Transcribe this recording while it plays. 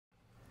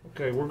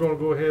Okay, we're going to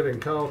go ahead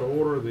and call to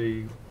order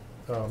the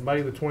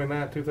May the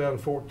 29th,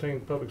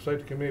 2014 Public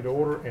Safety Committee to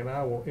order, and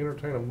I will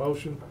entertain a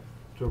motion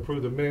to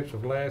approve the minutes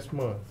of last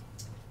month.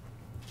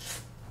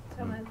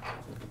 So moved.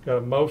 Got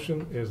a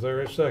motion. Is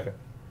there a second?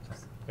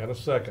 And a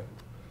second.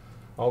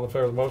 All in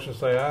favor of the motion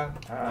say aye.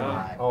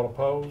 Aye. All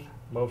opposed?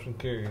 Motion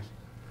carries.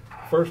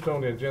 First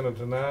on the agenda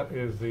tonight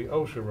is the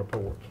OSHA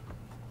report.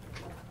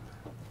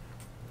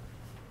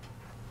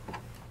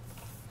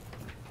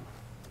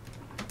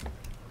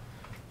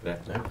 Good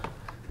afternoon.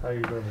 How are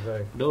you doing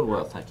today? Doing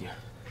well, thank you.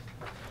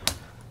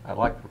 I'd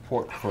like to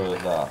report for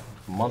the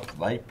month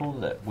of April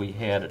that we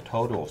had a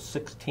total of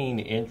 16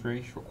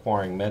 injuries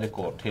requiring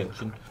medical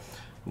attention.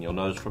 And you'll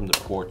notice from the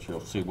report,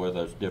 you'll see where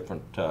those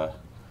different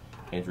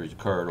injuries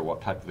occurred or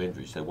what type of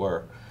injuries they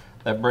were.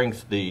 That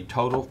brings the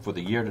total for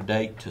the year to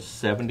date to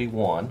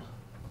 71.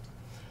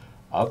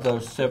 Of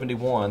those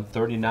 71,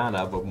 39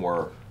 of them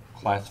were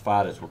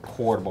classified as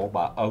recordable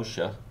by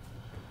OSHA.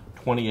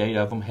 28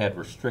 of them had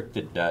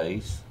restricted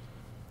days.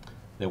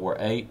 There were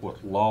 8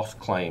 with lost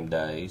claim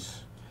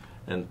days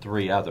and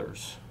 3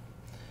 others.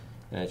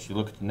 And as you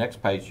look at the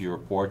next page of your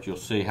report, you'll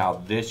see how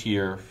this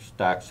year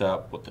stacks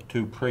up with the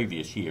 2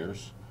 previous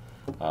years.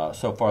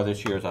 So far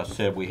this year, as I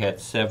said, we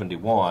had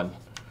 71.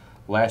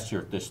 Last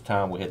year at this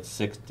time we had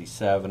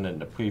 67,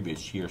 and the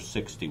previous year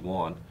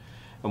 61.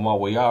 And while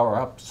we are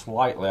up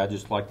slightly, I'd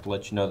just like to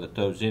let you know that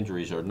those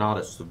injuries are not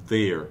as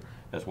severe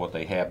as what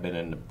they have been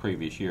in the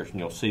previous years, and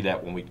you'll see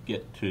that when we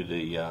get to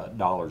the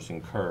dollars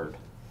incurred.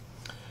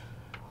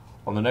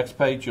 On the next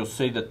page, you'll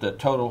see that the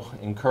total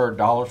incurred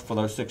dollars for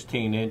those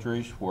 16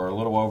 injuries were a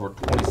little over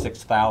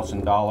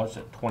 $26,000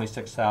 at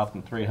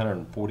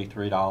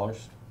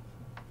 $26,343.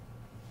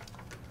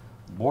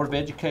 The Board of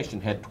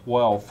Education had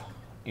 12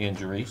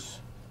 injuries,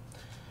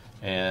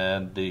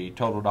 and the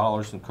total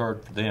dollars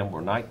incurred for them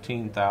were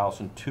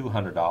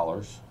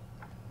 $19,200.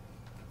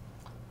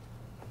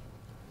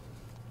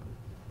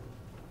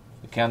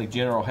 The County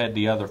General had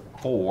the other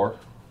 4,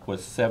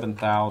 was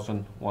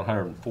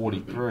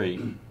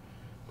 $7,143.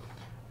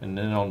 And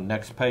then on the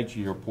next page of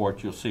your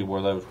report, you'll see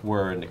where those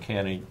were in the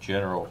County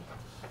General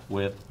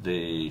with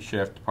the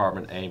Sheriff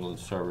Department,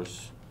 Ambulance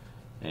Service,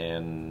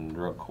 and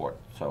Drug Court.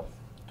 So,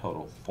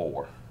 total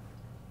 4.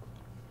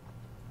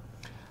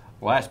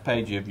 Last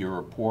page of your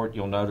report,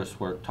 you'll notice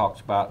where it talks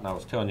about, and I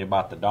was telling you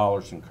about the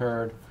dollars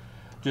incurred.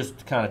 Just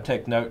to kind of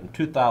take note, in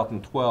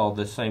 2012,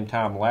 this same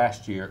time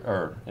last year,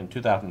 or in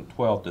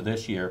 2012 to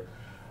this year,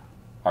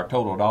 our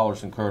total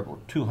dollars incurred were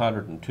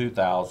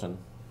 $202,000.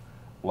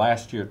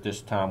 Last year at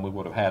this time we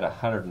would have had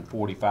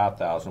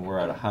 $145,000. We're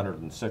at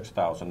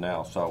 $106,000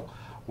 now. So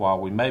while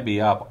we may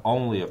be up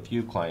only a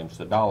few claims,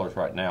 the dollars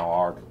right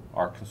now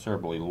are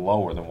considerably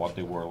lower than what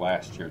they were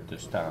last year at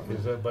this time.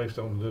 Is that based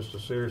on just the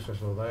seriousness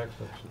of the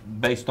accidents?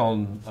 Based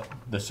on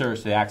the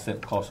seriousness of the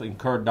accident cost,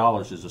 incurred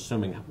dollars is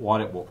assuming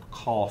what it will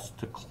cost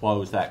to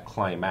close that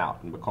claim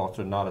out. And because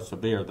they're not as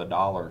severe, the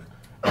dollar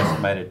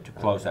estimated to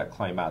close that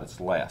claim out is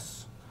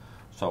less.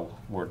 So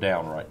we're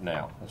down right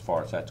now as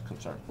far as that's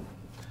concerned.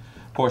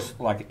 Of course,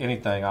 like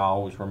anything, I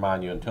always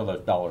remind you, until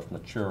those dollars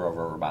mature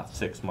over about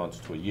 6 months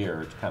to a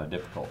year, it's kind of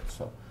difficult.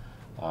 So,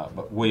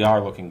 but we are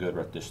looking good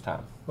right this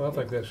time. Well, I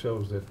think that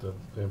shows that the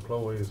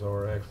employees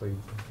are actually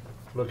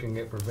looking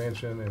at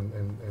prevention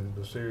and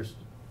the serious,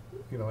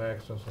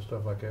 accidents and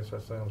stuff like that. So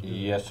that sounds good.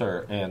 Yes,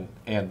 sir.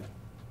 And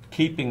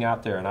keeping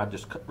out there, and I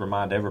just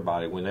remind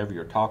everybody, whenever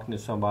you're talking to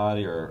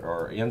somebody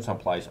or in some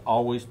place,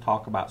 always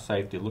talk about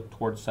safety, look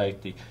towards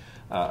safety.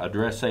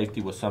 Address safety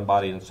with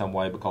somebody in some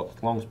way, because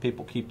as long as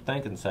people keep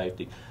thinking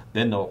safety,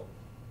 then they'll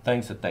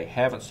things that they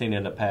haven't seen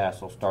in the past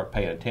they'll start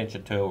paying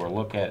attention to or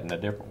look at in a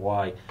different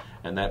way,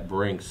 and that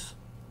brings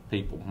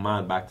people's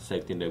mind back to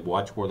safety, and they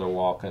watch where they're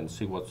walking,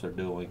 see what they're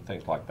doing,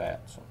 things like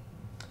that. So.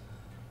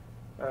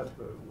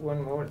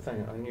 One more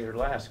thing on your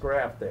last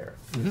graph there,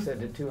 you said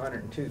the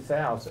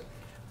 202,000,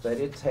 but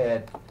it's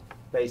had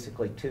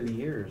basically 2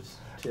 years.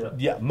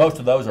 Yeah, most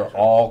of those are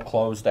all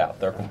closed out.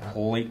 They're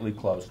completely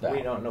closed out.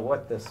 We don't know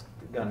what this is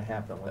going to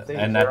happen with these.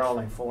 And they're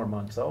only 4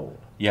 months old.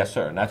 Yes,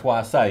 sir. And that's why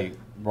I say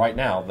right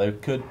now there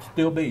could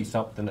still be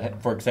something.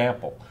 For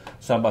example,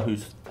 somebody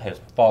who has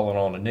fallen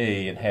on a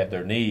knee and had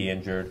their knee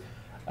injured,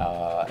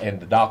 and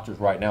the doctors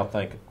right now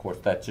think, of course,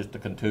 that's just a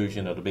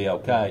contusion, it'll be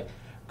okay,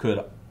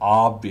 could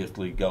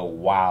obviously go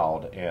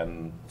wild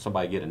and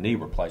somebody get a knee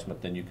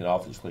replacement, then you can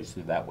obviously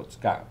see that with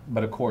Scott.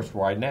 But of course,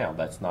 right now,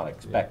 that's not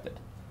expected.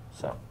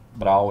 So,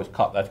 but I always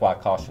that's why I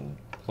caution.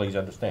 Please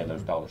understand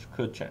those dollars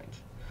could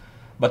change,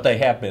 but they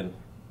have been.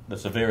 The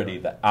severity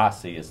that I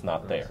see is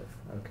not there.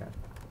 Okay.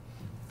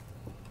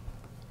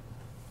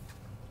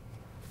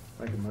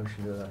 Make a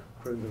motion to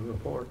approve the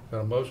report.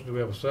 Got a motion? Do we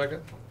have a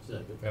second?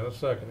 Second. And a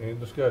second. Any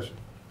discussion?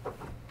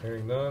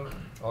 Hearing none.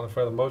 All in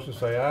favor of the motion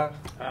say aye.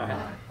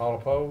 Aye. All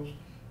opposed?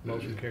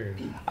 Motion carries.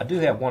 I do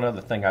have one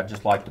other thing I'd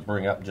just like to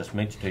bring up and just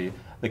mention to you.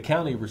 The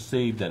county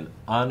received an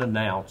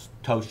unannounced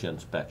TOSHA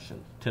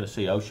inspection.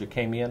 Tennessee OSHA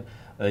came in.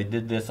 They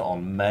did this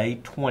on May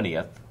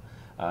 20th.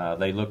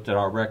 They looked at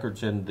our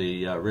records in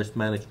the risk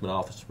management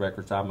office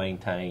records I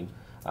maintain.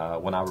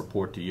 when I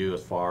report to you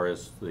as far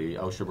as the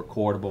OSHA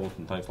recordables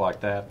and things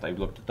like that. They've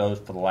looked at those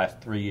for the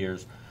last 3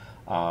 years.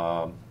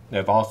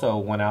 They've also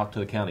went out to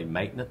the county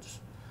maintenance,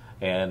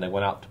 and they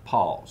went out to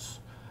Paul's.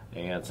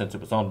 And since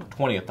it was on the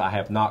 20th, I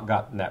have not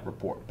gotten that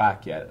report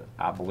back yet.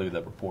 I believe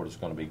that report is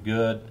going to be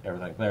good,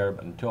 everything there,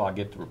 but until I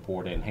get the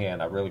report in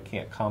hand, I really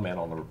can't comment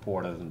on the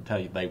report other than tell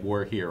you they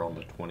were here on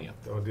the 20th.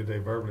 Or did they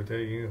verbally tell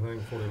you anything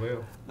before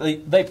they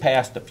left? They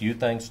passed a few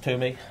things to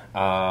me.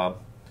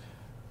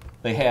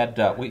 They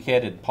had we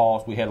had in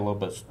Paul's, we had a little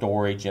bit of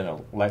storage in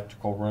an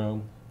electrical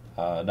room.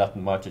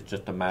 Nothing much. It's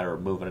just a matter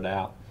of moving it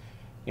out.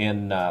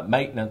 In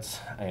maintenance,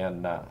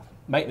 and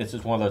maintenance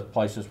is one of those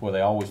places where they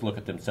always look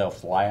at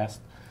themselves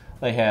last.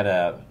 They had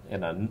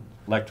in an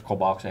electrical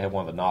box, they had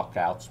one of the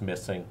knockouts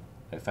missing.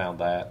 They found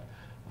that.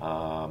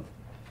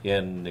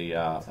 In the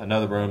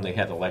another room, they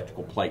had an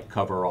electrical plate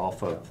cover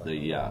off of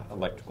the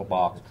electrical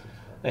box.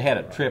 They had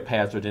a trip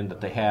hazard in that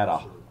they had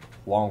a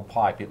long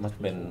pipe. It must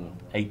have been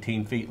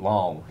 18 feet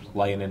long,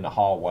 laying in the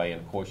hallway.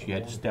 And of course, you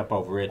had to step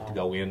over it to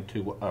go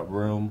into a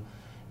room.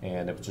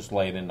 And it was just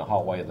laying in the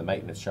hallway of the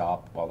maintenance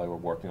shop while they were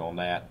working on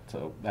that.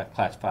 So that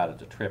classified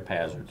as a trip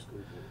hazard.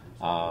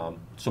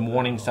 Some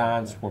warning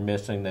signs were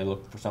missing. They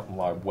looked for something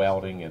like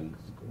welding and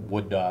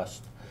wood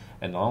dust.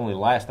 And the only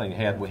last thing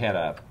we had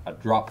a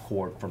drop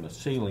cord from the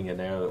ceiling in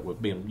there that was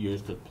being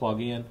used to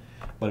plug in,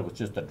 but it was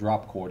just a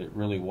drop cord. It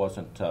really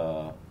wasn't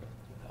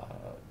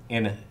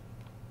in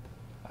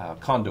a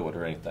conduit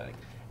or anything.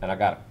 And I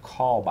got a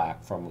call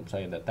back from them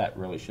saying that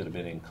really should have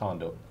been in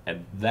conduit.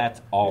 And that's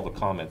all the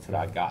comments that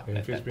I got And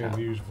at if it's that being time.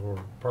 used for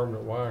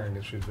permanent wiring,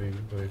 it should be.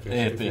 But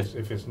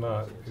if it's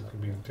not, it could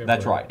be temporary.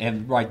 That's right.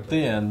 And right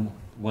then,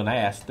 when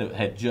asked, it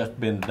had just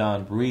been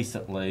done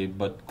recently,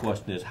 but the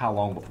question is how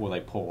long before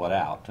they pull it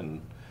out.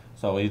 And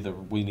so either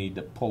we need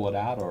to pull it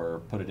out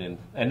or put it in.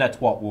 And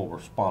that's what we'll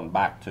respond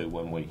back to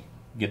when we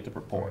get the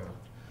report.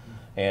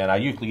 And I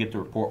usually get the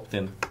report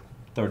within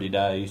 30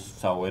 days,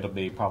 so it'll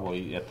be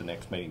probably at the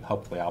next meeting.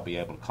 Hopefully I'll be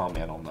able to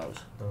comment on those.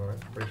 All right,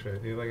 appreciate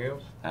it. Anything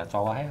else? That's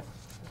all I have.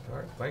 All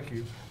right, thank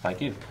you.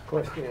 Thank you.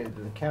 Question is,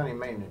 the county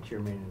maintenance, your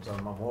meeting's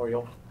on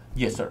Memorial?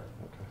 Yes, sir.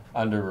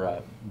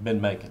 Under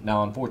Ben Macon.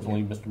 Now,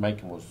 unfortunately, Mr.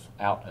 Macon was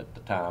out at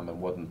the time and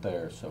wasn't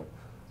there, so,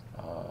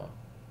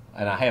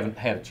 and I haven't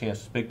had a chance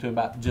to speak to him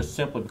about it, just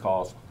simply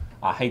because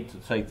I hate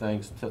to say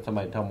things to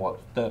somebody and tell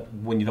them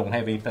when you don't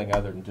have anything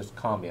other than just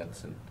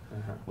comments. And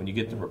when you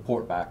get the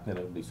report back, then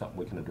it'll be something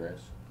we can address.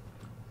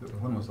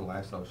 When was the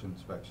last OSHA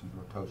inspection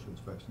or TOSHA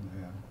inspection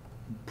they had?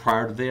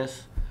 Prior to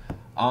this,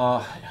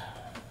 at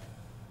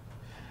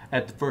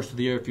the first of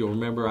the year, if you'll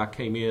remember, I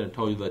came in and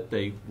told you that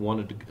they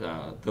wanted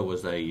to, there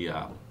was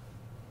a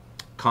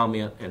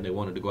comment and they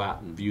wanted to go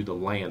out and view the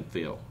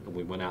landfill. And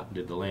we went out and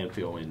did the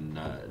landfill in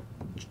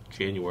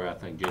January, I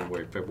think,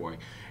 February.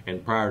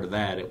 And prior to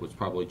that, it was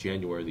probably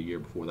January the year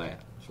before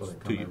that. So they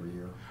come every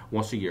year?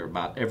 Once a year,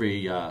 about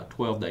every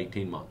 12 to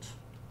 18 months.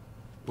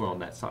 We're on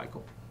that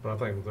cycle. But I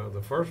think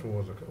the first one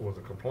was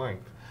a complaint.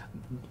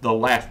 The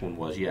last one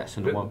was, yes.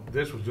 And the one,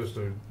 This was just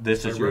a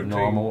this is a your routine,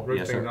 normal, routine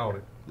yes, sir.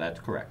 audit. That's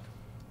correct.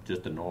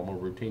 Just a normal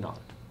routine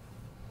audit.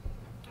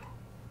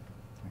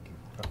 Thank you.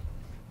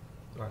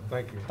 All right,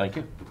 thank you. Thank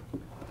you.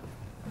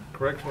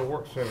 Correctional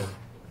Work Center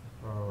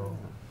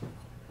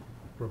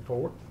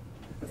report,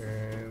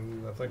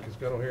 and I think it's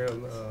got on here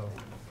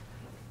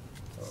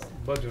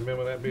budget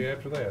amendment. That'd be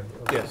after that.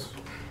 Yes.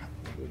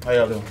 How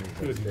y'all doing?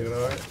 Good, you doing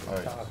all right? All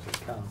right. Top to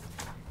come.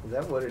 Is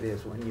that what it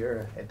is? When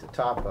you're at the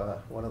top,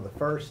 one of the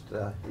first,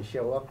 you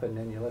show up and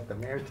then you let the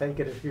mayor take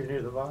it if you're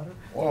near the bottom?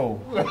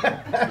 Whoa.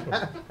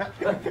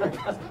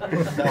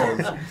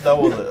 that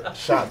was a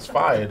shots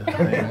fired.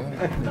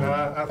 Man. No,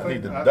 I need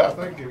think to I duck.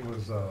 think it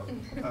was.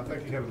 I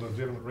think he had a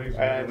legitimate reason.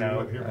 I that he know,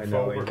 wasn't here I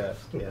know he before. does,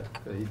 yeah,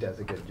 he does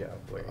a good job.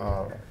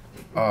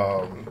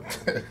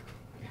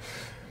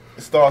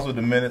 It starts with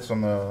the minutes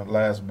on the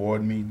last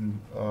board meeting.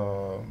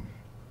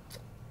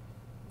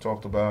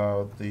 Talked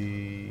about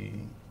the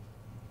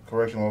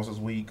Correctional Officers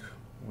Week,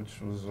 which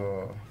was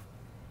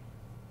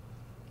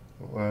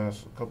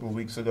last couple of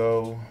weeks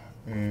ago,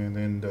 and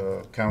then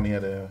the county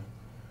had a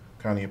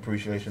County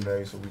Appreciation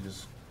Day, so we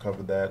just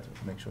covered that to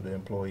make sure the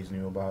employees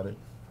knew about it.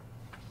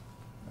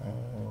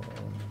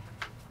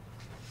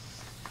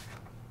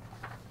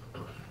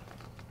 The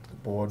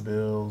board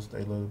bills,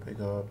 they let it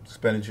pick up.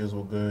 Expenditures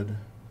were good.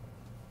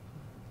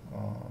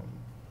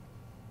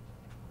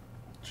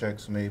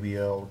 Checks, maybe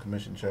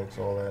commission checks,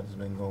 all that has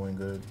been going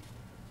good.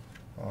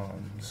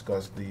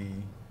 Discussed the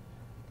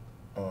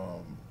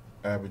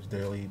average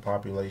daily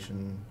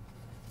population,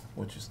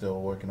 which is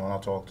still working on. I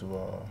talked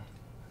to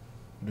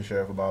the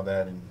sheriff about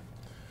that, and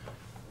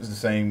it's the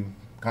same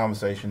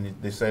conversation.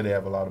 They say they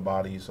have a lot of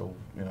bodies, so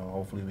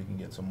hopefully we can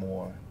get some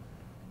more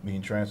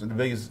being transferred. The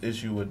biggest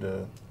issue with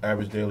the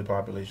average daily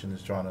population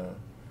is trying to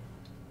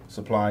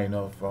supply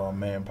enough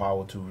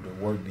manpower to the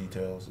work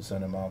details to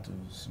send them out to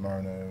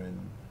Smyrna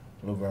and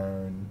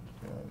Laverne,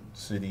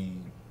 city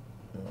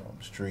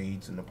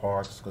streets and the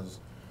parks, because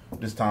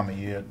this time of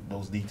year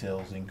those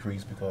details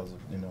increase because of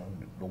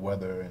the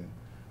weather and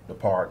the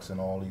parks and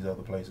all these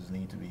other places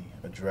need to be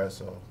addressed.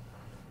 So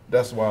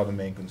that's why the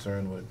main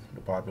concern with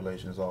the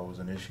population is always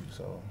an issue.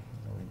 So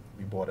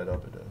we brought it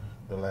up at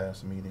the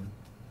last meeting.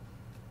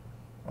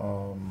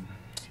 Other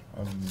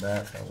than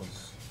that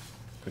was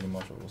pretty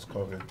much what was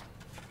covered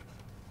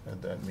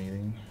at that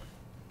meeting.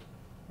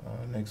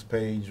 Next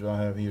page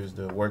I have here is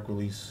the work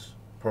release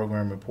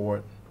program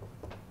report.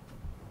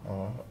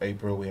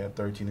 April we had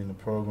 13 in the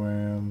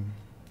program.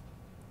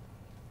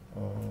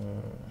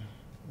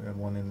 We had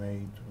one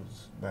inmate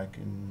was back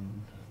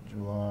in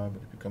July,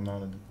 but if you come down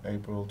to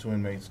April, 2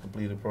 inmates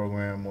completed the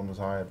program. One was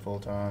hired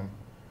full-time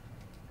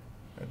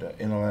at the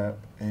Interlap,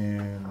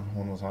 and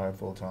one was hired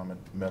full-time at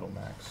Metal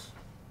Max.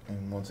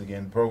 And once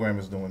again, the program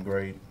is doing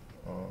great.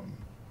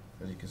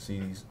 As you can see,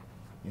 these,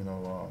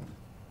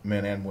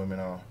 men and women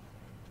are,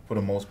 for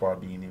the most part,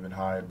 being even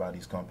hired by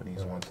these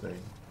companies once they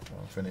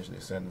finish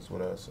their sentence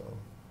with us. So,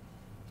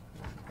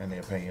 and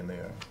they're paying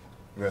their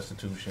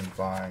restitution,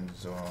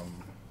 fines,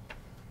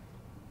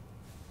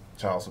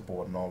 child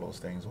support, and all those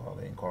things while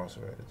they're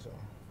incarcerated.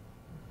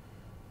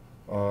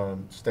 So,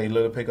 state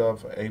litter pickup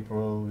for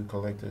April, we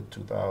collected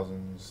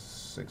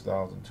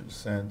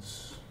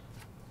 $2,006.02.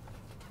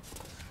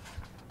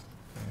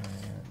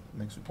 And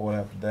next report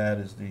after that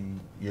is the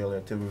yearly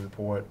activity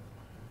report.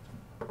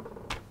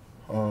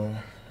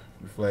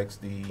 Reflects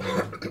the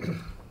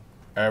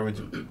average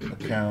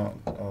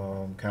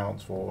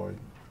counts for,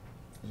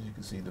 as you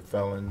can see, the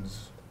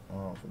felons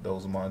for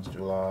those months,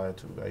 July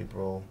to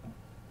April,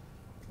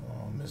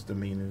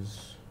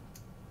 misdemeanors.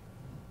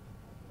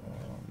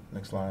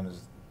 Next line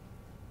is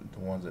the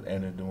ones that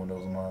entered during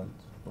those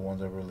months, the ones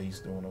that were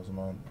released during those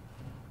months.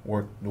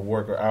 The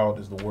worker out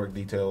is the work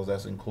details.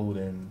 That's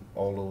including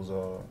all those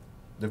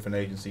different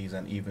agencies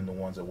and even the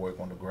ones that work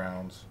on the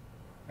grounds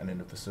and in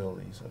the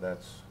facility. So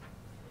that's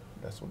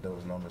what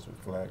those numbers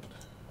reflect.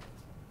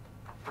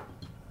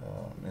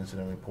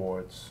 Incident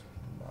reports,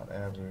 about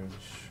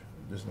average.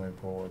 Additional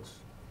reports,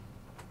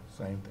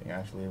 same thing.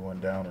 Actually, it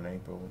went down in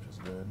April, which is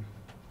good.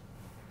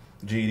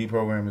 GED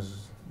program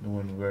is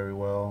doing very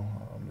well.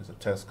 There's a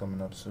test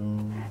coming up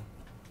soon.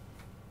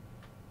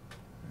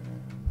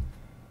 And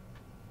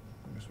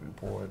this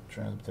report,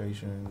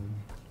 transportation,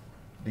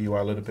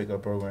 DUI litter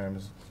pickup program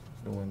is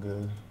doing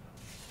good.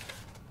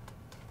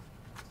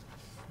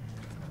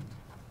 And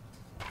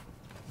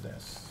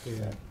that's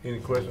Any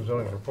questions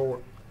on his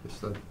report?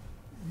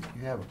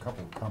 You have a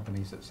couple of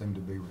companies that seem to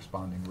be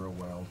responding real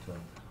well to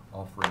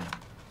offering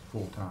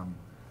full-time,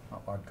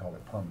 I'd call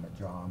it permanent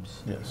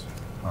jobs. yes.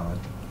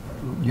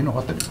 You know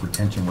what the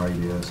retention rate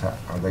is?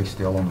 Are they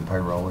still on the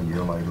payroll a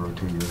year later or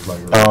 2 years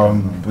later?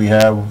 We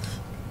have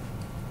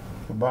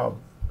about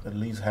at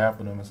least half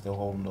of them are still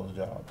holding those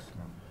jobs.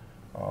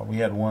 We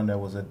had one that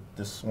was at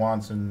the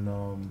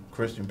Swanson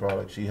Christian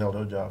Product. She held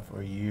her job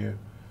for a year,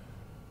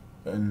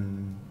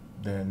 and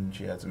then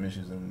she had some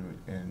issues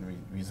and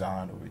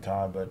resigned or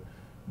retired. But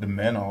the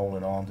men are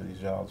holding on to these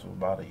jobs for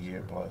about a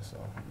year plus. So,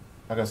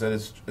 like I said,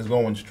 it's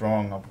going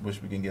strong. I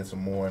wish we can get some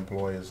more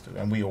employers to,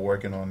 and we are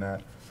working on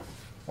that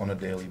on a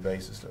daily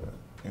basis to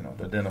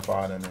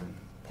identify them and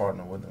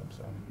partner with them.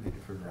 So We need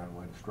to figure out a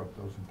way to stroke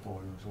those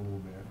employers a little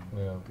bit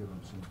and give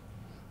them some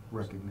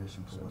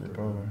recognition for So what the they're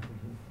program.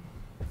 doing.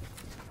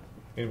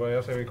 Anybody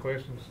else have any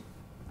questions?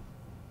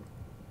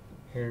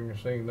 Hearing or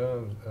seeing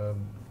none,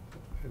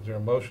 is there a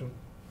motion?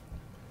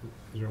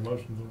 Is there a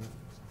motion to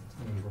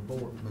his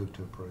report? Move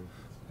to approve.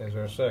 Is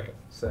there a second?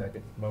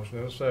 Second. Motion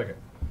and a second.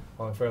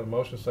 All in favor of the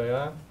motion, say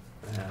aye.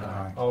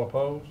 Aye. All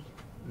opposed?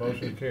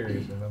 Motion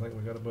carries, and I think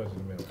we got a budget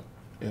amendment.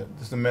 Yeah,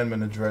 this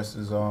amendment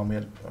addresses we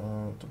had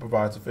to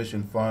provide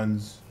sufficient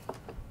funds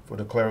for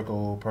the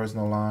clerical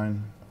personnel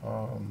line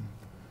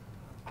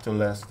to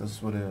last us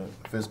for the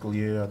fiscal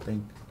year. I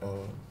think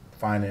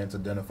finance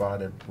identified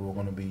that we were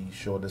going to be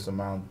short this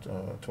amount,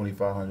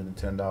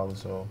 $2,510.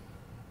 So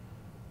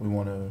we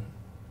want to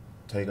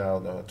take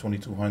out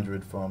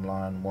 $2,200 from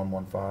line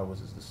 115, which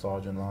is the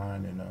sergeant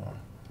line, and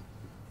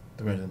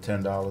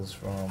 $310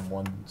 from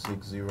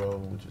 160,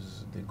 which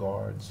is the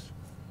guards,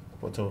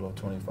 for a total of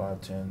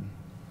 $2,510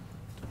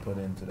 to put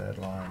into that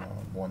line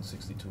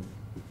 162.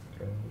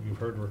 Okay, you've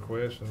heard the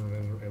request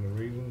and the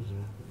reasons.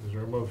 Is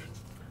there a motion?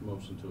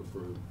 Motion to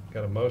approve.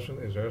 Got a motion?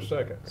 Is there a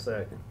second?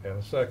 Second. And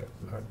a second.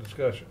 All right,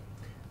 discussion.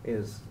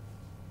 Is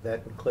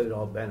that include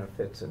all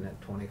benefits in that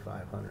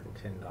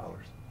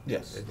 $2,510?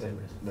 Yes. It's in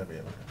this. That'd be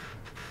it.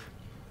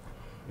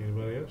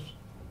 Anybody else?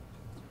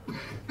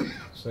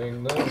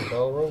 Seeing none,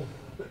 call the roll.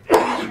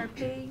 Commissioner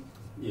P,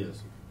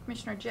 Yes.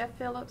 Commissioner Jeff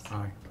Phillips.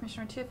 Aye.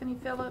 Commissioner Tiffany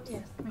Phillips.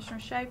 Yes. Commissioner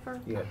Schaefer.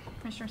 Yes.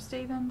 Commissioner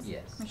Stevens.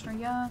 Yes. Commissioner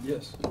Young.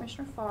 Yes.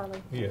 Commissioner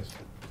Farley. Yes.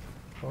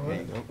 All There you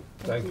right. go.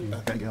 Thank you.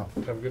 Thank y'all.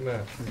 Have a good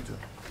night. You too.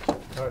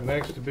 All right,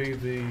 next to be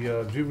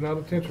the juvenile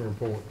detention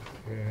report.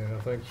 And I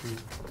think she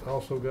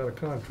also got a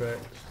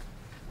contract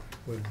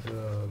with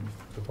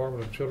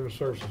Department of Children's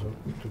Services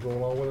to go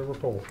along with her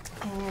report.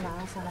 And I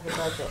also have a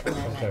budget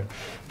amendment. Okay.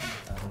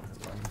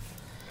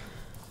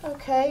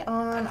 Okay,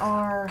 on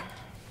our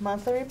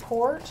monthly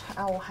report,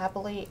 I will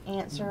happily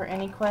answer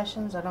any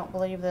questions. I don't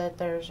believe that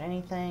there's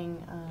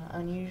anything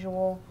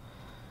unusual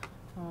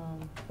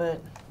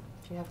But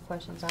if you have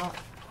questions, I'll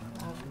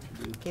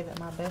give it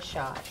my best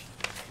shot.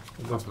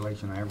 The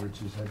population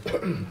average, is that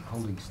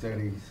holding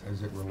steady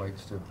as it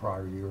relates to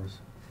prior years?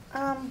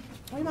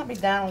 We might be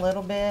down a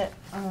little bit.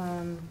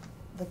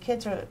 The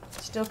kids are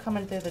still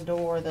coming through the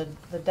door. The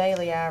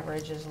daily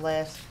average is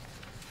less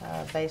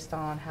based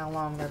on how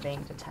long they're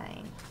being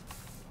detained.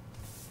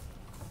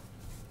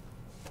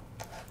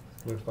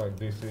 Looks like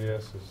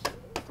DCS is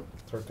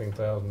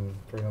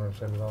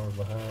 $13,370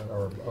 behind,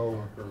 or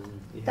over.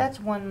 That's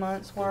 1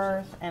 month's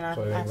worth, and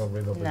So it ain't gonna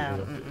be no big no,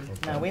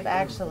 deal. no, we've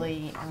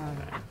actually,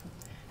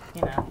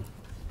 you know,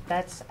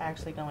 that's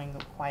actually going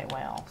quite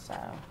well. So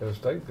The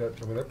state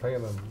got, I mean, they're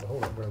paying them a whole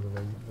lot better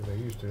than they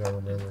used to, I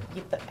remember.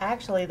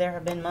 actually, there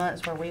have been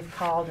months where we've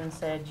called and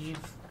said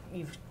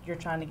you're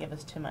trying to give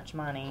us too much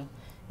money,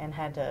 and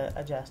had to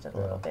adjust it a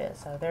little bit.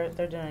 So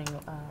they're doing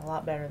a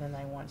lot better than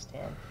they once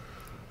did.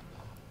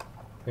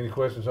 Any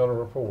questions on the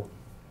report?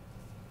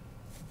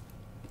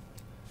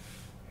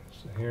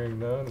 Hearing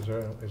none, is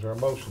there a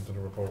motion to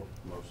the report?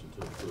 Motion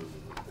to approve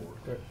the report.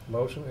 Okay,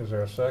 motion, is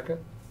there a second?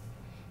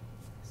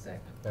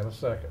 Second. And a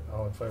second.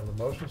 All in favor of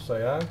the motion,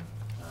 say aye.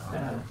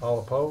 Aye. All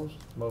opposed,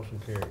 motion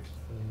carries.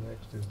 And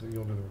next is,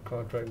 you'll do the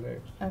contract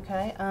next.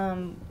 Okay,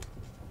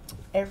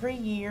 every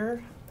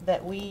year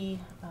that we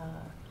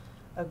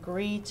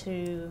agree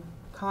to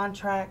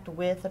contract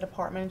with the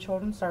Department of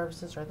Children's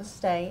Services or the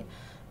state,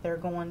 they're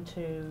going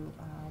to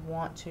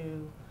want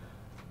to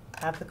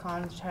have the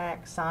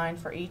contract signed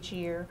for each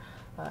year.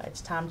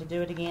 It's time to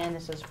do it again.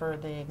 This is for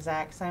the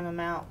exact same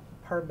amount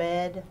per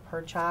bed,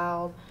 per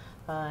child,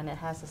 and it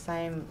has the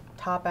same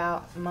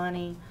top-out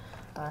money.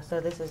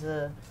 So this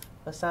is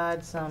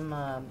besides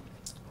some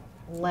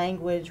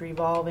language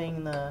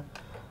revolving the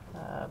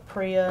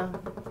PREA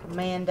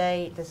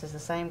mandate. This is the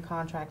same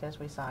contract as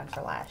we signed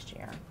for last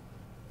year.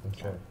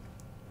 Okay.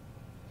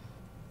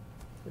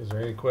 Is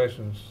there any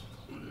questions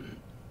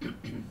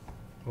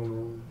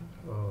on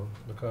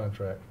the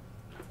contract?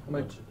 How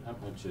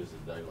much is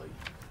the daily?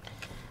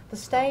 The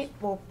state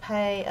will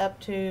pay up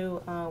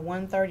to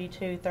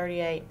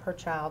 $132.38 per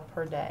child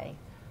per day.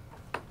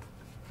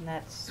 And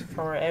that's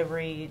for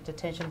every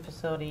detention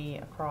facility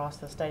across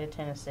the state of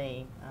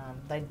Tennessee.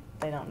 They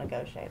don't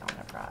negotiate on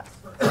their price.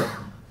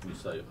 You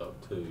say up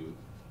to,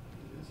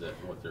 is that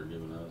what they're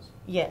giving us?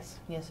 Yes,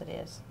 yes it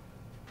is.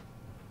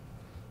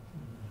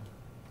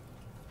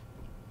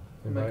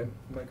 Anybody?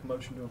 Make a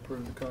motion to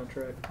approve the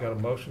contract. Got a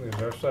motion, is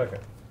there a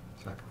second?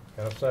 Second.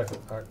 Got a second.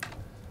 All right.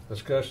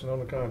 Discussion on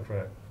the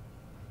contract.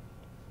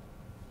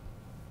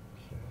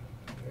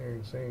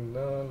 Hearing, seeing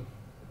none.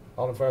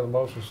 All in favor of the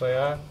motion, say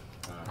aye.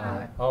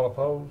 Aye. All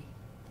opposed?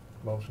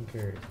 Motion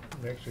carries.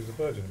 Next is the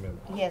budget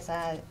amendment. Yes,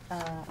 I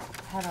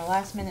had a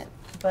last minute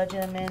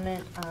budget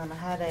amendment. I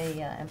had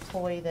a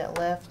employee that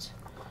left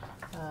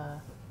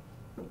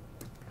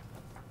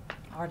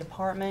our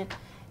department,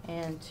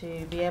 and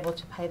to be able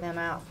to pay them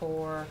out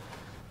for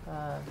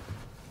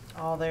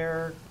all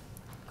their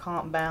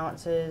comp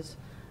balances,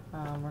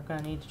 we're going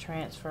to need to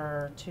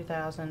transfer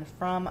 $2,000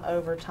 from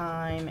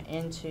overtime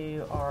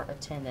into our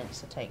attendance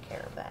to take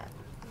care of that.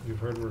 You've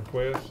heard the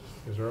request.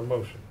 Is there a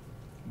motion?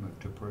 Move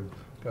to approve.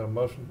 Got a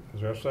motion?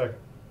 Is there a second?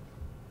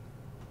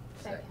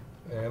 Second.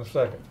 And a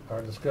second. All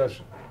right,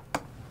 discussion.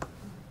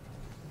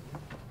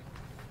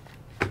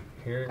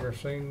 Hearing or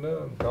seeing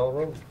none, call the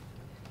roll.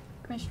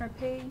 Commissioner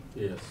P?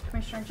 Yes.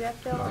 Commissioner Jeff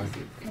Phillips?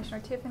 Aye. Commissioner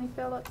Tiffany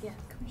Phillips? Yes.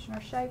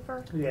 Commissioner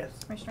Schaefer?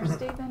 Yes. Commissioner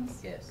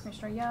Stevens? Yes.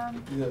 Commissioner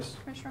Young? Yes.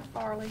 Commissioner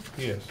Farley?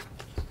 Yes.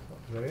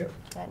 Is that it?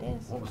 That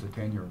is. What was the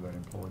tenure of that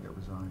employee that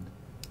resigned?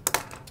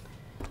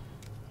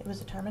 It was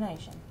a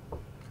termination.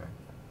 Okay,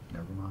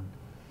 never mind.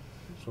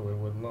 So we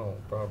wouldn't know,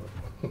 probably.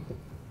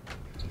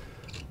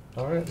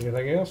 All right,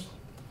 anything else?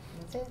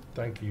 That's it.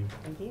 Thank you.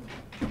 Thank you.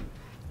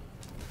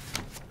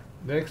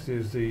 Next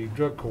is the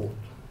drug court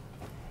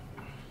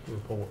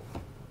report.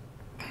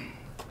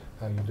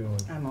 How you doing?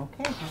 I'm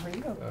okay. How are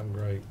you? I'm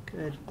great.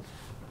 Good.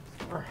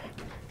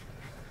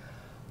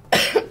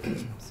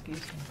 Excuse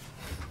me.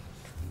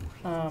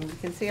 You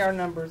can see our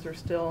numbers are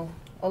still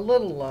a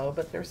little low,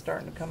 but they're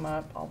starting to come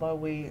up. Although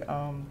we,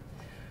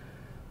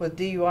 with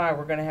DUI,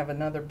 we're going to have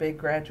another big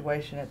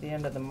graduation at the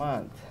end of the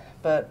month.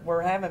 But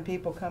we're having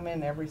people come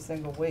in every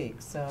single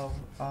week, so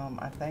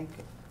I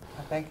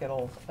think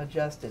it'll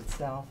adjust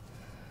itself.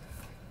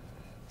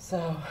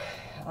 So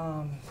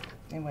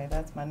anyway,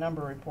 that's my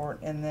number report.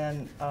 And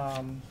then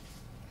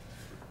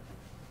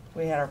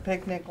we had our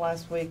picnic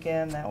last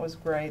weekend. That was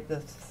great.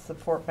 The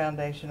Support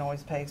Foundation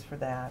always pays for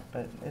that,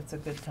 but it's a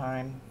good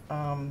time.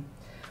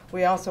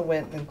 We also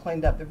went and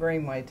cleaned up the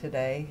Greenway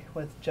today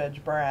with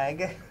Judge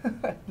Bragg.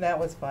 That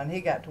was fun.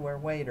 He got to wear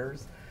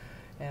waders,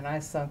 and I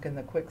sunk in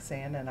the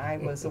quicksand, and I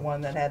was the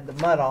one that had the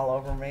mud all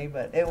over me,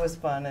 but it was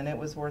fun, and it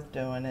was worth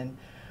doing. And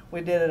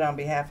we did it on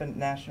behalf of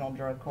National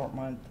Drug Court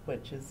Month,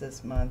 which is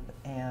this month,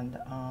 and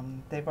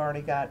they've already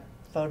got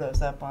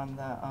photos up on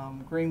the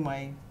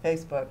Greenway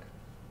Facebook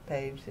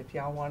page if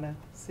y'all want to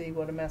see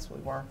what a mess we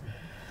were.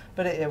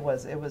 But it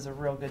was a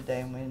real good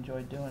day, and we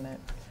enjoyed doing it.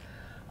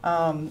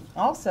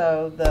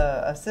 Also,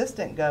 the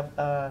assistant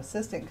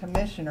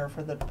commissioner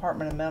for the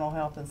Department of Mental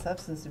Health and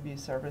Substance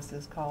Abuse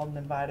Services called and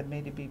invited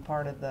me to be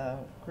part of the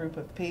group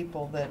of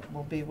people that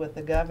will be with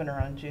the governor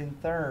on June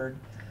 3rd.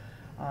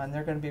 And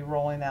they're going to be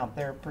rolling out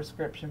their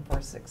Prescription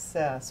for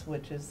Success,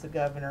 which is the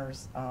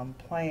governor's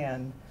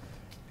plan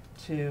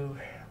to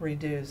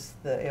reduce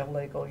the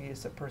illegal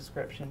use of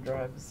prescription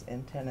drugs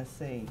in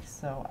Tennessee.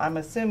 So I'm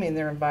assuming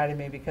they're inviting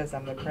me because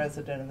I'm the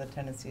president of the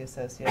Tennessee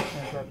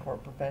Association of Drug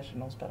Court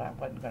Professionals, but I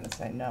wasn't going to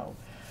say no.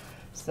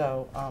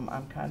 So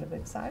I'm kind of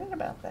excited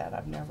about that.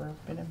 I've never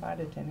been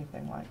invited to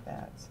anything like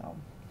that.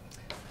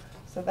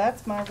 So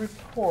that's my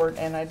report,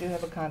 and I do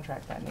have a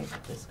contract I need to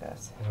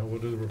discuss.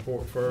 We'll do the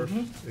report first.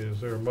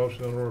 Is there a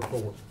motion on the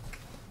report?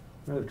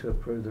 Move to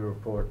approve the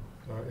report.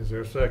 All right, is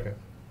there a second?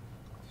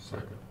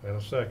 Second. And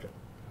a second.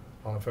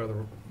 All in favor of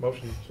the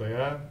motion, say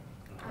aye.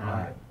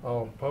 Aye.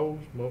 All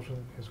opposed,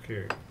 motion is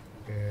carried.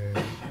 And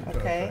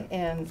Okay,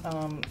 and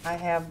I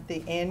have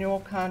the annual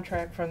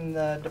contract from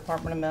the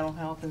Department of Mental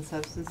Health and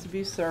Substance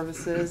Abuse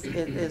Services.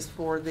 It is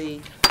for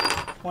the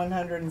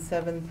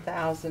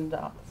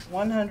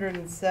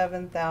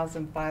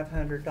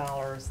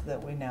 $107,500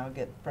 that we now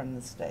get from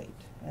the state,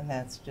 and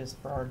that's just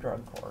for our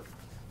drug court.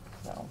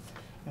 So,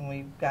 and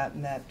we've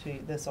gotten that to,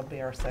 this will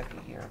be our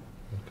second year.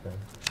 Okay.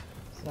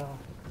 So,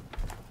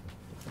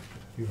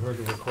 You've heard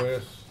the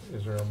request.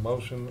 Is there a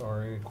motion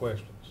or any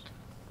questions?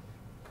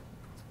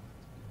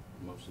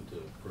 Motion to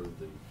approve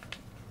the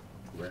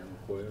grant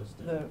request.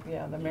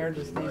 the mayor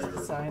just needs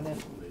to sign it.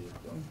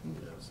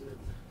 Yes,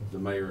 the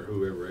mayor,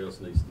 whoever else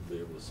needs to be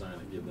able to sign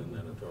it, give them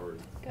that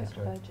authority. Goes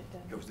to Okay. budget,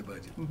 doesn't it? Goes to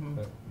budget.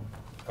 Mhm.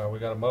 We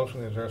got a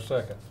motion. Is there a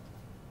second?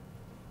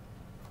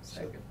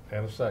 Second.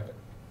 And a second.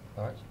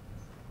 All right.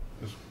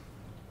 Just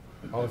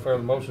all in favor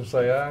of the motion,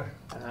 say aye.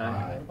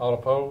 Aye. All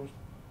opposed,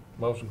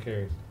 motion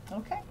carries.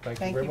 Okay, Thank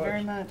you thank very you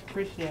very much. much,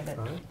 appreciate it.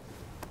 All right.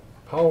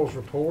 Paul's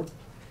report.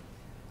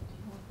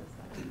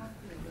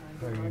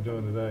 How are you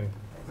doing today?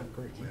 I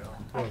Doing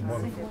can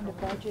wonderful. send one to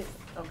budget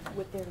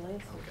with their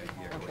list.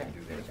 Okay.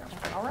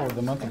 All For right.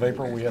 the month of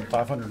April, we had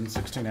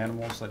 516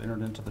 animals that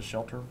entered into the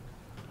shelter.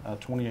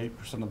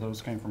 28% of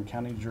those came from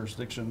county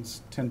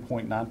jurisdictions,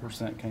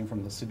 10.9% came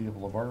from the city of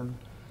Laverne,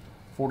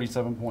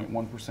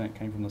 47.1%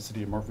 came from the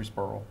city of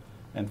Murfreesboro,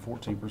 and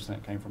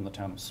 14% came from the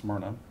town of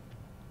Smyrna.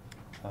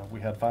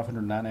 We had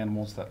 509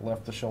 animals that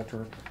left the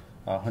shelter,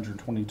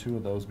 122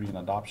 of those being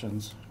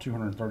adoptions,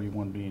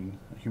 231 being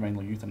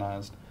humanely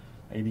euthanized,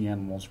 80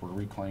 animals were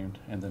reclaimed,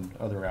 and then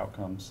other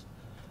outcomes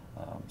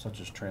such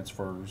as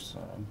transfers,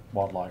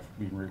 wildlife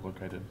being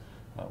relocated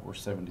were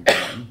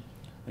 71.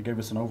 It gave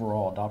us an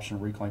overall adoption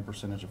reclaim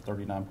percentage of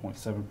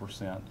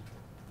 39.7%,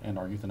 and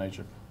our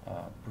euthanasia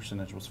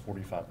percentage was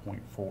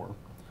 45.4.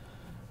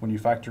 When you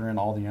factor in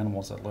all the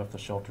animals that left the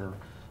shelter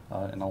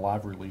in a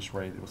live release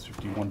rate, it was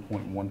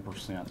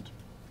 51.1%.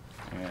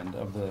 And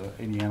of the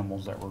 80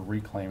 animals that were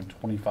reclaimed,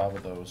 25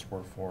 of those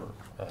were for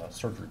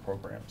surgery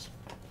programs.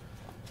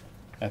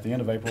 At the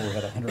end of April, we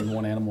had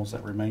 101 animals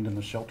that remained in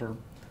the shelter.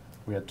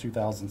 We had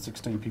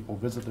 2,016 people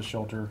visit the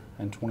shelter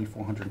and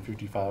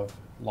 2,455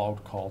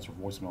 logged calls or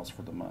voicemails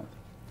for the month.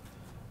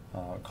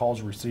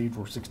 Calls received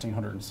were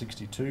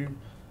 1,662.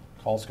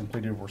 Calls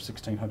completed were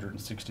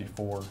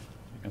 1,664. You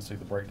can see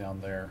the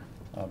breakdown there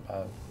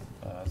by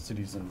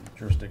cities and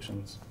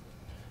jurisdictions.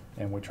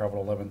 And we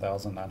traveled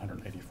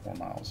 11,984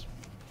 miles.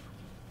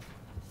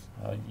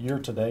 Year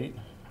to date,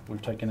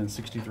 we've taken in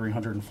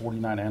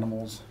 6,349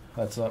 animals.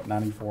 That's up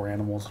 94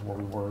 animals where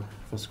we were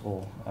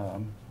fiscal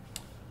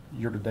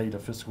year to date a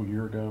fiscal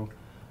year ago.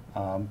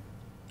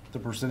 The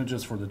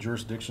percentages for the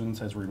jurisdictions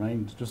has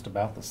remained just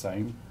about the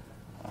same.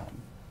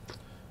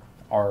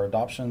 Our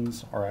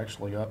adoptions are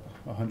actually up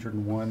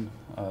 101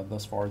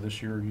 thus far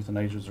this year.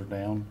 Euthanasias are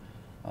down,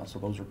 so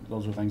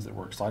those are things that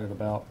we're excited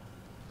about.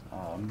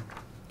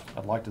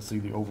 I'd like to see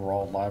the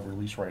overall live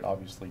release rate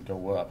obviously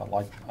go up.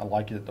 I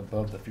like it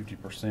above the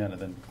 50% and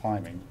then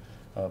climbing,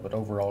 but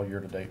overall year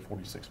to date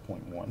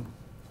 46.1.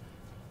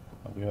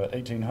 We had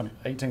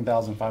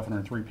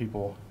 18,503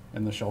 people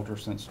in the shelter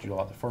since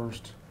July the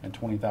 1st and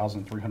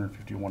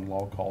 20,351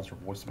 log calls or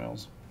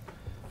voicemails.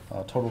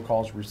 Total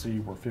calls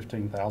received were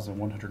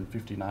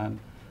 15,159.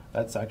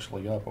 That's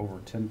actually up over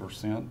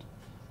 10%,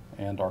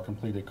 and our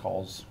completed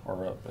calls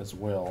are up as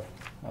well,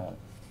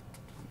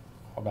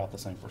 about the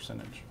same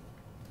percentage.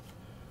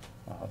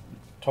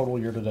 Total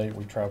year to date,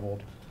 we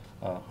traveled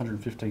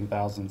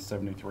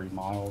 115,073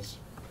 miles.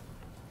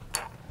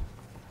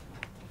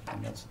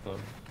 And that's the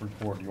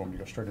report. Do you want me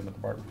to go straight into the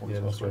bite report? Yeah,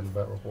 as well, let's sir? read the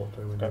bat report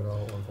too. We do it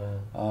all at one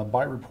time.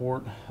 Bite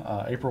report,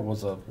 April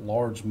was a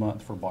large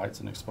month for bites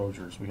and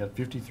exposures. We had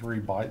 53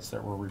 bites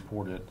that were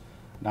reported.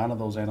 9 of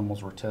those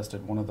animals were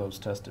tested. 1 of those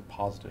tested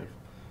positive.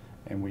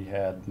 And we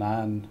had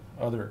 9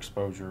 other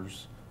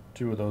exposures.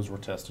 2 of those were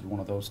tested. 1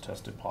 of those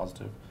tested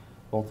positive.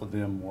 Both of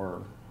them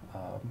were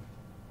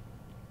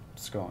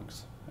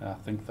skunks. And I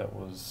think that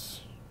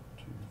was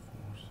 2,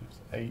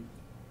 4, 6,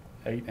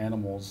 8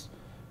 animals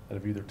that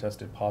have either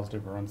tested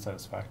positive or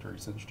unsatisfactory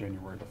since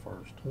January the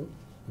 1st.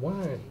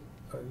 Why,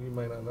 you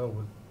may not know,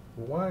 but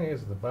Why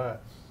is the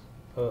bites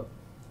up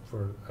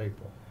for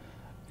April?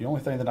 The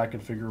only thing that I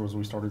could figure was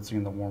we started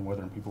seeing the warm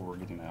weather and people were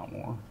getting out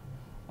more.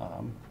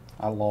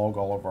 I log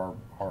all of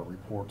our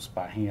reports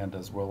by hand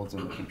as well as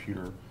in the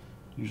computer.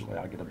 Usually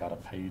I get about a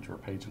page or a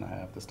page and a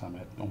half. This time I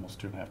had almost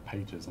 2.5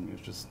 pages. I mean,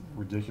 it's just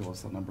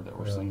ridiculous the number that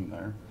we're Yeah. seeing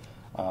there.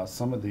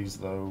 Some of these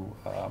though,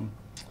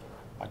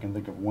 I can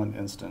think of one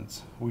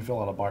instance. We fill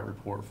out a bite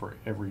report for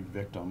every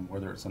victim,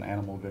 whether it's an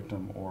animal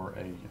victim or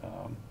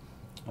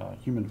a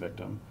human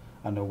victim.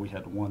 I know we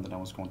had one that I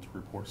was going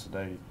through reports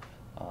today.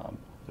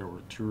 There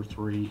were 2 or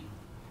 3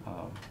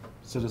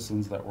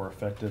 citizens that were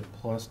affected,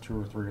 plus 2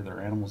 or 3 of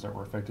their animals that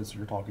were affected. So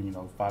you're talking,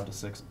 5 to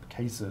 6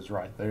 cases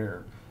right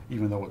there,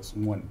 even though it's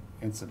one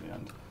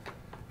incident.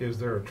 Is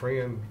there a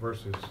trend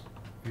versus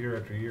year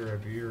after year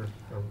after year?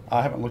 Or-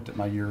 I haven't looked at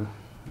my years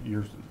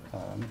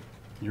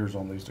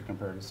on these to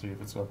compare to see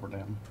if it's up or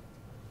down.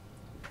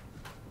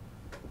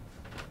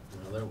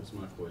 Well, that was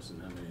my question,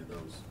 how many of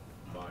those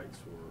bites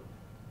were,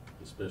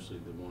 especially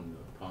the one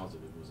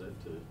positive, was that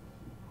to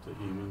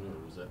human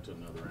or was that to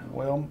another animal?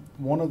 Well,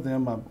 one of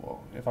them,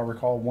 if I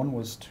recall, one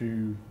was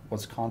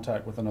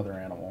contact with another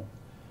animal.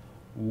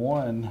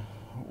 One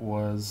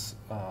was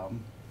a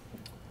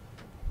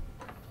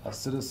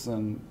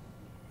citizen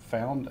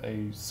found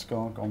a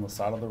skunk on the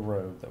side of the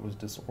road that was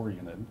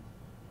disoriented.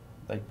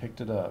 They picked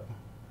it up,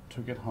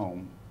 took it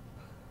home,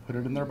 put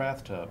it in their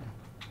bathtub.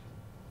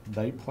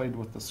 They played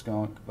with the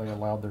skunk. They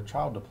allowed their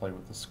child to play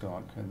with the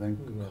skunk and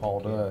then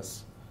called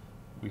us.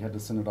 We had to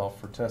send it off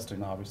for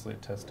testing. Obviously,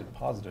 it tested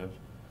positive.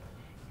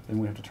 Then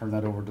we have to turn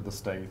that over to the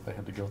state. They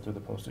had to go through the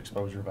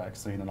post-exposure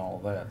vaccine and all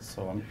of that.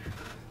 So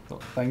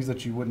things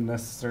that you wouldn't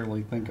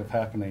necessarily think of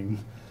happening,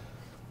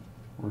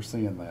 we're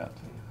seeing that.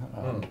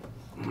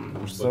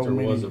 There's so But there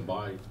many. was a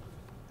bite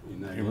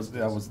in that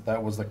instance.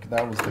 That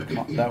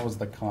was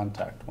the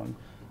contact one.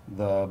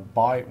 The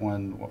bite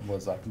one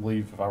was, I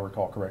believe, if I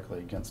recall correctly,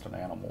 against an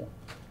animal,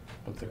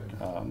 but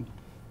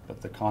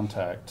the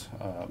contact.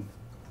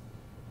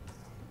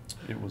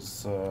 It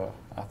was,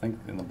 I think,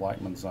 in the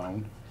Blackman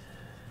zone.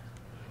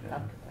 Yeah.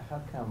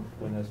 How come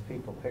when those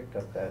people picked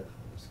up that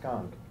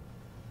skunk,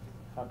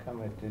 how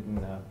come it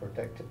didn't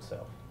protect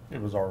itself?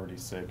 It was already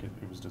sick.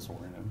 It was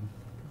disoriented,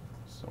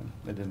 so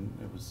it didn't.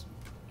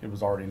 It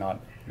was already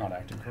not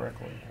acting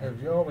correctly. Have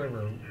y'all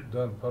ever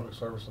done public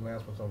service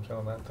announcements on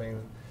Channel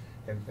 19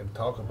 and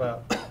talk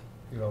about,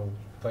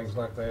 things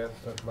like that,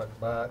 like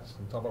bites,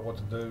 and talk about what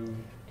to do,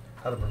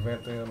 how to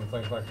prevent them and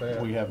things like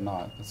that? We have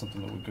not. It's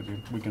something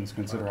that we can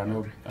consider. I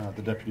know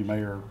the deputy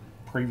mayor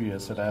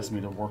previous had asked me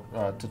to work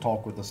to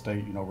talk with the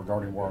state,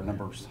 regarding where our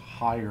numbers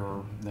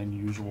higher than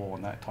usual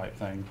and that type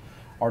thing.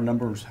 Our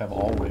numbers have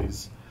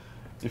always,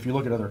 if you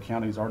look at other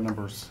counties, our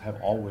numbers have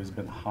always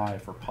been high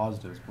for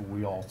positives, but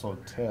we also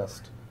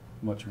test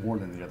much more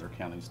than the other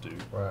counties do.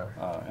 Right.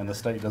 And the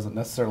state doesn't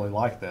necessarily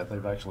like that.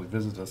 They've actually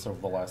visited us over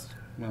the last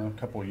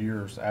couple of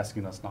years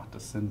asking us not to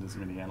send as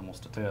many animals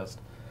to test.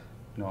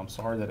 I'm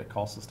sorry that it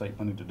costs the state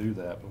money to do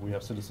that, but we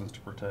have citizens to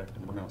protect,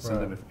 and we're going to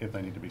send them if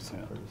they need to be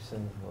sent. Pretty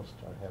soon we'll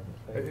start having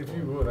to pay If for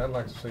you it. would, I'd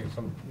like to see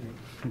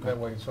that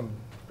way some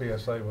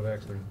PSA would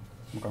actually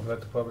Okay. let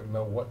the public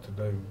know what to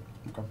do,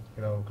 Okay.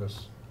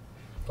 because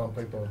some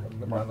people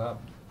might not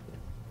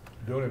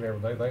doing it every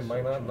day. They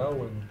may not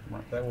know, and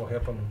Right. that will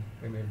help them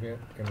in the event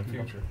in the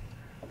future.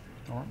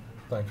 All right.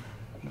 Thank you.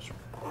 Yes, sir.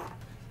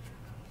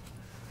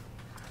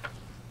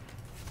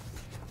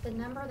 The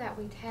number that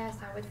we test,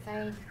 I would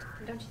say,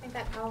 don't you think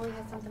that probably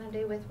has something to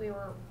do with we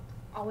were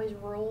always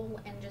rural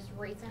and just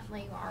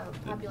recently our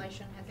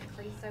population has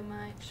increased so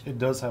much? It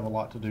does have a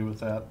lot to do with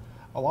that.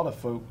 A lot of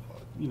folk,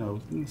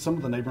 some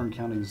of the neighboring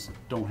counties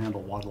don't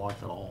handle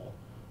wildlife at all.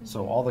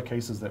 So all the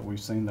cases that we've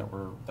seen that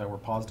were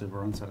positive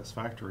or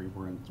unsatisfactory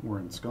were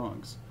in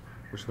skunks,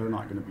 which they're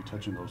not going to be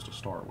touching those to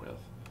start with.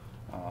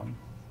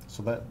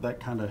 So that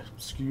kind of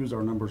skews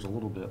our numbers a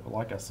little bit. But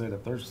like I said,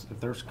 if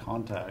there's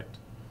contact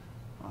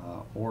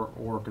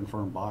or a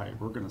confirmed bite,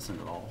 we're going to send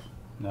it off.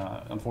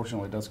 Now,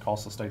 unfortunately, it does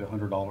cost the state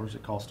 $100.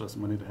 It costs us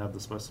money to have the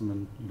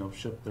specimen,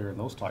 shipped there and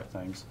those type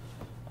things.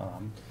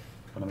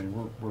 But I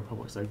mean, we're a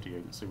public safety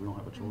agency. We don't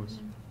have a choice.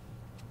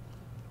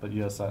 But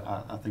yes,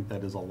 I think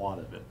that is a lot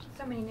of it.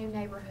 So many new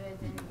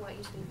neighborhoods and what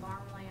used to be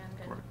farmland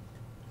and. Right.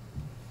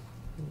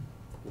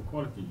 Well,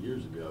 quite a few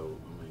years ago,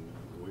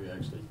 we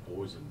actually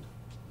poisoned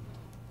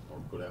or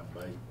put out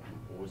bait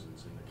and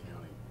poisons in the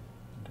county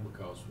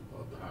because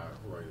of the high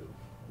rate of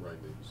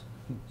rabies.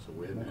 So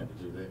we hadn't had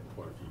to do that in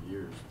quite a few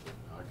years. But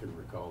I can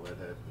recall that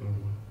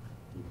happening.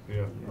 Yeah.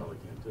 You probably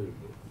can too,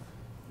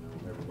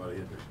 but everybody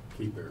had to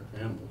keep their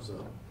animals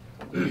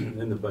up.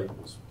 Then the bait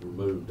was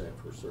removed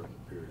after a certain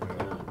period of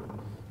time. But,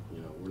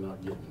 we're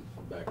not getting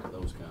back to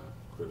those kind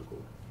of critical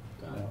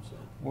times. So.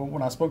 Well,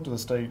 when I spoke to the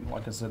state,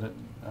 like I said,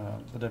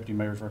 the deputy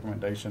mayor's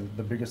recommendation,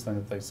 the biggest thing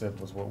that they said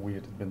was what we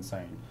had been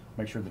saying: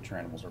 make sure that your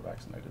animals are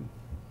vaccinated.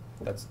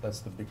 That's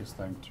the biggest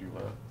thing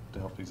to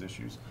help these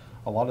issues.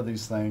 A lot of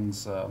these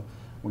things,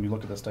 when you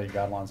look at the state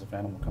guidelines, if an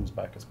animal comes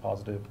back as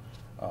positive,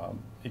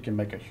 it can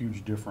make a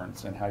huge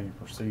difference in how you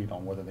proceed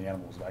on whether the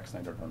animal is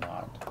vaccinated or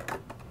not.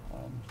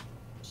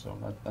 So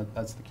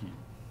that's the key.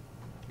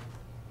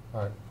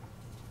 All right.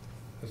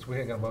 We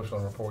ain't got a motion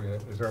on the report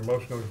yet. Is there a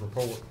motion on this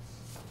report?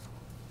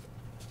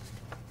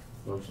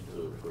 Motion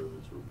to approve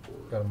its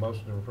report. Got a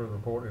motion to approve the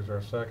report. Is there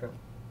a second?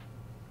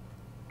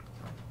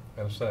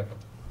 And a second.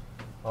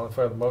 All in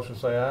favor of the motion,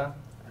 say aye.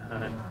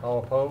 Aye.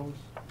 All opposed?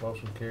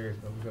 Motion carries.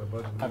 We got a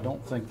budget. I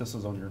don't think this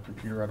is on your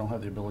computer. I don't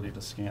have the ability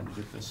to scan to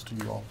get this to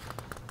you all.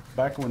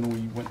 Back when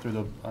we went through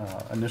the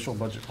initial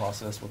budget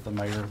process with the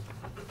mayor,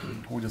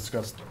 we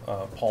discussed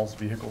Paul's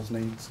vehicles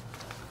needs.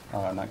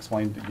 And I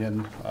explained again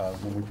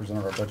when we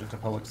presented our budget to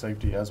public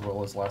safety as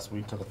well as last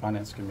week to the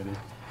finance committee.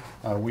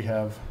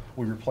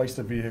 We replaced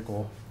a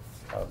vehicle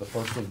the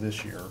first of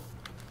this year.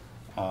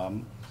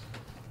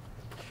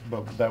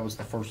 But that was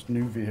the first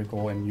new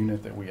vehicle and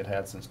unit that we had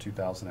had since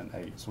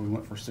 2008. So we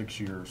went for 6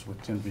 years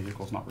with 10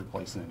 vehicles, not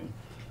replacing any.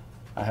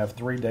 I have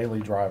 3 daily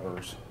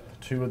drivers.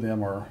 2 of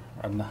them are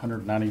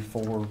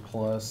 194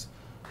 plus.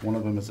 One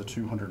of them is a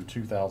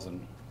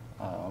 202,000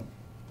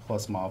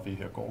 plus mile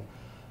vehicle.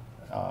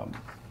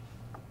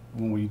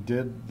 When we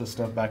did the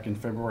stuff back in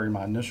February,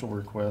 my initial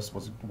request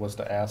was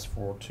to ask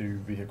for 2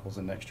 vehicles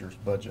in next year's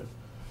budget.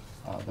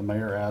 The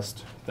mayor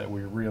asked that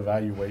we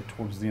reevaluate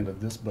towards the end of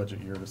this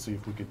budget year to see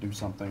if we could do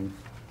something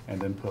and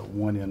then put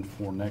 1 in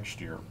for next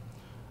year.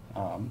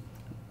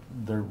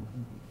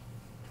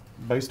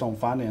 Based on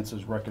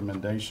finance's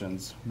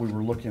recommendations, we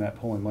were looking at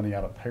pulling money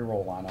out of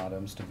payroll line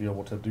items to be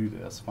able to do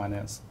this.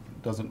 Finance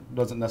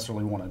doesn't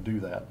necessarily want to do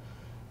that.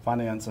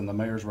 Finance and the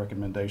mayor's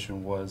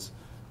recommendation was,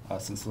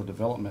 since the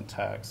development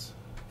tax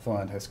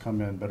fund has come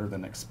in better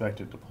than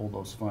expected, to pull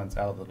those funds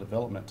out of the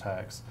development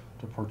tax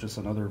to purchase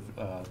another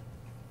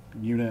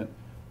unit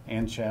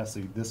and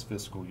chassis this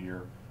fiscal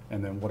year,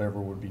 and then whatever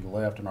would be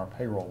left in our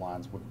payroll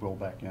lines would go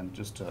back in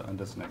just to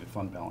undesignated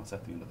fund balance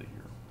at the end of the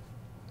year.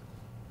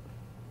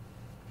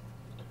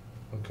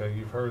 Okay,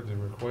 you've heard the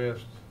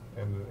request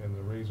and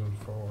the reasons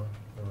for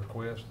the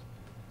request.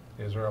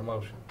 Is there a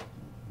motion?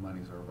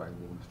 Monies are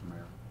available, Mr.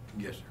 Mayor.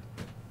 Yes,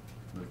 sir.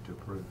 Move to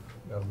approve.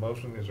 Got a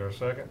motion, is there a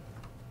second?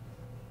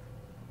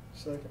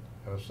 Second.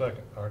 And a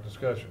second, our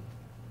discussion.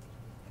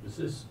 Is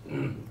this,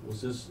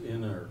 was this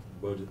in our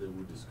budget that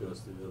we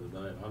discussed the other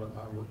night? I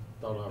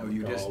thought I No,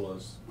 you just, recall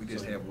us. we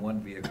just saying- have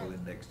 1 vehicle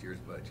in next year's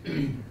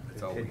budget.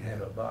 That's all we Didn't have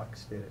have. a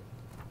box, did it?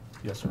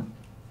 Yes, sir.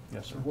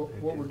 Yes, sir. So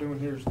what we're doing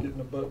here is getting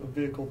a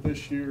vehicle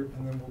this year,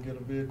 and then we'll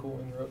get a vehicle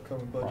in your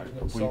upcoming budget, Right.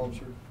 and it solves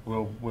your.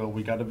 Well,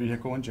 we got a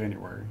vehicle in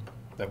January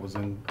that was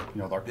in,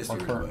 our This our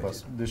year's current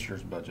budget. this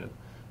year's budget.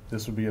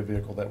 This would be a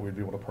vehicle that we'd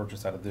be able to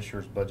purchase out of this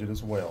year's budget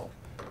as well,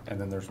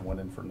 and then there's 1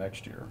 in for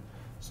next year.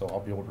 So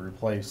I'll be able to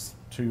replace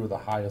 2 of the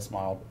highest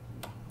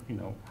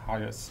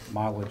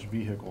mileage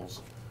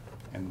vehicles,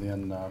 and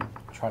then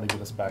try to get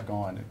us back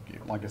on.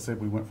 Like I said,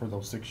 we went for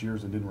those 6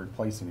 years and didn't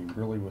replace any.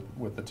 Really,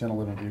 with the 10,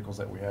 11 vehicles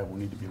that we have, we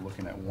need to be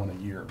looking at 1 a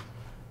year.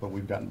 But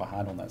we've gotten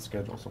behind on that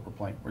schedule, so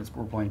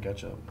we're playing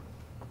catch up.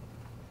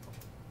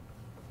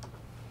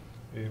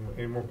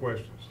 Any more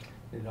questions?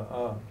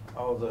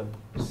 All the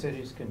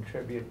cities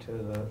contribute to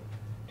the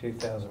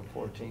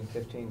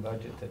 2014-15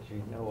 budget that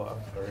you know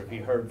of, or have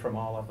you heard from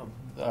all of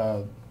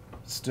them?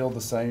 Still the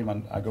same.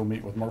 I go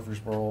meet with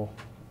Murfreesboro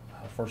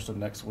first of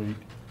next week.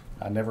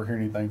 I never hear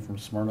anything from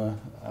Smyrna,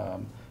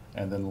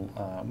 and then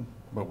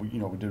but we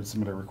did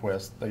submit a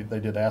request. They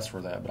did ask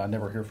for that, but I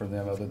never hear from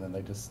them other than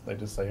they just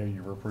say, hey,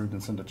 you were approved,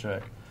 and send a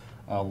check.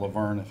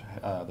 Laverne,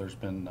 there's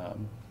been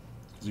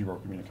 0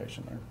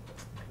 communication there.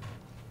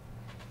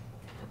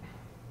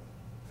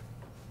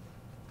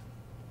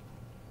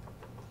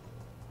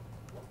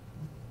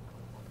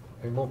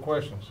 Any more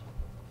questions?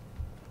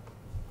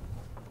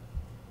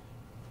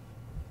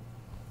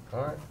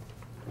 All right.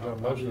 We got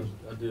a motion.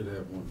 I did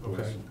have one Okay.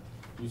 question.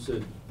 You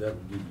said that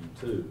would give you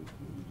 2. You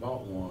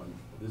bought 1,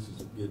 this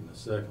is getting the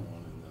second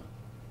one, and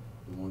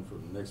the one for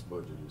the next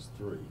budget is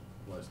 3,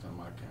 last time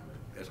I counted.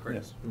 That's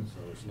correct. Yes. So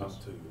it's not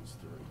 2, it's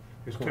 3.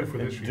 It's 2 for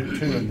this year.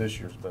 2 in this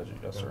year's budget,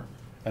 yes, sir.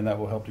 And that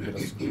will help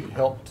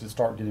to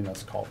start getting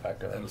us caught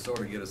back up. That'll sort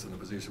of get us in a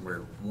position where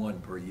 1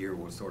 per year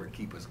will sort of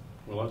keep us.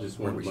 Well, I just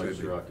where wanted we to make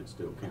should sure be. I could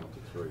still count to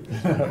 3.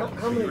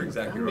 How many, You're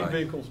exactly how many right.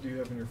 vehicles do you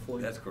have in your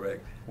fleet? That's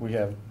correct. We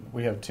have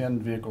 10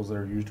 vehicles that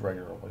are used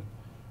regularly.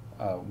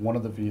 One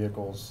of the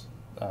vehicles,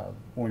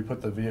 when we put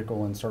the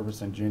vehicle in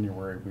service in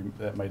January,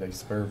 that made a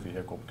spare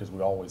vehicle because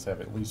we always have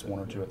at least 1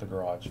 or 2 at the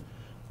garage.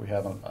 We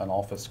have an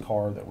office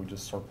car that we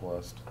just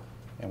surplused,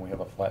 and we have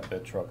a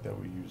flatbed truck that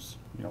we use,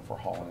 for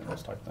hauling and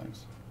those type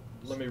things.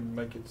 Let me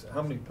make it,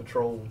 how many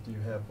patrols do you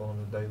have on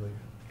a daily?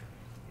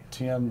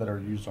 10 that are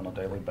used on a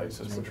daily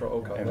basis. Patrol,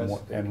 okay, And that's-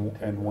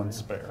 and 1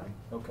 spare.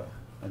 Okay,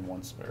 And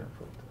 1 spare.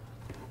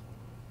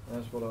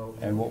 that's what I was.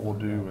 And what we'll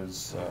do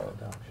is,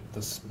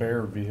 the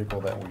spare vehicle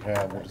that we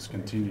have, we'll just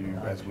continue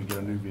as we get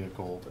a new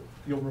vehicle.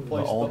 You'll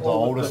replace the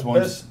oldest the ones.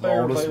 best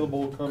spare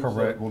available comes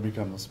Correct, up. will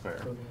become the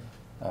spare.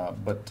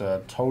 But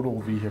total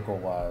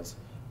vehicle-wise,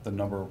 the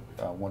number,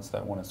 once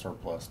that 1 is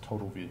surplus,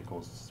 total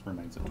vehicles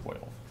remains at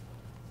 12.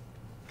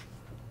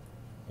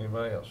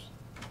 Anybody else?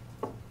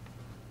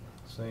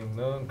 Seeing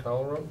none,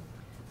 call the roll.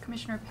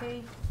 Commissioner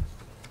P?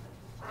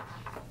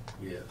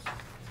 Yes.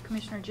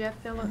 Commissioner Jeff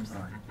Phillips.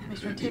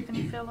 Commissioner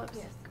Tiffany Phillips.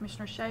 Yes.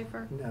 Commissioner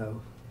Schaefer. No.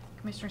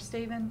 Commissioner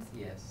Stevens.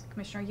 Yes.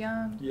 Commissioner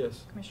Young.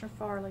 Yes. Commissioner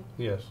Farley.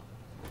 Yes.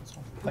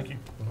 Thank you.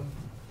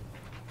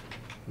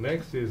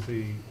 Next is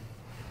the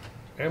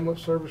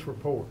ambulance service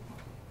report.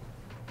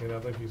 And I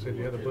think you said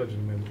you had a budget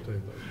amendment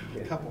too.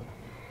 Couple.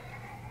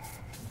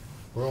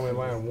 We're only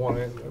allowing one.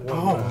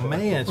 Oh, line.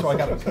 man, so I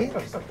got to pick?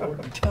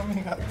 Tell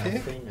me I got to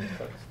pick?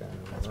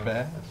 That's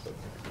bad.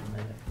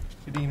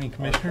 Good evening,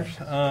 Commissioners.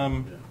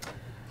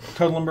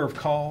 Total number of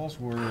calls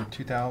were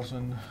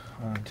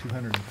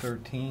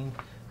 2,213.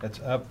 That's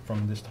up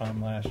from this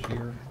time last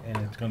year, and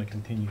it's going to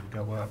continue to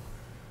go up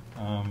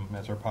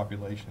as our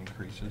population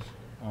increases.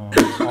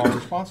 Our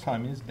response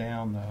time is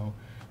down, though.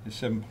 It's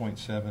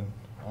 7.7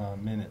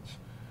 minutes.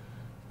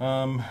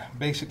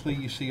 Basically,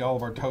 you see all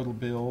of our total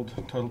billed,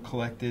 total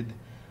collected,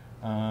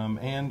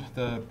 and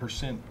the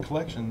percent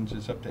collections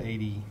is up to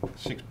 86%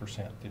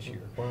 this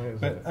year. Why is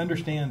But that?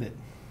 understand that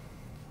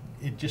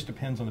it just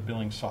depends on the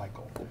billing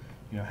cycle.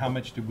 You know, how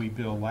much did we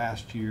bill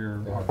last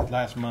year, or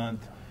last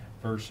month,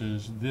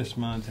 versus this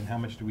month, and how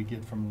much do we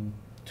get from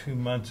 2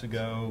 months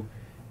ago?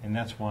 And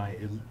that's why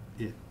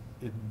it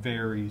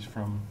varies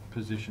from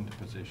position to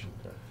position.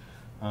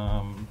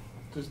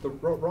 Does the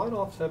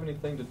write-offs have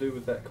anything to do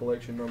with that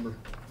collection number?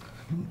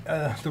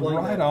 The Explain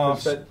that,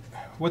 write-offs, 'cause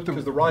what the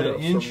 'cause the write-offs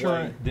are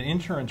insurance, way- the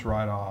insurance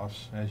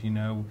write-offs, as you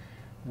know,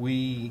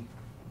 we,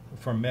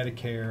 from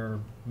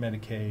Medicare,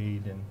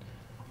 Medicaid, and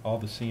all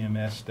the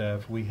CMS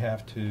stuff, we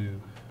have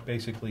to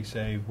basically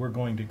say, we're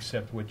going to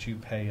accept what you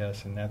pay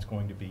us, and that's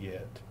going to be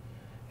it.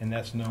 And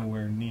that's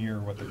nowhere near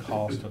what the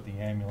cost of the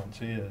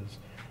ambulance is.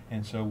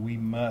 And so we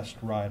must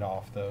write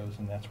off those,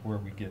 and that's where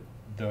we get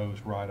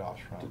those write-offs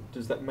from.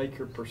 Does that make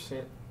your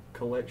percent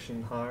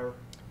collection higher?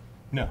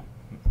 No.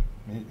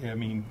 I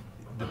mean,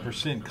 the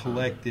percent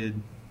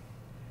collected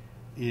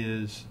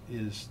is,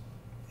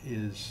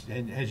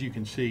 and as you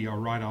can see, our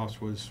write-offs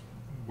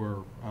were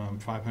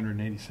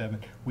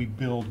 587. We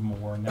billed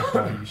more, and that's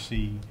why you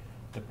see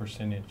the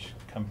percentage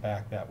come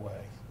back that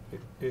way.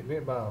 Isn't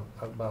it by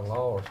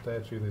law or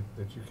statute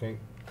that you can't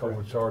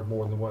overcharge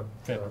more than what?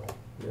 Federal.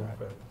 Yeah, Right.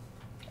 federal.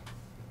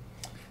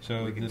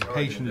 So We can this charge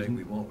patient anything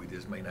is we want, we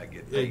just may not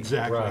get paid.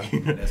 exactly. Right.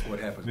 And that's what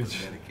happens with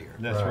It's- Medicare.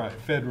 That's Right. right.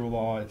 Federal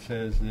law, it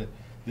says that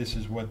this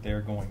is what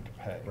they're going to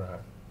pay, Right.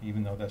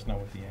 even though that's not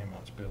what the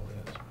ambulance bill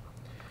is.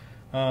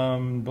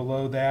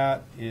 Below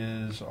that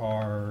is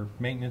our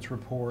maintenance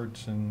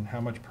reports and how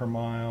much per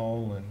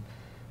mile, and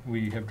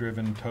we have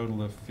driven a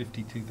total of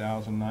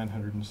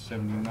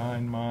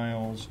 52,979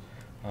 miles.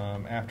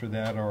 After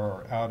that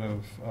are out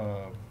of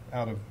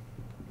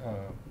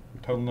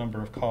total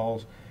number of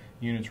calls,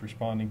 units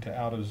responding to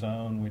out of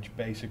zone, which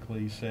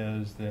basically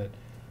says that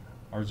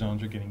our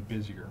zones are getting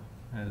busier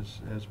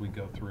as we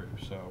go through.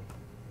 So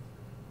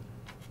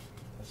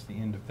that's the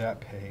end of that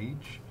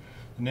page.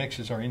 The next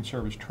is our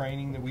in-service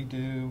training that we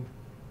do.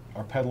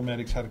 Our pedal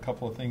medics had a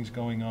couple of things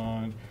going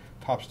on.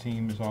 TOPS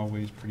team is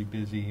always pretty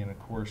busy, and of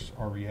course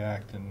our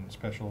React and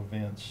special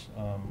events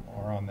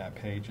are on that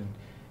page. And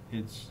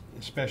it's,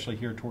 especially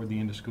here toward the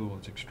end of school,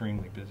 it's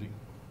extremely busy.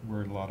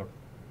 We're at a lot of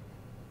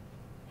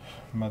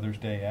Mother's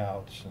Day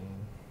outs and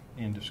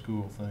end of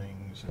school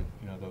things, and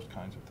those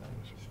kinds of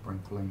things. Spring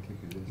fling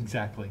keep you busy.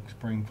 Exactly,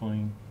 spring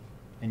fling.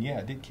 And yeah,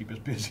 it did keep us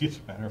busy, as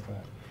a matter of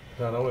fact.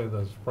 Not only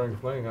the spring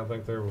fling, I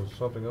think there was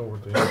something over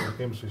at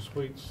the Embassy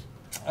Suites.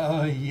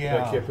 Yeah,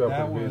 That kept you up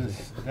that pretty was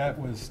busy. that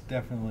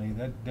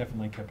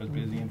definitely kept us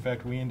busy. In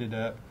fact, we ended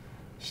up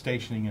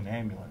stationing an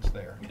ambulance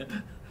there.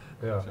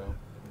 Yeah. So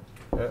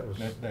That was.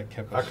 that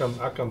kept I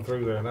us. come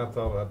through there and I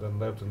thought I'd done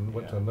left and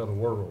went to Yeah. another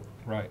world.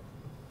 Right,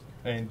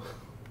 and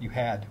you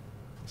had,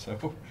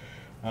 so,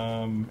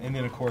 and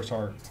then of course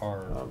our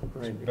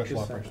special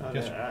operations.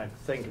 Yes, sir. I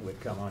think it would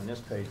come on this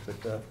page,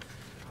 but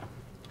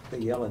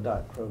the Yellow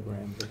Dot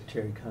program that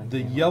Terry Cunningham.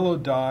 The yellow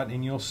dot,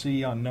 and you'll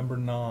see on number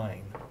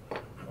 9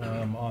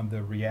 on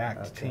the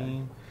React Okay.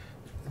 team.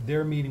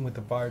 They're meeting with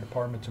the fire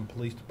departments and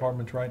police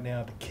departments right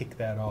now to kick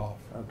that off.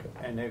 Okay,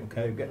 and they've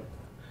got,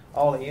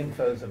 all the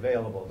info's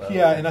available though.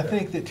 Yeah, and I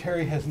think that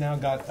Terry has now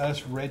got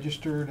us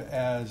registered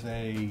as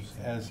a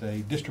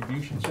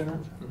distribution center,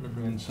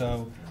 and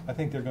so I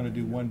think they're going to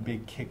do one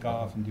big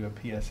kickoff and do a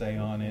PSA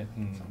on it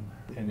and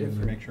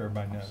Different make sure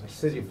everybody knows.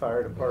 City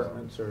fire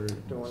departments are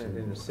doing it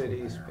in the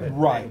cities, but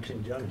Right. in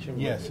conjunction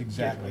with Yes,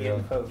 exactly. getting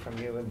info from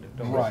you and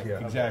doing Right,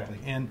 it. exactly.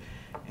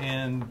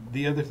 And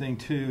the other thing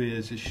too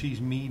is she's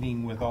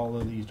meeting with all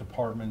of these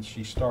departments.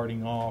 She's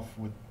starting off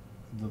with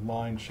the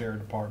line share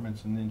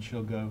departments, and then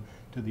she'll go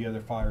to the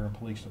other fire and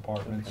police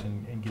departments Okay.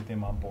 and get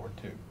them on board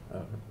too.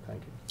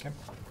 Thank you. Okay.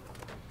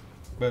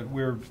 But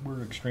we're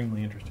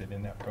extremely interested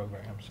in that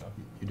program. So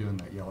You're doing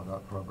that Yellow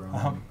Dot program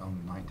on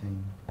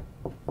 19?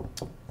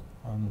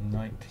 on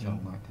 19.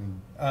 On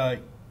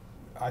 19?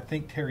 I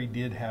think Terry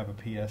did have a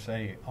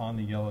PSA on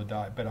the yellow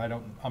dot, but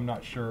I'm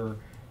not sure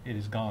it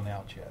has gone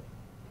out yet.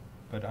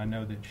 But I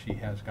know that she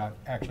has got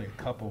actually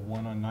a couple,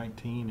 one on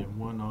 19 and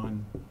one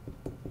on,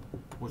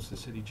 what's the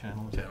city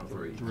channel? Channel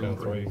 3. Channel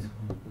 3.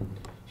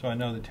 So I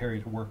know that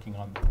Terry's working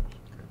on those.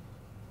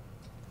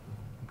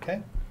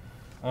 Okay.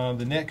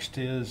 The next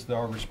is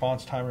our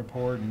response time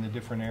report in the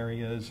different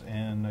areas,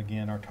 and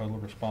again, our total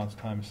response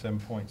time is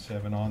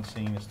 7.7, on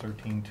scene is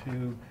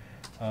 13.2,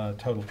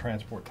 total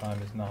transport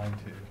time is 9.2.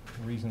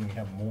 The reason we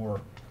have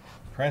more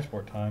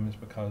transport time is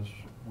because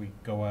we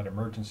go out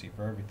emergency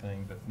for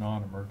everything, but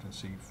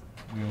non-emergency,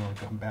 we only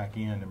come back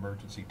in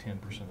emergency 10%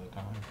 of the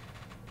time.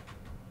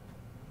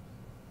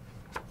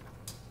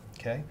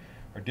 Okay,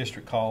 our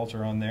district calls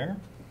are on there.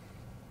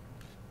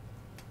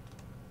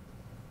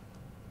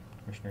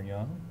 Commissioner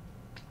Young,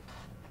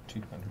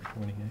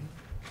 228.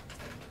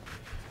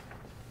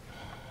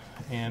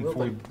 And Well,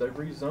 for they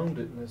rezoned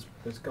it and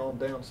it's gone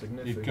down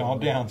significantly. it's gone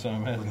down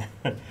some, hasn't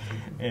it?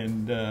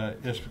 And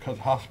just because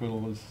hospital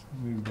was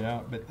moved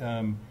out. But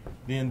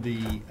then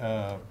the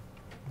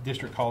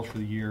district calls for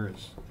the year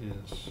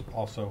is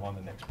also on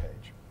the next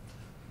page.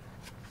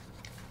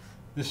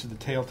 This is the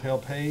telltale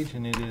page,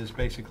 and it is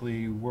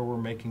basically where we're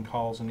making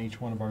calls in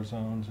each one of our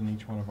zones and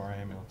each one of our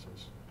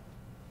ambulances.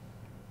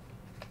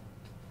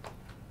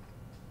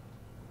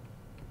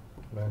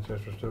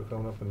 Manchester's still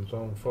coming up in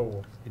zone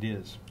 4. It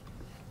is.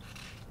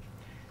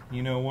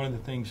 You know, one of the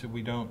things that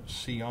we don't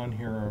see on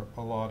here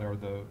a lot are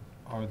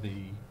the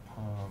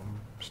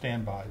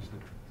standbys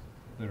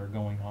that are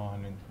going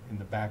on in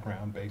the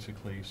background,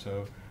 basically.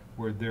 So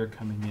where they're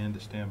coming in to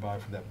stand by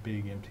for that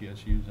big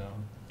MTSU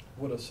zone.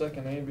 Would a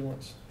second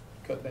ambulance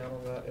cut down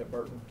on that at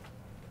Burton?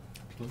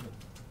 Absolutely.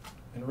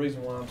 And the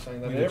reason why I'm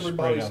saying that, We just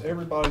spread out.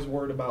 everybody's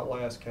worried about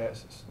Las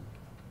Casas.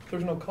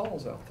 There's no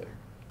calls out there.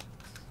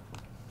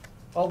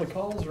 All the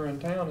calls are in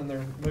town, and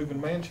they're moving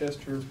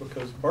Manchester's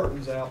because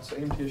Burton's out, so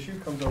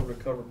MTSU comes over to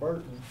cover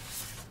Burton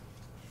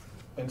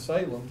and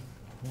Salem.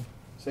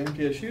 So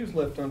MTSU's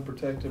left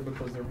unprotected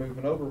because they're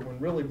moving over, when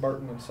really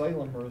Burton and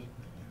Salem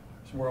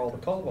is where all the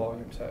call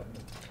volume's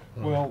happening.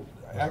 Well,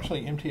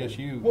 actually,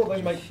 MTSU Well, they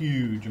has make- a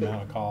huge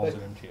amount of calls they-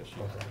 at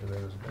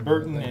MTSU.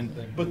 Burton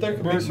and But there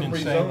could be Burton some and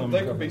rezoning, Salem,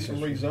 there could be some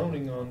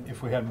rezoning on,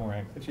 if we had more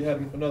ambulances. if you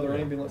had another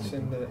ambulance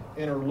in the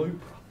inner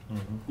loop,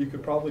 you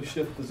could probably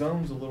shift the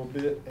zones a little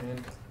bit,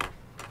 and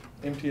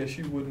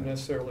MTSU wouldn't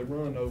necessarily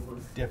run over.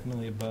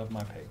 Definitely above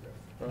my pay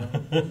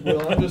grade.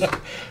 Well,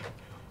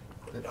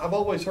 I've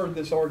always heard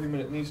this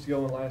argument, it needs to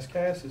go in Las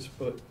Casas,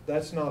 but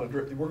that's not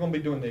we're gonna be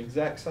doing the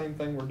exact same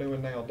thing we're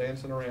doing now,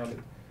 dancing around it,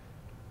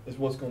 is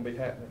what's gonna be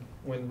happening,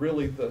 when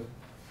really the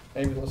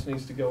ambulance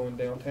needs to go in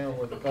downtown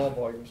where the call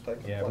volume's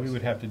taking place. Yeah, we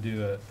would have to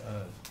do a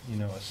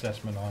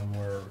assessment on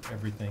where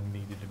everything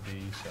needed to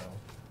be, so.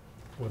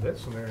 With that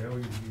scenario,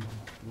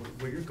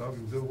 what you're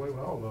talking, do away with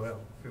all of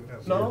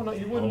that. No,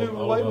 you wouldn't do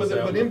All away of with us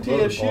it, but out in the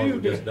front of the park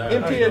would just die.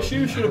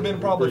 MTSU should have been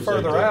probably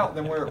Appreciate further that. out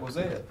than where it was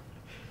at.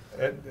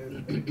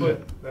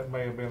 But that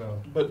may have been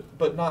a.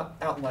 But not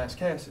out in Las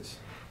Casas.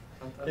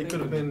 I It think could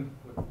have when- been.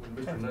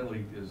 When Mr.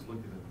 Nunley is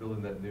looking at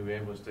building that new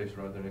ambulance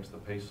station right there next to the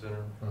Pace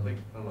Center, I think,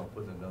 I don't know,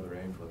 putting another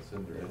ambulance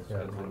in there,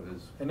 that's one of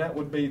his. And that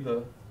would be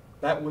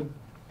that would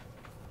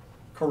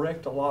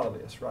correct a lot of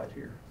this right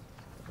here.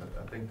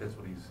 I think that's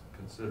what he's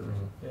considering.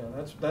 Yeah,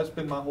 that's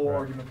been my whole Right.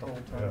 argument the whole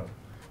time. Yeah.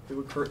 It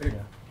would correct, He's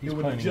it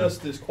would planning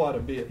adjust on- this quite a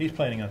bit. He's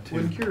planning on 2.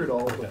 Wouldn't cure it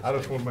all, but. I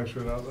just want to make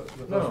sure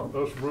that No.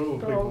 those rural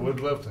No. people would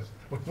left it.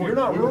 You're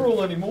not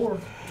rural anymore.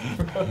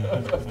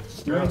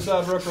 You're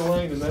inside Rucker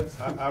Lane, and that's.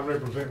 I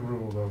represent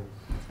rural though.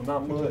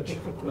 Not much,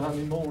 not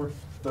anymore.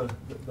 That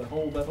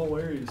whole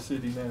area is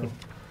city now.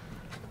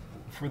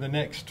 For the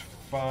next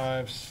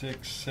 5,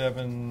 6,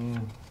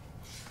 7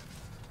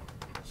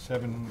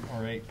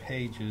 or 8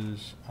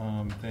 pages,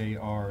 they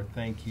are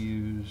thank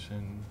yous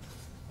and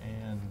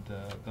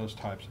those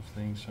types of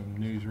things, some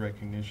news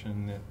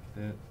recognition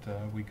that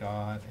we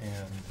got,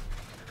 and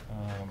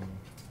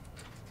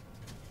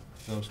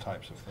those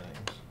types of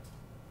things.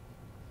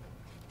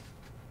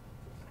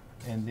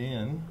 And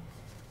then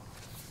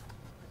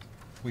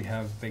we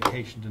have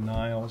vacation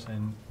denials,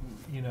 and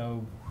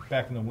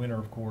back in the winter,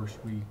 of course,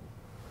 we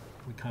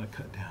kind of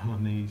cut down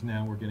on these.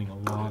 Now we're getting a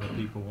lot of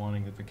people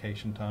wanting the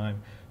vacation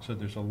time, so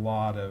there's a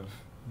lot of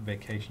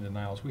vacation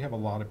denials. We have a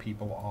lot of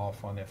people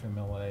off on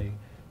FMLA,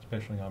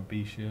 especially on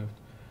B shift,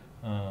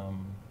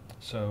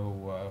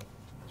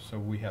 so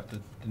we have to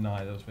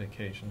deny those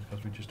vacations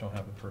because we just don't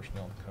have the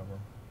personnel to cover them.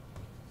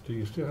 Do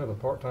you still have a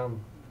part-time?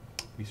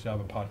 We still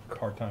have a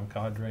part-time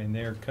cadre, and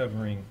they're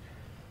covering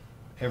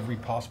every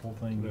possible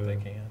thing that they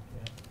can.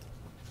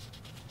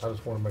 Yeah. I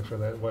just want to make sure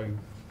that way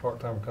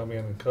part-time come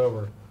in and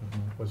cover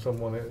when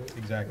someone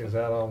Exactly. is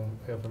out on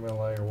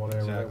FMLA or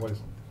whatever. That Exactly. way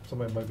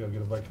somebody may be able to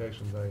get a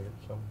vacation day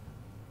at some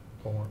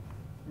point.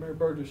 Mary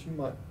Burgess, you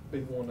might be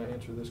the one to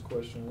answer this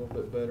question a little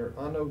bit better.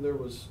 I know there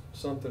was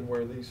something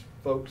where these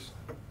folks,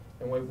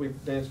 and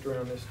we've danced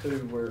around this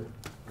too, where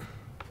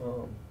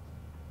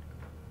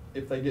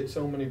if they get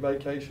so many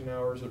vacation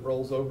hours, it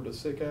rolls over to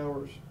sick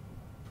hours.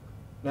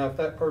 Now, if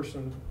that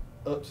person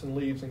ups and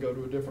leaves and go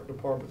to a different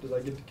department, do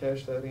they get to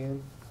cash that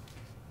in?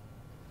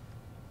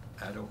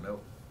 I don't know.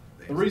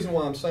 The reason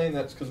why I'm saying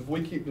that is because if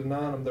we keep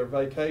denying them their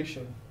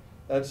vacation,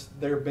 that's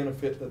their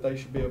benefit that they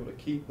should be able to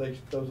keep.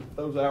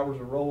 Those hours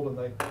are rolled,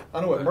 and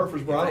I know at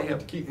Murfreesboro I don't get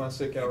to keep my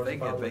sick hours. If they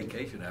if I get leave.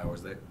 vacation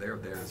hours, they're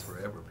theirs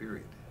forever,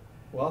 period.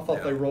 Well, I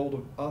thought they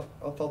rolled, I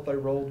thought they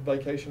rolled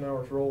vacation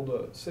hours,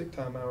 rolled sick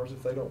time hours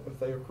if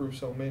they accrue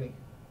so many.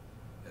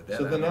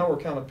 So then now we're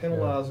kind of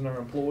penalizing our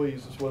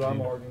employees is what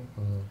I'm arguing.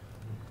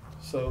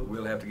 So.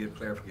 We'll have to get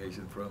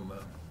clarification from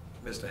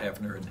Mr.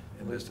 Hafner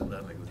and Mr.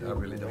 Nunley, because I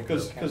really don't know.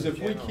 Because if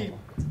we keep,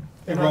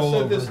 and I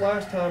said this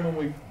last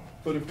time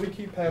but if we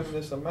keep having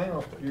this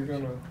amount, you're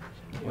gonna,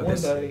 one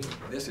day.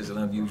 This is an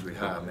unusually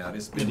high amount.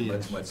 It's been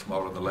much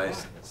smaller the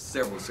last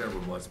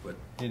several months, but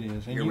it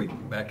is. And here we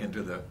back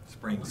into the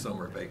spring,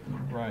 summer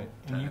right.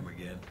 time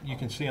again. You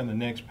can see on the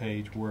next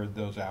page where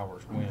those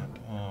hours went.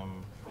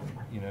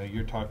 You know,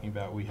 you're talking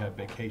about we have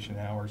vacation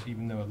hours,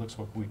 even though it looks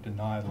like we've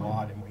denied a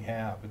lot, and we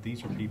have, but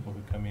these are people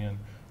who come in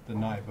the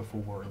night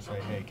before and say,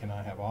 hey, can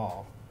I have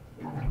off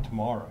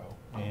tomorrow?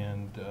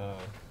 And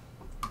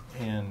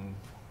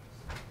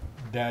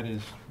that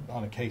is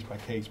on a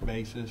case-by-case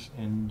basis,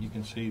 and you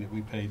can see that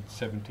we paid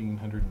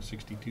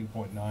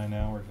 1,762.9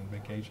 hours in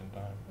vacation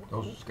time.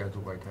 Those are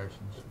scheduled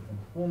vacations.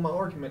 Well, my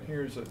argument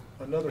here is that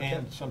another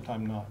and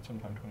sometime not,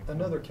 sometime 24.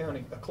 Another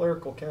county, a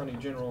clerical county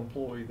general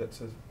employee that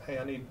says,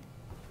 hey,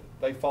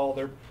 they follow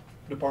their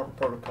department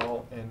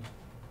protocol and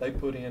they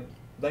put in,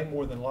 they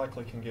more than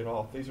likely can get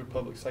off. These are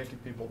public safety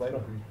people.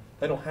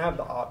 They don't have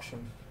the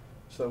option.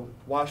 So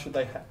why should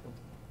they have?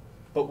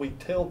 But we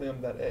tell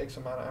them that X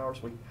amount of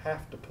hours we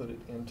have to put it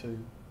into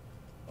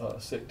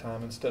sick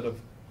time instead of,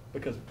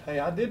 because hey,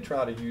 I did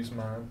try to use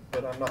mine,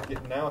 but I'm not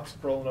getting, now it's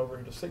rolling over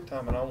into sick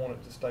time and I want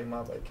it to stay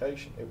my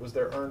vacation. It was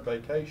their earned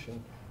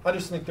vacation. I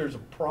just think there's a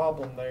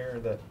problem there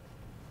that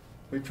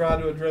we've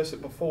tried to address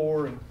it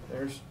before, and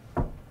there's,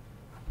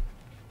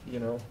 you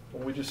know,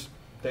 we just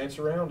dance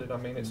around it. I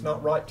mean, it's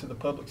not right to the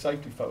public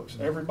safety folks.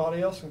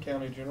 Everybody else in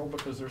County General,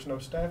 because there's no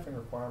staffing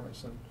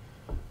requirements, and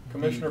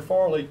Commissioner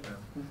Farley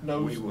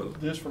knows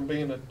this from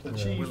being a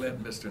chief. We'll let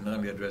Mr.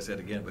 Nunley address that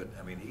again, but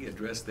I mean, he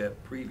addressed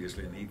that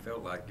previously, and he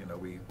felt like, you know,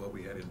 what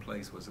we had in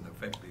place was an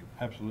effective,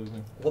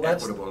 absolutely, well,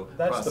 equitable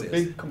that's process. The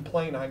big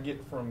complaint I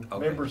get from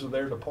members of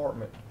their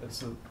department.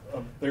 It's of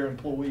their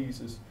employees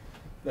is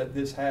that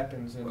this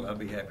happens. And well, I'd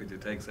be happy to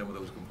take some of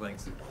those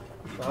complaints.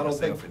 I don't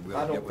think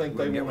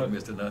they want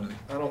Mr. Nunley.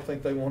 I don't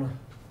think they want to.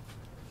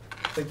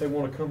 I think they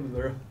want to come to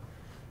their,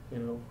 you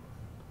know.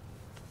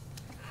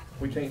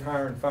 We can't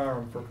hire and fire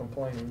them for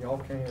complaining. Y'all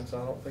can,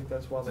 so I don't think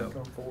that's why they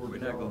come forward. We're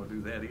not going to do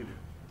that either.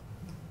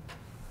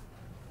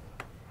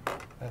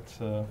 That's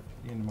the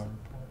end of my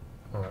report.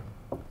 All right.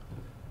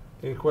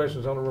 Any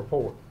questions on the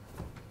report?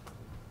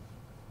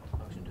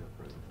 Motion to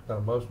approve. Got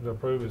a motion to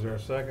approve. Is there a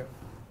second?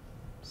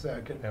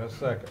 Second. And a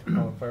second.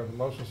 All in favor of the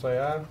motion, say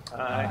aye.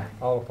 Aye.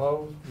 All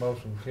opposed?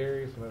 Motion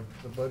carries. And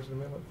the budget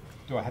amendment?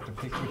 Do I have to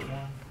pick which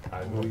one?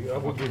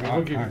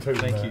 We'll give you two.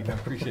 Thank you. I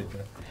appreciate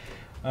that.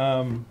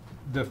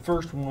 The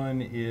first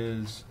one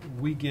is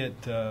we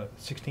get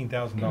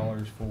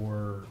 $16,000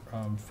 for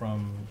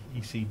from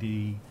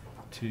ECD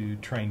to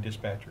train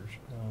dispatchers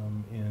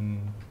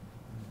in,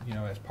 you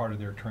know, as part of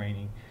their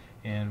training,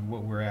 and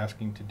what we're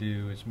asking to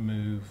do is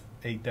move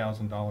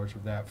 $8,000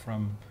 of that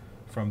from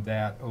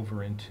that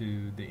over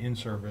into the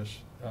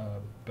in-service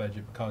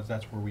budget, because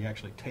that's where we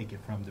actually take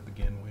it from to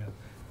begin with.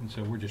 And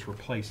so we're just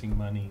replacing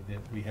money that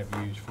we have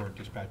used for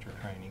dispatcher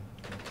training.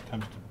 It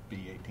comes to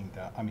be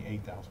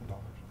 $8,000.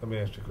 Let me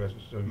ask you a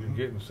question. So you're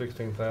getting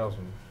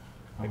 16,000,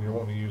 and you're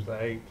wanting to use the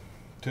 8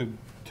 to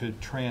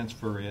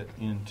transfer it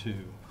into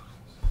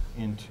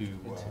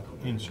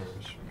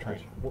in-service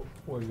training. What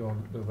are you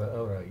going to do with that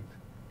other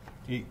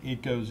 8?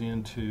 It goes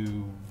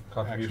into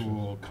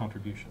actual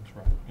contributions,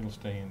 right? It'll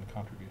stay in the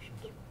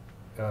contributions.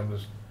 And I'm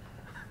just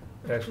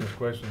asking this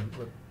question,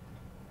 but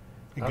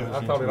I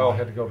thought into it all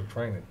had to go to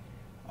training.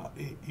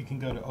 It can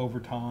go to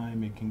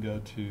overtime. It can go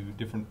to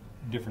different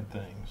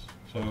things.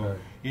 So okay.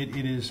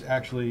 it is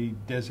actually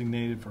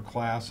designated for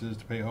classes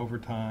to pay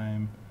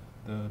overtime,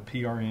 the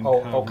PRN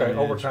coverage, okay,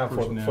 overtime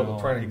for the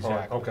training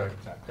exactly. part. Okay,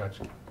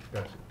 exactly.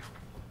 Gotcha.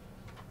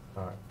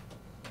 All right.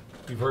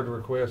 You've heard the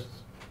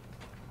requests.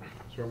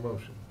 Is there a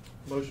motion?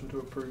 Motion to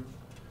approve.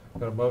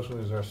 Got a motion.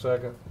 Is there a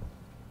second?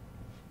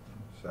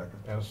 Second.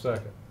 And a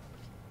second.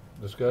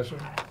 Discussion?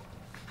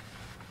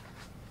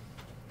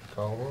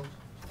 Call roll.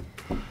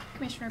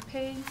 Commissioner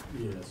P?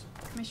 Yes.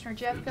 Commissioner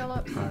Jeff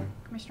Phillips?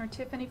 Commissioner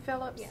Tiffany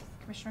Phillips? Yes.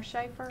 Commissioner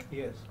Schaefer?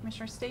 Yes.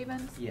 Commissioner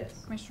Stevens? Yes.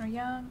 Commissioner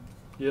Young?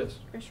 Yes.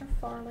 Commissioner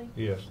Farley?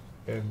 Yes.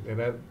 And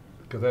that,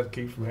 because that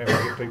keeps from having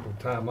to get people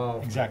time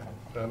off. Exactly.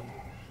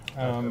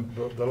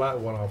 The light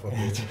went off up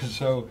here.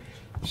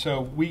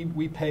 So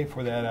we pay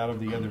for that out of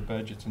the other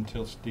budgets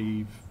until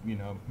Steve, you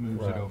know,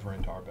 moves it over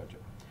into our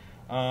budget.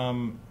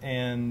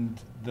 And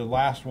the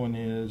last one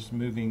is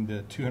moving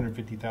the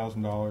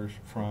 $250,000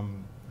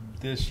 from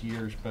this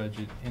year's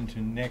budget into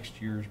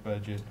next year's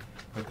budget,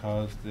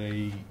 because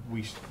we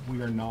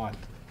are not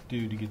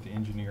due to get the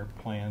engineer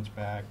plans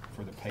back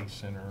for the PACE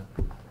Center,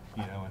 you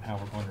know, and how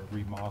we're going to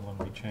remodel and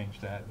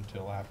rechange that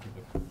until after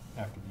the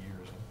year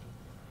is up.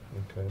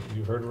 Okay,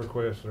 you've heard the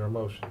request. Is there a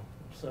motion?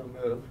 So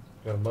moved.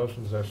 Got a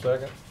motion. Is there a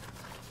second?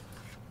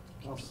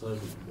 I'll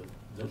second, but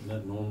doesn't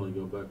that normally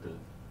go back to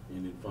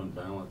ending fund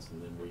balance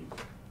and then we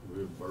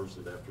reimburse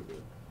it after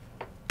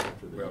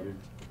after the Well, year?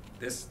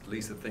 this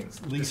Lisa thinks,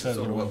 this Lisa's is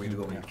sort of what we the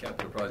do on one the who-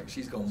 capital project.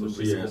 She's gonna So move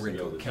she this has over to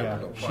into go a to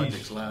capital capital. projects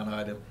She's- line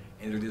item,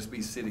 and it'll just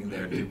be sitting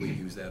there until we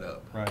use that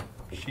up. Right.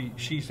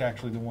 She's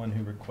actually the one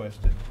who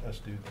requested us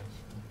do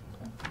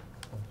this.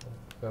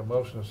 Got a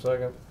motion and a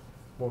second,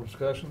 more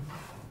discussion?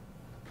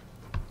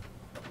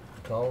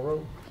 Call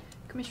roll?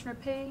 Commissioner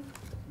P?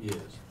 Yes.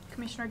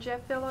 Commissioner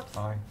Jeff Phillips?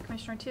 Aye.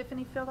 Commissioner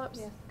Tiffany Phillips?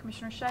 Yes.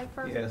 Commissioner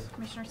Schaefer? Yes.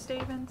 Commissioner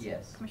Stevens?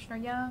 Yes. Commissioner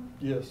Young?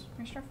 Yes.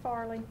 Commissioner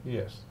Farley?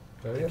 Yes.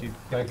 That Thank it? you.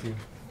 Thank you.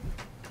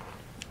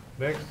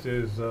 Next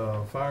is,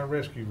 fire and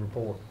rescue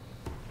report.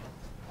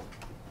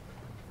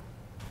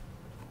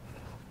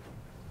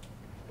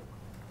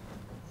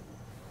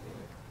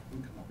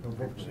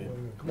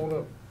 Come on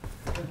up.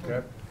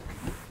 Okay.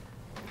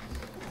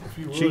 If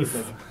you would, Chief.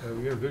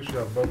 Introduce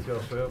both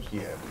yourselves.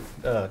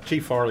 Yeah,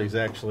 Chief Farley's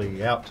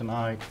actually out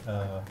tonight.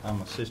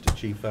 I'm Assistant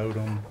Chief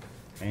Odom,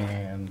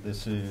 and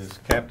this is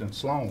Captain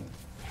Sloan.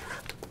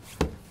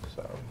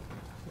 So,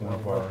 one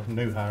of our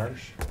new hires.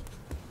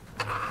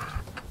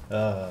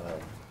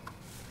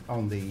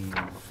 On the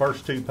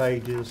first 2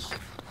 pages,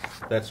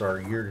 that's our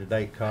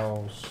year-to-date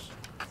calls,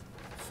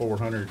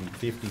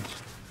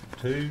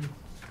 452.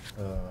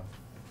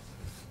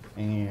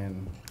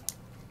 And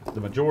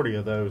the majority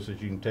of those, as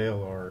you can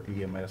tell, are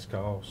EMS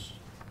calls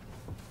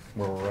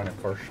where we're running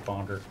first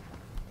responder.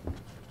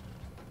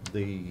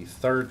 The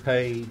third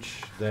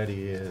page, that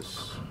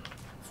is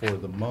for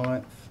the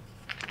month,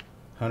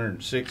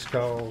 106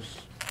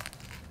 calls,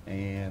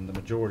 and the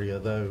majority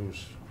of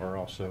those are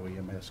also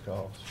EMS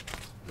calls.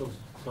 Those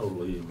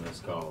total EMS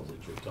calls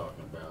that you're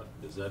talking about,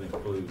 does that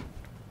include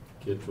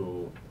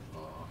Kittrell,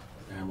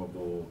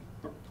 Amabil,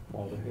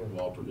 Walter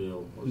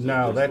Hill? Or is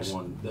No, that just that's- the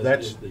one-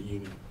 that's- just the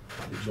unit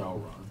that y'all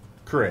run?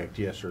 Correct,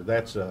 yes, sir.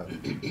 That's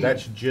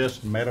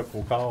just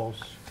medical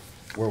calls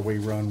where we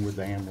run with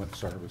the ambulance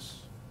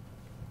service,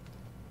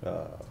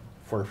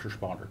 first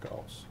responder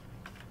calls.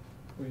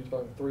 Were you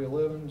talking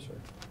 311s or?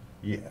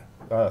 Yeah,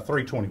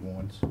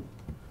 321s.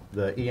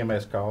 The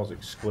EMS calls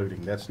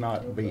excluding, that's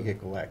not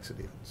vehicle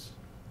accidents.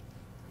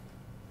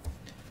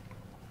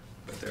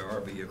 But there are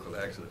vehicle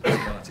accident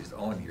responses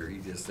on here.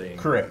 He's just saying.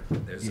 Correct.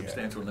 There's a Yeah.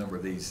 substantial number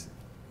of these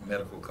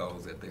medical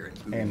calls that they're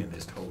including And- in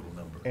this total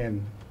number.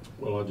 And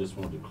Well, I just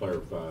wanted to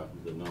clarify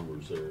the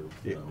numbers there,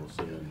 Yeah.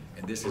 seeing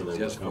And this where is they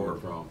were just coming for-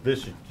 from.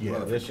 this is, yeah,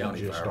 Rutherford this is County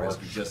just Fire our,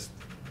 Rescue, just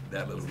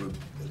that little group,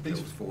 those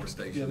 4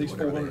 stations. Yeah, these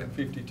whatever they have.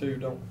 452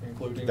 don't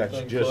include that's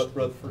anything just,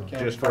 but Rutherford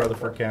County. just Fire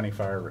Rutherford Department. County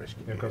Fire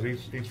Rescue. Yeah, because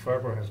each fire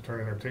department has to turn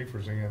in their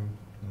TFRs in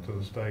to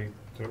the state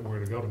to where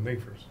to go to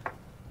NEFRS.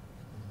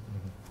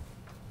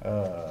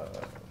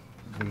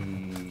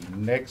 The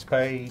next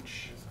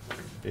page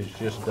is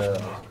just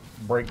a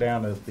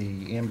breakdown of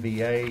the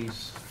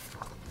MVAs,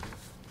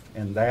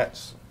 and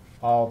that's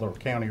all the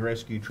county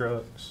rescue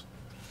trucks.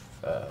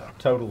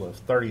 Total of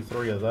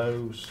 33 of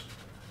those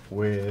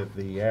with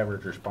the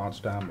average response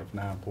time of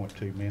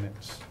 9.2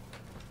 minutes.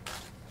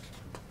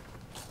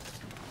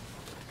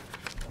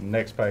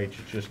 Next page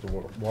is just the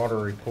water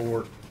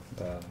report.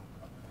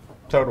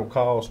 Total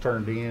calls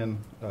turned in,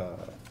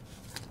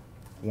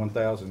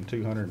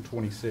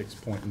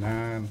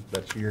 1,226.9,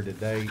 that's year to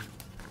date.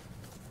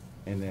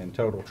 And then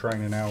total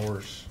training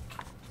hours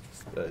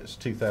is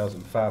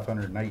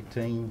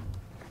 2,518.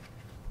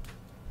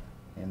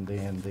 And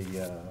then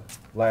the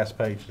last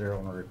page there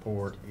on the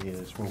report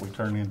is where we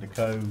turn into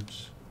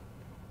codes.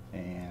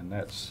 And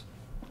that's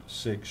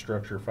 6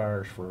 structure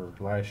fires for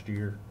last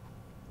year,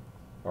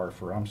 or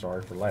for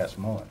last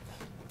month.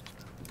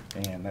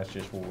 And that's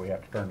just what we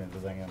have to turn into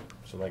them,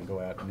 so they can go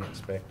out and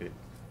inspect it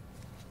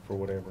for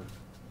whatever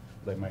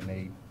they may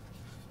need.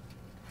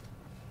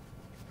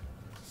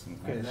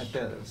 Okay, that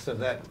does, so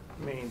that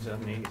means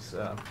on these,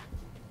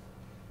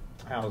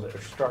 houses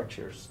or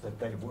structures that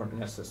they weren't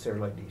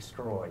necessarily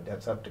destroyed.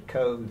 That's up to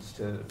codes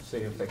to see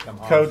if they come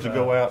off. Codes will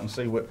go out and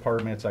see what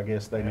permits, I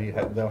guess, they need,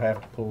 they'll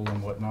have to pull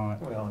and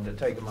whatnot. Well, and to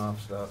take them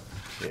off the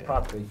Yeah.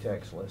 property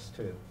tax list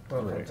too.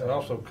 Well, and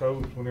also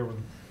codes, whenever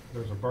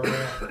there's a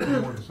burnout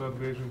toward the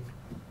subdivision,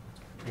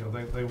 you know,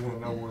 they wanna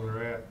know where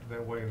they're at.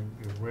 That way,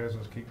 if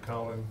residents keep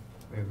calling,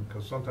 and,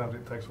 cause sometimes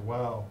it takes a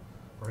while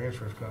for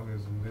insurance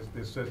companies, and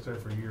it sits there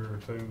for a year or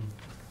two,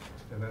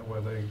 and that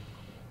way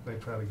they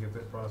try to get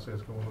that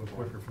process going a little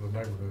quicker for the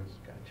neighborhoods.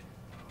 Gotcha.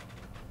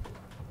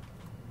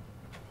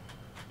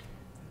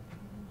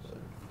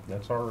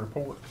 That's our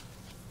report.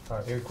 All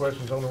right, any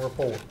questions on the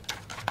report?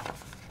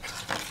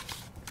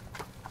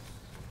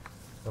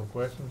 No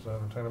questions, I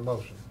entertain a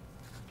motion.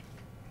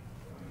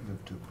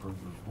 Move to approve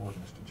the report,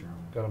 Mr. Chairman.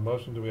 Got a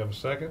motion, do we have a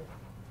second?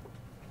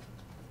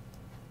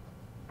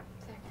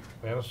 Second.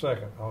 And a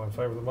second. All in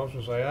favor of the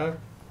motion, say aye.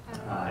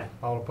 Aye.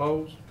 All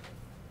opposed?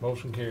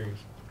 Motion carries.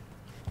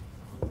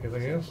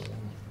 Anything else?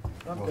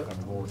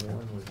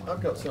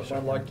 I've got something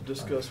I'd like to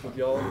discuss with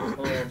y'all.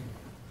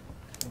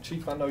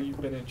 Chief, I know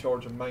you've been in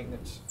charge of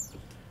maintenance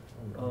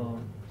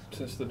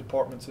since the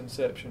department's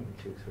inception.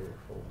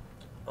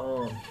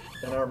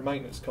 And our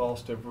maintenance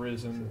costs have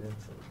risen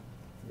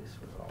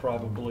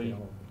probably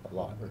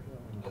lot.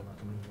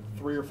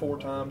 3 or 4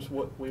 times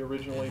what we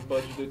originally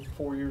budgeted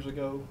 4 years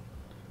ago.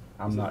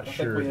 I'm not I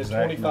sure think we had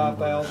exact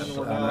 25,000, numbers.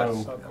 we're I now know- at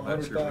I'm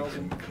not sure we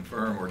 100,000. can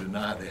confirm or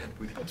deny that.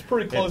 It's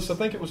pretty close. I It's-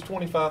 think it was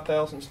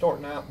 25,000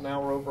 starting out,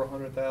 now we're over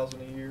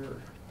 100,000 a year,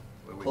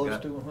 Well, close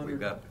to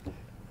 100.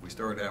 We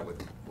started out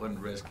with one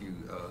rescue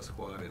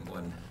squad and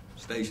one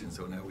station,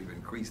 so now we've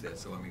increased that.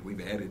 So, I mean,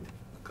 we've added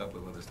a couple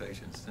of other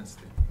stations since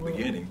the Well,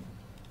 beginning.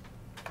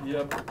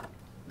 Yeah, but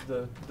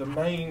the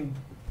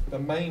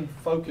main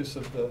focus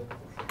of the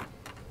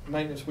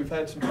maintenance, we've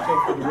had some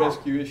stuff with the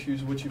rescue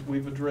issues, which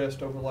we've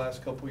addressed over the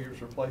last couple of years,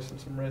 replacing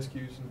some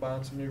rescues and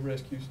buying some new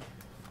rescues.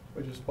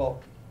 We just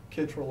bought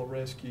Kittrell a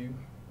rescue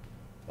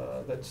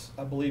that's,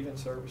 I believe, in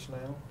service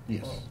now.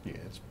 Yes, yeah,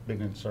 it's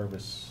been in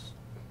service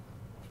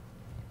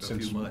A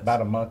since few months.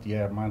 about a month,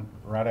 yeah,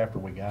 right after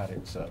we got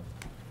it, so.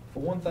 But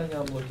one thing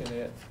I'm looking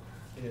at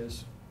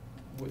is,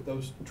 with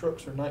those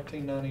trucks are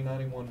 1990,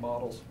 91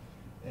 models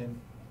and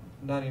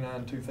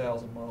 99,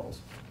 2000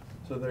 models.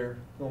 So they're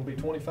going to be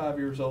 25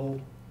 years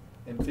old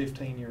and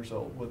 15 years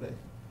old. With it,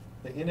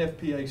 the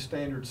NFPA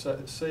standard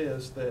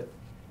says that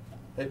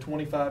at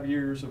 25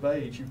 years of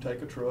age, you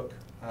take a truck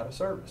out of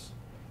service.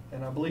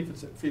 And I believe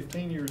it's at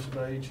 15 years of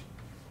age,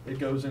 it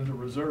goes into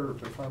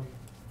reserve, if I'm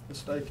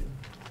mistaken.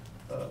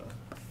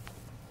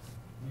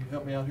 You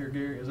help me out here,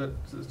 Gary? Does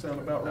that sound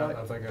about right?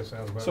 I think that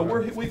sounds about So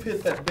right. we've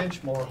hit that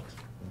benchmark,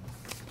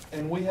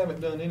 and we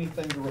haven't done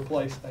anything to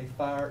replace a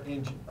fire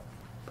engine.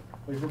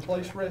 We've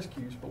replaced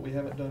rescues, but we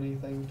haven't done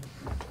anything.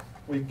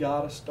 We've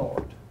got to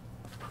start.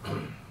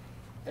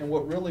 And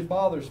what really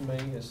bothers me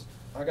is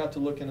I got to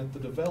looking at the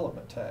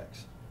development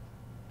tax,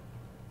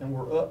 and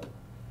we're up.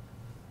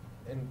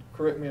 And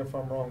correct me if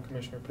I'm wrong,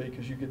 Commissioner P,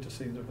 because you get to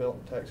see the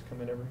development tax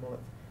come in every month.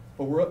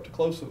 But we're up to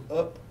close to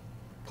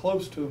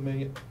 $1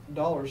 million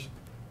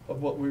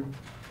of what we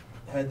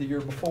had the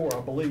year before, I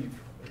believe.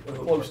 Or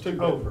close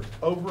to. Over.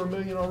 Over $1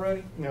 million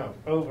already? No,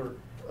 over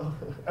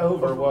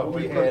what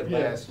we had Yeah.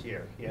 last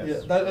year, yes.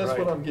 Yeah, that's what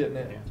right. I'm getting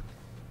at. Yeah.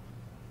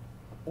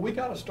 We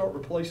gotta start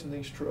replacing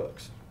these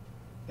trucks.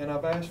 And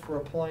I've asked for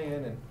a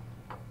plan, and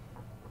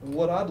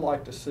what I'd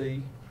like to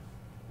see,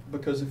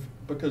 because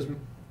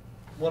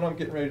what I'm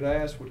getting ready to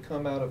ask would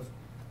come out of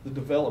the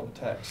development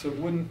tax. So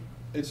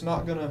it's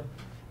not gonna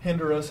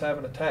hinder us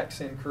having a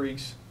tax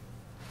increase.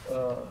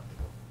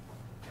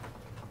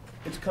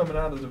 It's coming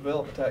out of the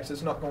development tax.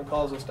 It's not gonna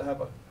cause us to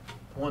have a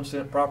 1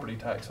 cent property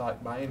tax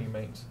hike by any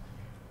means.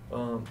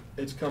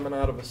 It's coming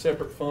out of a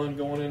separate fund,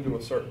 going into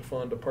a certain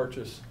fund to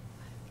purchase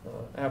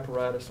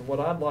apparatus. And what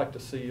I'd like to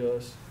see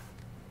us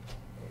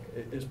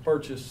is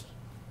purchase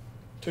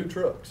 2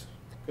 trucks,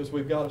 because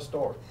we've got to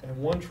start. And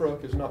 1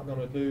 truck is not going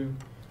to do.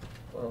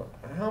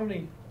 How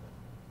many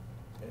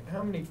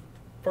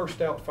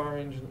first out fire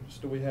engines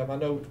do we have? I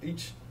know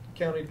each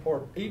county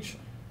department,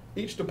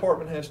 each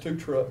department has 2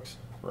 trucks.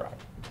 Right.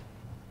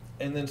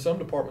 And then some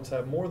departments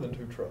have more than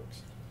 2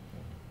 trucks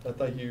that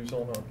they use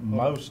on a.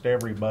 Most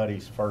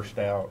everybody's first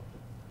out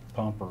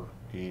pumper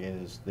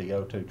is the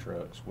O2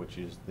 trucks, which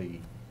is the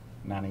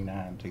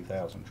 99,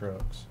 2000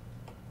 trucks.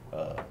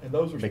 And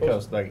those are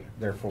because supposed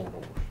they're 4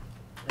 doors.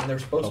 And they're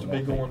supposed to be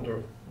Okay. going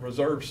to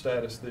reserve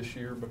status this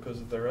year because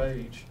of their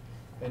age.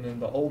 And then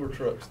the older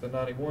trucks, the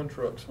 91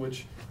 trucks,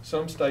 which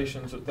some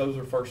stations, those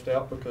are first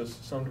out because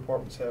some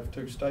departments have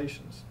 2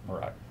 stations.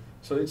 Right.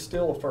 So it's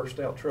still a first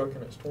out truck,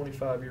 and it's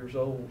 25 years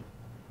old.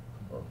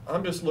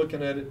 I'm just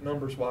looking at it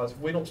numbers wise. If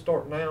we don't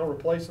start now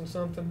replacing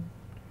something,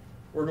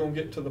 we're going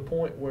to get to the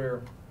point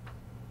where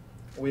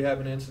we have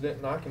an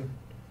incident. And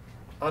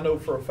I know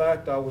for a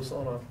fact I was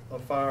on a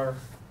fire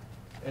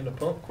and the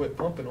pump quit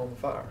pumping on the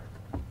fire.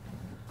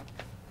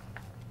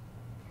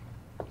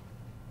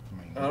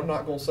 And I'm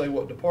not going to say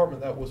what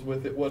department that was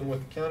with. It wasn't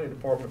with the county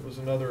department. It was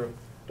another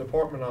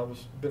department I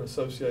was been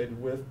associated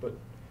with. But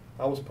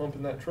I was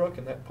pumping that truck,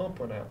 and that pump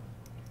went out.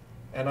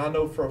 And I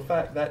know for a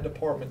fact that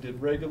department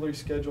did regularly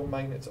scheduled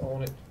maintenance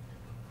on it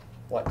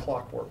like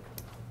clockwork.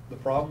 The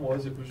problem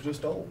was it was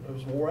just old. It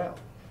was wore out.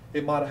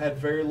 It might have had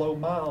very low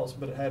miles,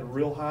 but it had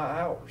real high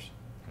hours.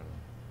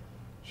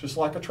 It's just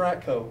like a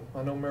track hoe.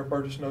 I know Mayor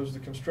Burgess knows the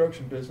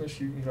construction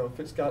business. You know, if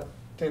it's got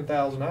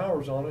 10,000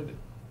 hours on it,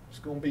 it's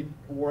going to be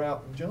wore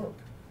out and junk.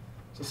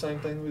 It's the same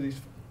thing with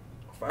these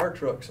fire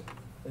trucks.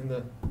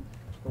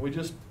 We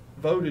just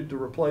voted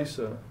to replace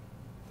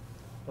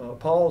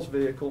Paul's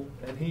vehicle,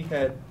 and he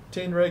had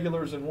 10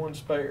 regulars and 1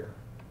 spare.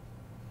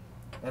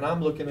 And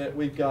I'm looking at,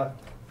 we've got,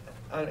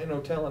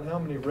 telling how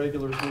many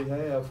regulars we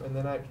have, and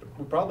then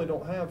we probably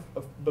don't have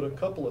but a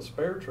couple of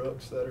spare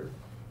trucks that are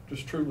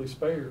just truly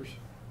spares.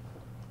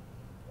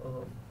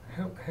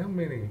 How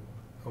many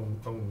on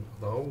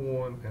the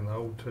 01 and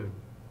the 02?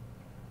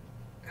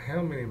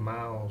 How many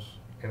miles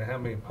and how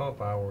many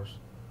pump hours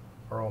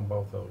are on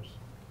both those?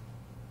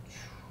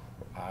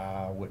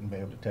 I wouldn't be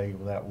able to tell you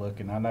without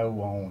looking. I know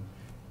on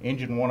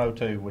Engine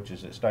 102, which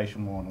is at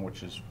Station 1,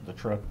 which is the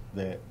truck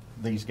that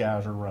these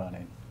guys are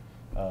running,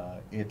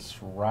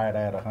 it's right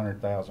at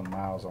 100,000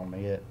 miles on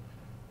it.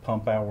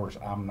 Pump hours,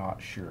 I'm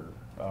not sure.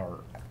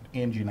 Or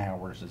engine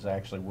hours is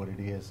actually what it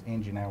is.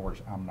 Engine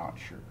hours, I'm not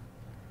sure.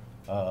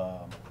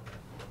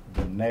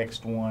 The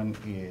next one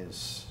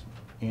is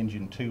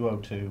engine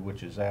 202,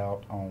 which is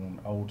out on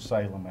Old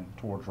Salem and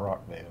towards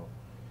Rockville.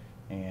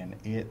 And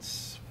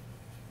it's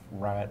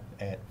right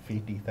at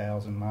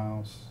 50,000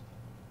 miles,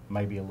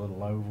 maybe a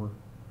little over.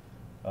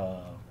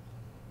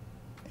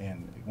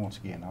 And once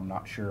again, I'm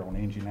not sure on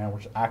engine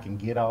hours. I can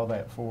get all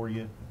that for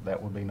you.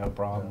 That would be no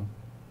problem.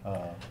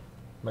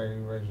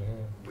 Mary, raise your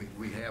hand.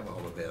 We have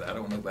all of that. I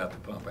don't know about the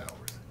pump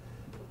hours,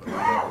 but we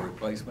have a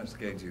replacement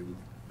schedule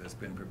that's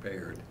been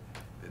prepared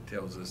that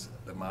tells us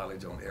the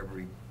mileage on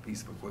every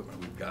piece of equipment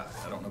we've got.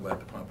 I don't know about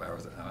the pump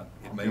hours.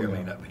 It may or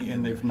may not be in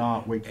And there. if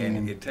not, we can.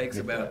 And it takes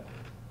get about,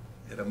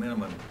 at a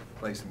minimum,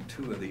 replacing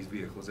 2 of these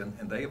vehicles, and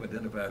they have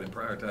identified and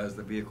prioritized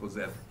the vehicles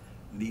that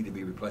need to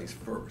be replaced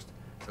first.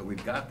 So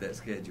we've got that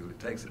schedule. It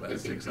takes about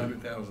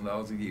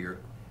 $600,000 a year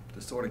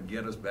to sort of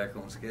get us back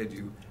on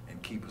schedule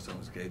and keep us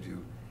on schedule.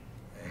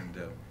 And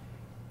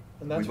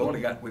that's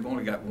we've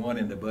only got one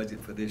in the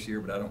budget for this year,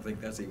 but I don't think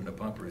that's even a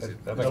pumper, is it?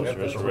 I think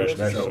that's a rescue.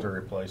 That's So- to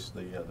replace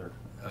the other.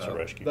 That's a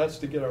rescue. That's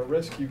to get our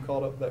rescue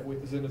caught up that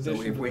is in So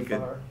addition if to we the could,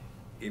 fire.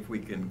 if we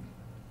can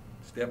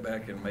step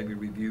back and maybe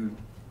review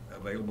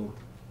available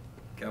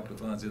capital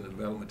funds in the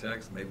development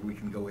tax, maybe we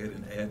can go ahead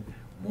and add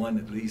one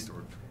at least,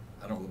 or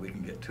I don't know if we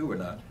can get 2 or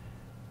not,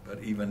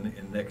 but even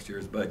in next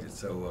year's budget.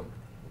 So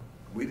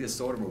we just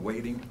sort of were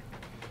waiting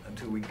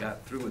until we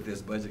got through with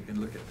this budget and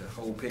look at the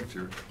whole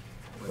picture.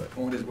 But the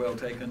point is well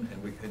taken,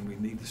 and we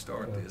need to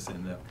start this.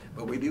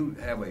 But we do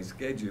have a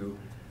schedule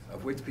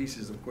of which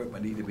pieces of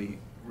equipment need to be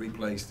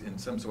replaced in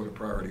some sort of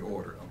priority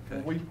order,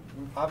 okay?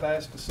 I've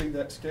asked to see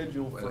that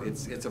schedule Well, for.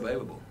 it's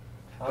available.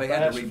 I've They had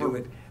to asked for redo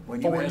it.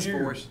 When you 4 asked for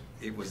years.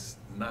 it, it was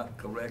not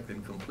correct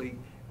and complete.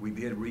 We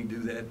did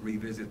redo that,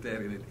 revisit that,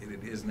 and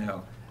it is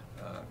now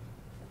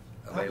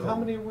available. How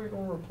many are we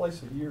gonna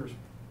replace a year?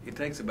 It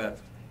takes about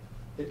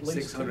At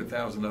least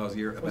 $600,000 a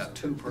year, about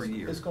 2 per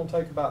year. It's gonna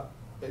take about,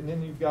 and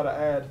then you've gotta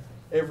add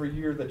every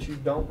year that you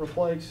don't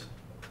replace,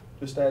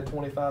 just add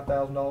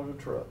 $25,000 a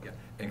truck. Yeah,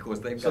 and of course,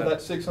 they've So that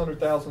got,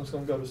 600,000 is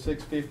gonna go to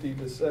 650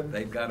 to 7.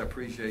 they've got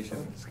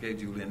appreciation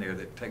schedule in there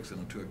that takes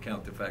into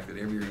account the fact that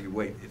every year you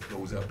wait, it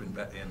goes up in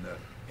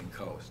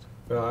cost.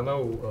 Well, I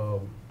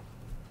know,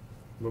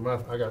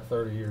 I got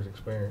 30 years'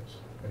 experience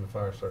in the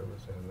fire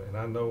service, and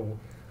I know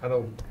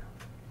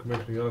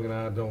Commissioner Young and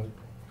I don't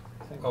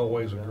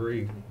always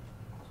agree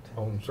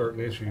on certain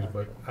issues,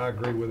 but I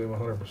agree with him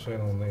 100%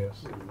 on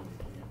this.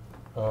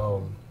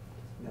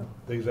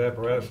 These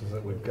apparatuses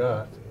that we've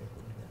got,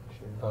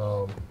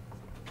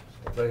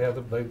 they got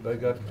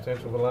the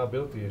potential of a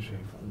liability issue.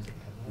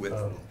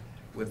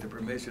 With the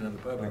permission of the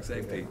public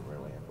safety,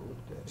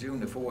 June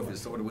the 4th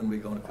is sort of when we're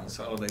going to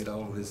consolidate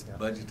all of this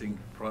budgeting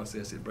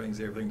process. It brings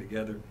everything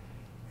together,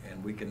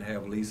 and we can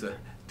have Lisa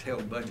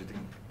tell budget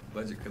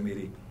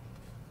committee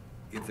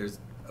if there's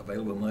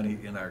available money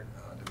in our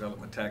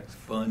development tax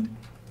fund,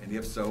 and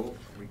if so,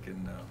 we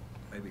can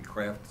maybe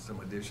craft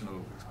some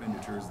additional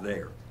expenditures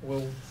there.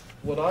 Well,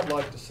 what I'd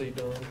like to see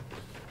done,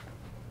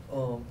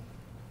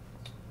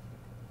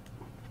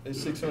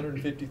 is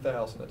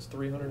 650,000. That's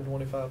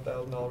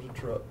 $325,000 a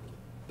truck.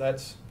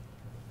 That's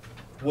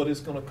what it's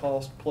gonna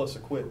cost plus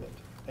equipment.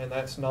 And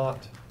that's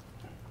not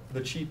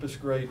the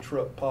cheapest grade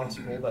truck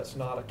possible. That's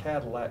not a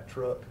Cadillac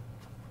truck.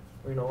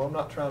 You know, I'm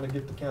not trying to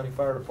get the county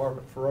fire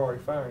department Ferrari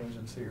fire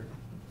engines here.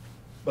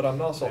 But I'm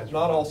not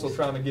also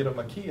trying to get them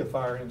a Kia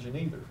fire engine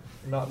either.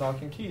 I'm not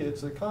knocking Kia,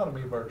 it's the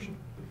economy version.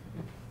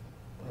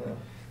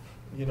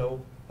 You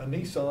know, a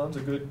Nissan's a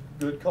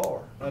good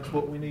car. That's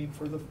what we need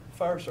for the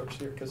fire service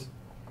here, because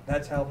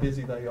that's how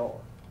busy they are.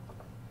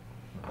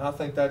 And I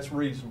think that's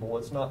reasonable.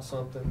 It's not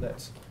something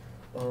that's,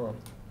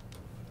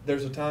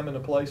 there's a time and a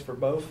place for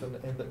both, and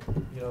that,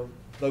 you know,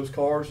 those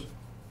cars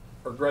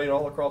are great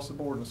all across the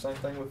board, and the same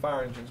thing with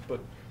fire engines, but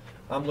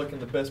I'm looking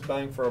the best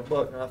bang for a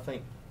buck, and I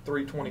think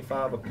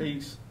 $325 a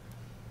piece,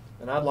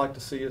 and I'd like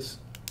to see us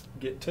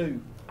get 2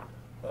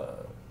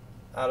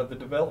 out of the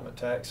development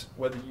tax,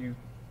 whether you,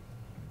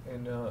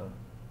 and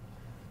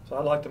so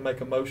I'd like to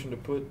make a motion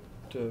for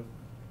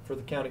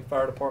the county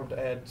fire department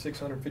to add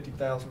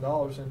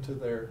 $650,000 into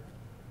their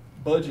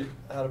budget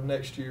out of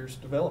next year's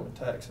development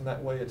tax, and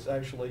that way it's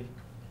actually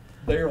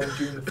there on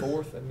June the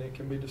 4th, and it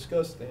can be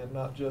discussed then,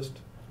 not just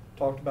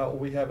talked about, well,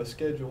 we have a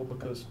schedule,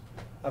 because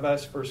I've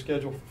asked for a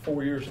schedule for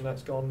 4 years and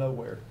that's gone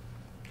nowhere.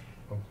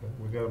 Okay,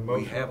 we got a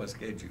motion. We have a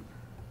schedule.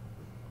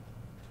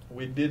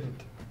 We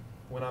didn't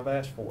when I've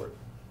asked for it.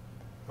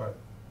 All right,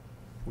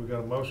 we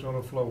got a motion on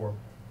the floor.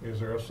 Is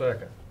there a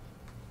second?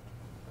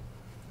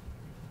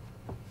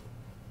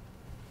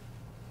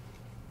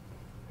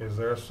 Is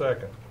there a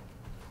second?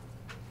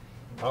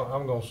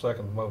 I'm gonna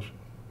second the motion.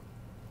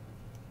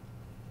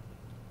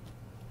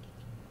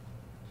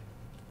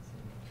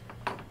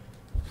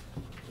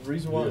 The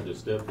reason why. You had to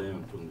step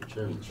down from the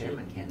chairmanship.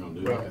 You're gonna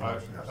do Well,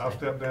 that. I'll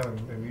step down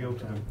and yield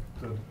to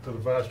the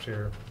vice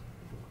chair,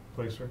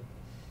 please, sir.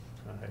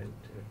 All right,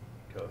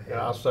 go ahead.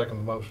 Yeah, I'll second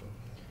the motion.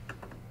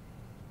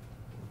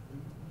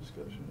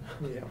 Discussion.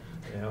 Yeah,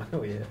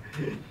 yeah.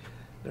 Is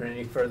there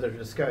any further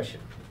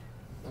discussion?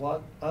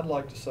 Well, I'd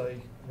like to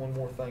say one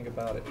more thing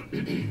about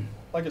it.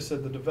 Like I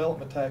said, the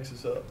development tax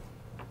is up.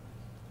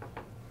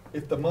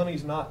 If the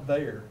money's not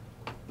there,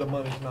 the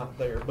money's not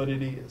there, but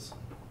it is.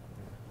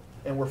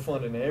 And we're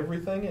funding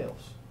everything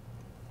else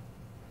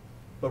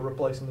but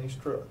replacing these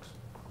trucks.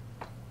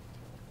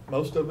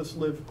 Most of us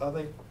live, I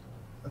think,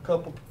 a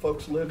couple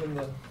folks live in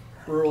the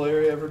rural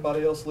area,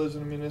 everybody else lives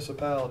in the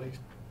municipalities.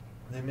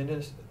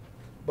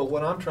 But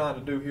what I'm trying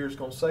to do here is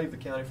going to save the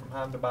county from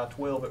having to buy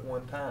 12 at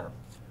one time,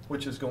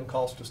 which is going to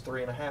cost us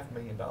 $3.5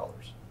 million.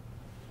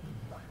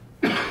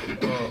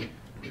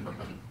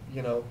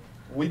 You know,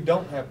 we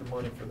don't have the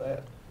money for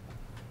that.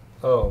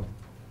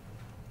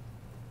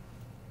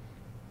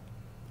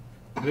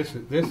 This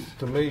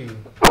to me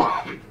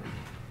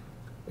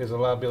is a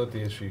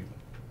liability issue.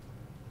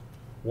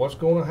 What's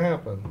going to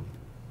happen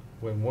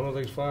when one of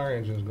these fire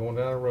engines going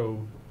down the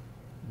road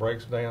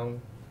breaks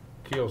down,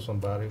 kills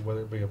somebody,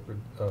 whether it be a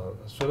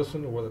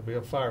citizen or whether it be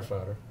a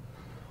firefighter?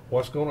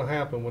 What's going to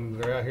happen when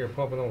they're out here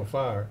pumping on a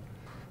fire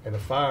and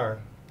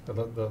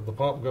the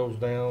pump goes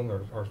down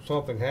or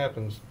something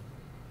happens?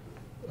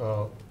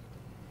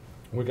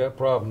 We got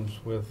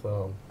problems with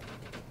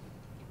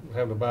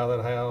having to buy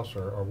that house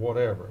or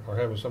whatever, or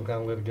having some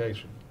kind of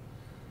litigation.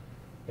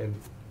 And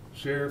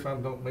Sheriff, I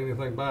don't mean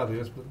anything by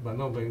this, but by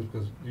no means,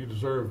 because you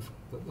deserve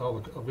all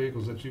the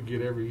vehicles that you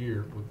get every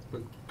year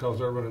because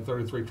they're running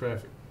 33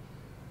 traffic.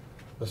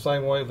 The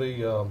same way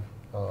the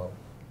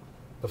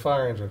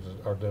fire engines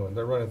are doing.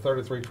 They're running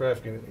 33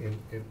 traffic,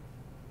 and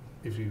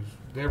if you've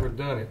never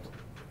done it,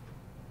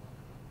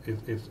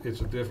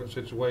 it's a different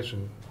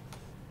situation.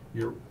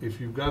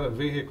 If you've got a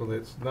vehicle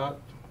that's not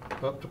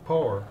up to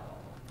par,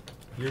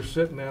 you're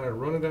sitting down there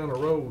running down the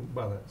road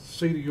by the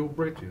seat of your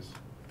britches,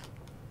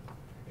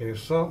 and if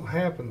something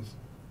happens,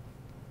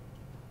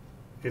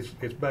 it's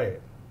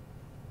bad.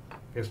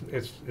 It's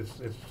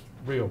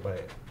real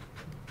bad.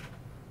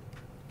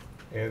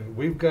 And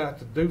we've got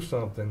to do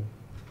something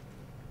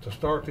to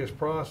start this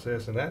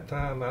process, and that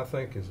time I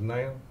think is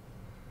now.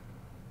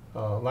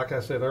 Like I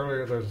said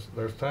earlier,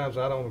 there's times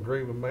I don't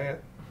agree with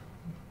Matt,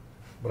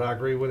 but I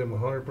agree with him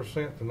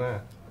 100%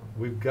 tonight.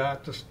 We've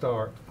got to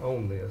start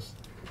on this,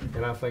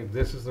 and I think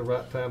this is the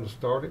right time to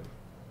start it.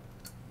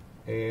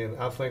 And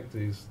I think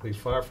these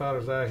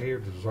firefighters out here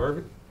deserve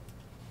it.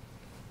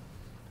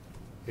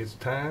 It's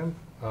time.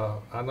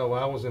 I know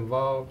I was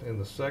involved in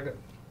the second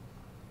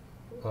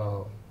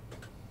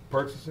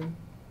purchasing.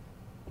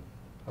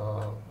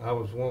 I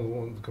was one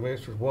of the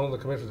commissioners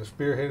that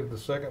spearheaded the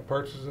second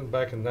purchasing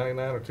back in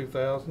 '99 or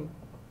 2000.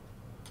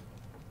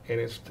 And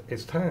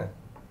it's time.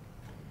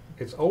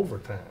 It's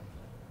overtime.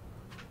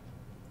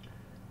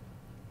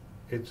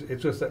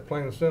 It's just that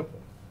plain and simple.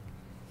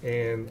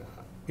 And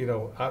you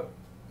know,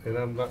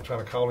 I'm not trying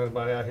to call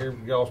anybody out here,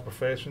 but y'all's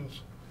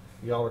professions.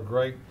 Y'all are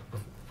great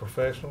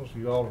professionals.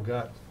 You all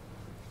have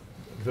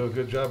do a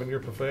good job in your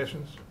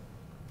professions.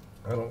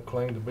 I don't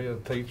claim to be a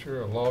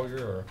teacher, a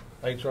lawyer,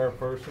 or HR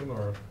person,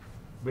 or a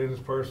business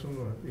person,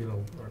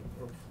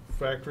 or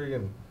factory,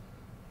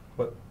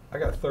 but I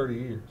got 30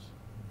 years.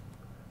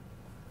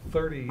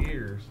 30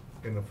 years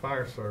in the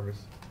fire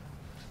service,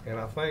 and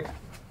I think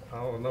I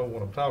ought to know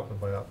what I'm talking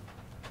about.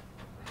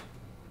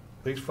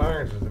 These fire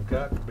engines have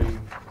got to be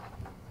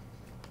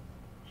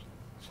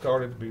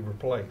started to be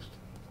replaced.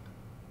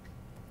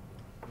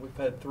 We've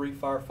had 3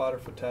 firefighter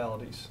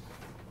fatalities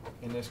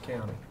in this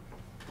county,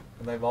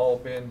 and they've all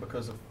been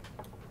because of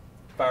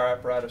fire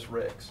apparatus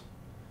wrecks.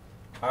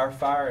 Our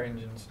fire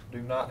engines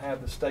do not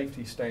have the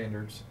safety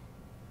standards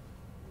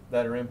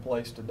that are in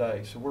place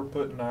today, so we're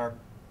putting our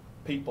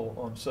people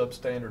on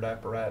substandard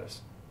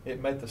apparatus.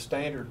 It met the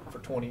standard for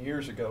 20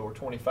 years ago or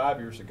 25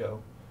 years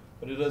ago,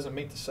 but it doesn't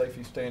meet the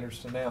safety standards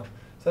to now.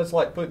 So that's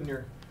like putting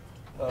your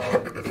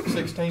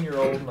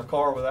 16-year-old in a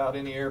car without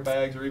any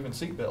airbags or even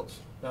seat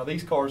belts. Now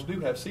these cars do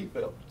have seat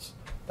belts.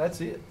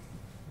 That's it.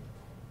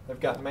 They've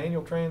got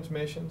manual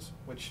transmissions,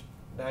 which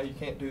now you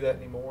can't do that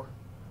anymore.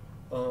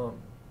 But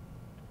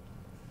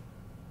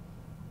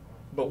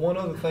one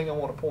other thing I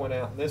want to point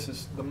out, and this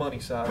is the money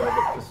side of it,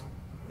 because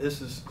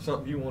this is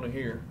something you want to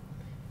hear.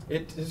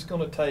 It's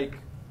going to take,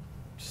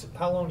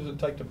 how long does it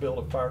take to build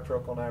a fire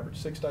truck on average?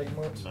 6 to 8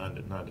 months? 9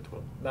 to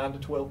 12. 9 to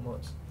 12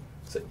 months.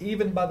 So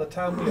even by the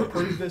time we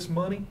approve this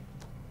money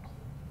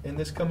in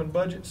this coming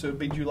budget, so it'd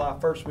be July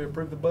 1st we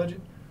approve the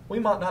budget, we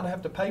might not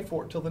have to pay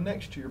for it till the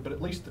next year, but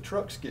at least the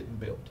truck's getting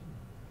built.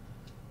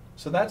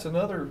 So that's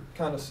another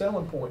kind of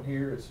selling point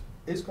here, is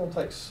it's going to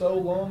take so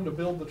long to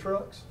build the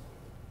trucks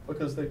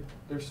because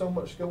there's so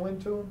much go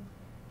into them.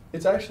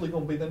 It's actually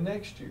going to be the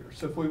next year.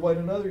 So if we wait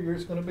another year,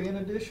 it's going to be an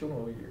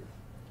additional year.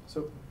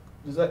 So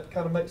does that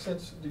kind of make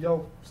sense? Do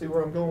y'all see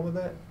where I'm going with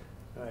that?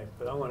 All right,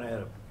 but I want to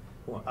add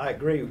I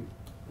agree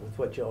with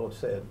what y'all have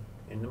said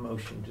in the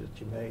motions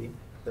that you made,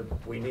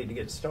 that we need to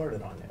get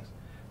started on this.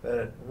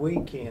 But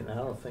we can't, I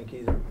don't think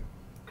either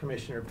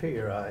Commissioner P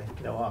or I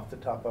know off the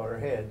top of our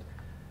head,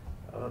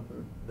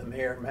 the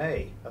mayor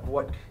may, of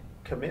what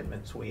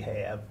commitments we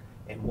have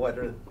and what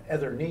are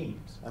other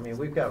needs. I mean,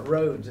 we've got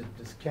roads that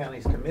this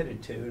county's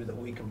committed to that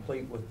we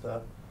complete with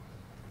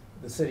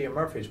the city of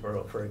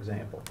Murfreesboro, for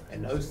example.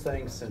 And those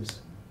things,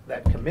 since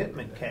that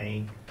commitment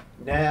came,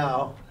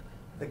 now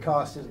the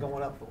cost is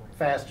going up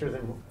faster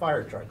than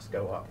fire trucks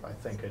go up, I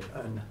think,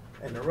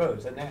 in the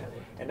roads. And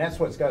that's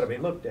what's got to be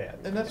looked at.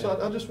 And that's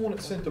what, I just want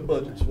it sent to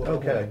budget, is what I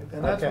want. Okay.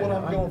 And that's Okay. what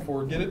I'm going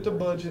for, get it to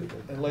budget,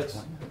 and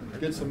let's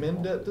get some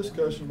in-depth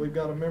discussion. We've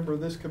got a member of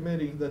this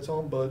committee that's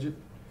on budget.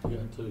 You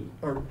got two.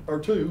 Or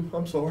two,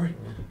 I'm sorry.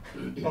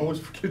 I always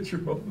forget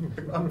your own.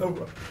 I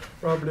know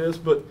Robert is,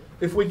 but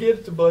if we get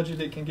it to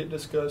budget, it can get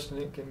discussed and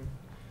it can,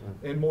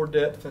 in more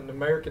depth, and the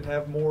mayor can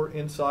have more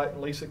insight,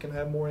 and Lisa can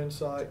have more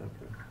insight.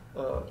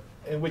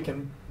 And we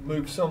can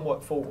move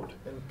somewhat forward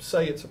and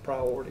say it's a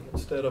priority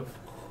instead of.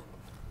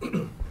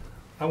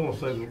 I want to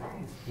say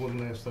one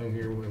last thing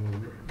here,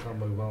 and I'll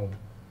move on.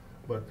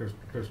 But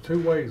there's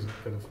two ways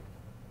that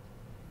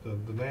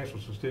if the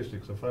national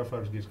statistics of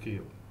firefighters gets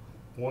killed.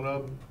 One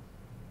of them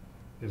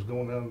is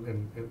going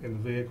down in the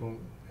vehicle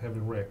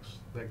having wrecks.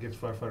 That gets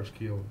firefighters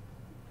killed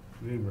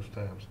numerous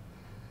times.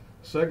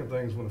 The second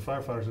thing is when the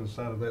firefighter's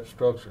inside of that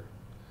structure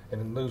and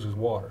it loses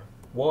water.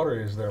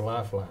 Water is their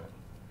lifeline.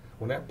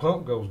 When that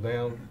pump goes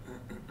down,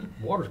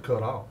 water's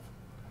cut off.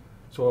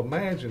 So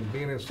imagine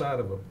being inside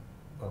of a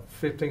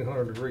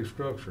 1,500 degree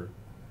structure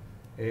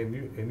and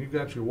you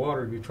got your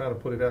water and you try to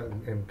put it out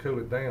and cool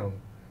it down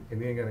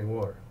and you ain't got any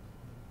water.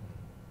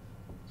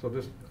 So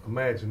just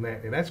imagine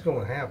that, and that's going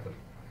to happen.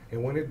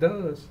 And when it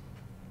does,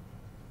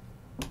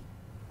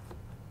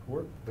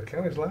 the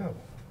county's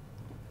liable.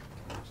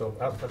 So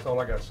that's all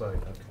I got to say.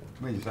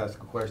 Let me just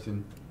ask a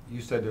question. You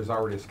said there's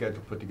already a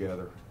schedule put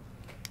together.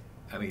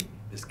 I mean,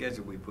 the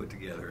schedule we put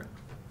together,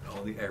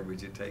 on the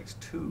average, it takes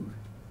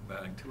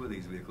buying two of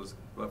these vehicles,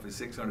 roughly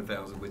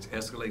 $600,000, which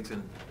escalates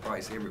in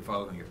price every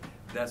following year.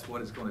 That's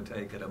what it's going to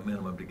take at a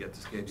minimum to get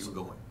the schedule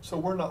going. So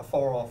we're not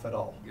far off at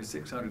all. Your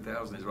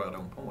 $600,000 is right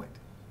on point.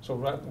 So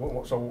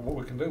what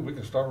we can do, we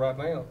can start right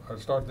now, or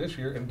start this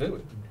year and do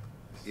it.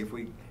 If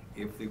we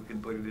can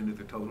put it into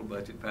the total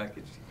budget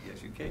package,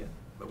 yes, you can.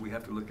 But we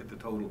have to look at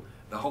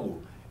the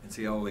whole, and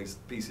see all these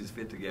pieces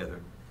fit together,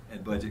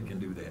 and budget can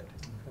do that.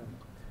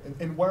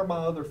 And where my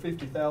other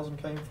 50,000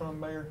 came from,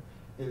 Mayor,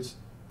 is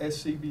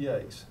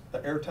SCBA's.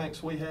 The air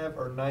tanks we have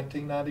are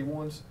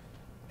 1991s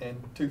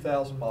and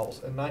 2000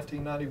 models. And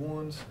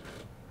 1991s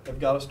have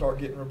got to start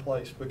getting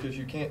replaced because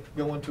you can't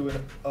go into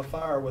a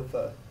fire with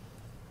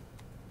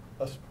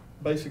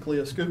basically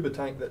a scuba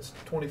tank that's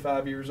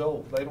 25 years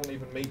old. They don't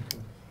even meet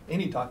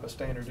any type of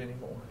standard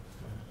anymore.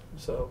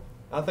 So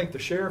I think the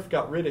sheriff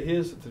got rid of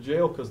his at the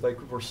jail because they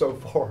were so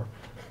far.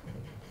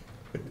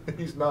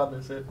 He's nodding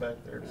his head back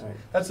there. So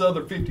that's the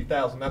other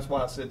 50,000. That's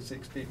why I said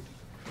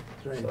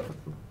 650. So.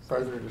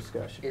 Further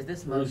discussion. Is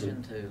this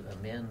motion to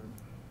amend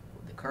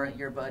the current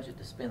year budget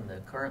to spend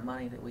the current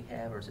money that we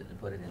have, or is it to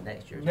put it in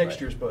next year's budget? Next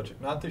year's budget,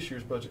 not this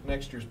year's budget.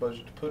 Next year's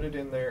budget, to put it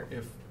in there,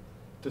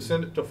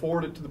 to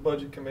forward it to the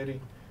budget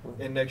committee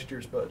in next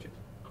year's budget.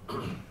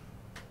 And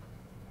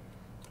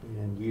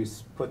you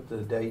put the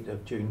date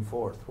of June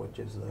 4th, which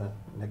is the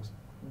next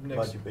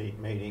budget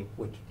meeting,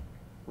 which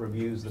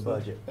reviews the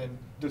budget. And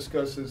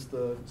discusses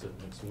the. Is it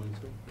next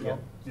Wednesday? Yeah.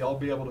 Y'all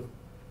be able to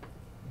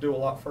do a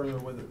lot further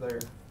with it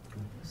there.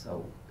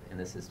 So, and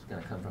this is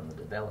going to come from the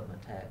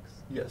development tax?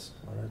 Yes.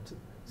 Well, that's it.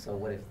 So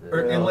what if the.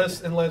 Or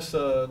unless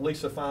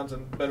Lisa finds a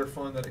better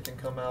fund that it can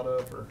come out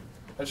of, or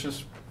that's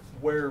just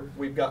where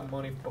we've gotten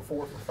money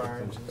before for fire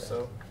engines,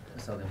 so.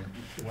 So then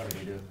what do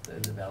we do if the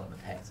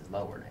development tax is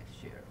lower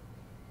next year?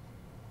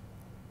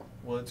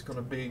 Well, it's going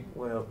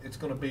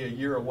to be a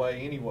year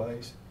away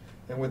anyways,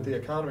 and with the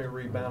economy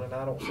rebounding,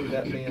 I don't see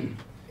that being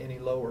any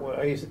lower. Well,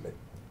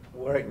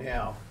 right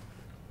now,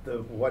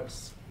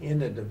 what's in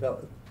the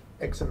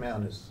X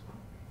amount is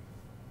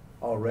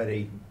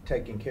already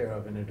taken care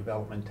of in the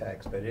development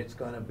tax, but it's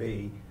going to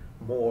be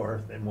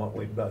more than what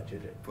we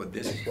budgeted. For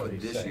this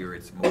year,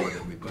 it's more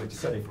than we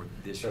budgeted for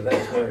this year. So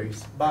that's where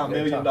he's by $1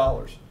 million.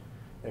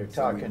 They're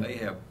talking. So we may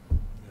have,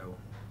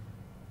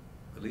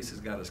 Lisa's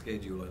got a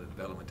schedule of the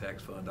development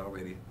tax fund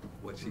already,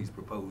 what she's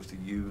proposed to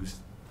use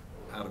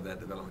out of that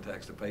development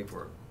tax to pay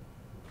for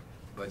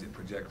budget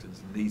projections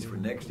and needs for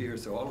next year.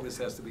 So all of this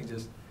has to be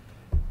just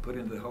put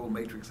into the whole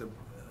matrix of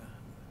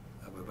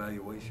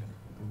evaluation.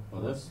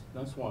 Well,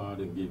 that's why I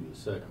didn't give you a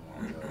second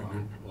one ago.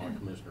 I'm like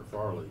Commissioner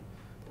Farley.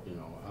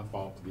 I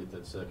fought to get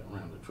that second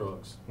round of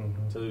trucks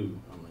too.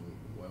 I mean,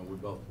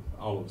 well,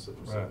 all of us that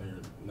were sitting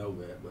here know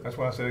that. But that's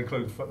why I said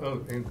include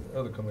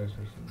other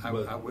commissioners. I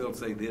will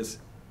say this.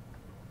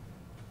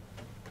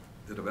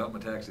 The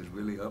development tax is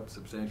really up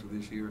substantially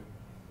this year.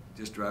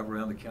 Just drive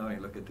around the county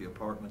and look at the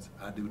apartments.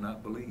 I do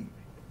not believe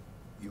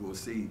you will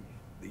see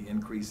the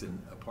increase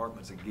in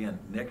apartments again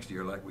next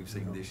year like we've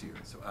seen this year.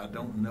 So I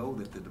don't know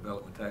that the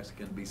development tax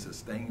can be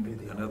sustained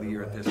another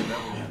year at this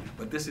level.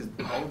 But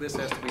all of this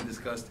has to be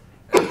discussed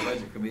at the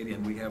budget committee,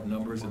 and we have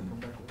numbers, and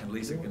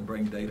Lisa can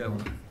bring data on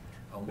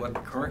what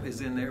current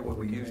is in there, what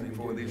we're using it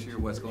for this year,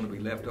 what's going to be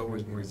left over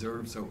in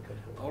reserve. So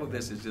all of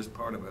this is just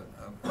part of a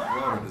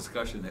broader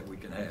discussion that we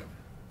can have.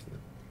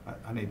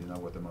 I need to know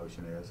what the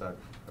motion is. I've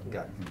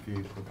gotten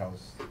confused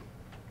because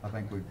I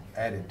think we've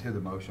added to the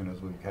motion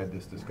as we've had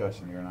this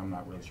discussion here, and I'm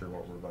not really sure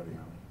what we're voting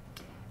on.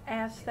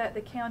 Ask that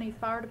the county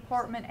fire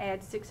department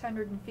add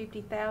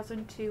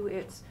 $650,000 to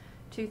its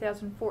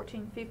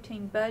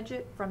 2014-15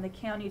 budget from the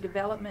county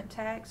development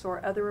tax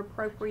or other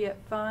appropriate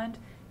fund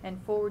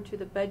and forward to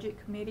the budget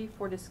committee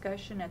for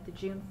discussion at the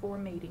June 4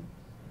 meeting.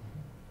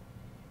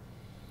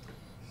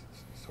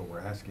 So we're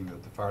asking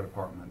that the fire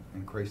department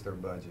increase their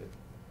budget,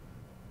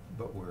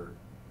 but we're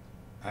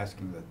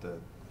asking that the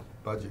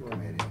budget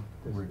committee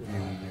review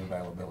the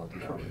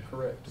availability of it.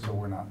 Correct. So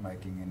we're not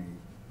making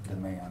any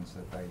demands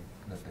that they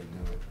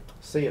do it.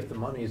 See if the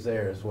money's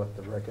there is what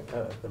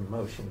the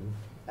motion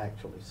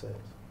actually says.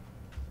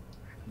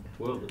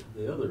 Well,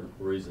 the other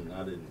reason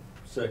I didn't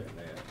second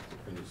that,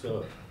 to finish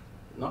up,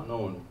 not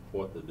knowing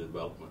what the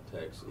development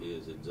tax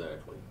is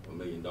exactly, $1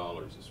 million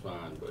is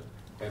fine, but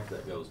half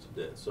that goes to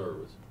debt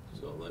service.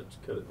 So let's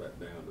cut it back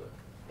down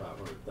to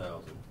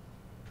 500,000.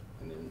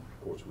 And then,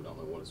 of course, we don't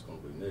know what it's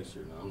going to be next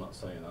year. Now, I'm not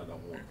saying I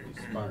don't want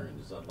these fire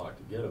engines. I'd like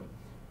to get them.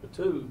 But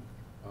two,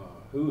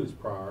 who is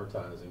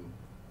prioritizing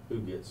who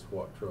gets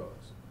what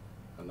trucks?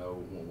 I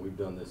know when we've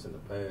done this in the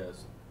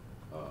past,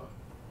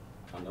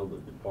 I know the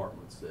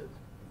departments that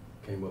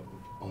came up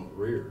on the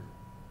rear,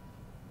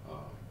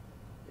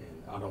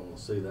 and I don't want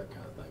to see that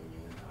kind of thing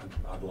again.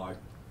 I'd like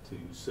to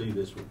see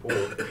this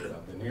report that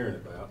I've been hearing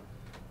about.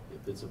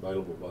 If it's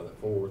available by the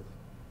 4th,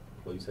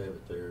 please have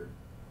it there.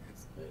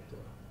 It's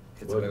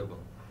available.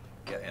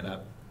 Yeah, and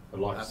I'd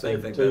like I to say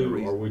think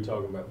too, are we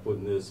talking about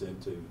putting this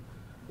into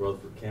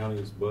Rutherford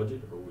County's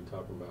budget, or are we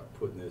talking about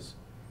putting this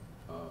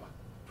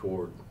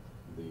toward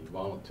the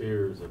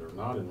volunteers that are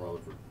not in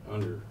Rutherford,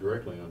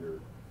 directly under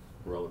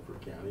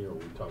Rutherford County, or are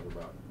we talking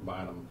about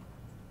buying them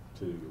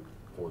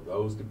for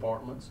those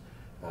departments?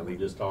 Are we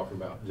just talking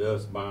about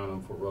just buying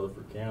them for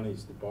Rutherford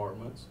County's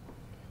departments?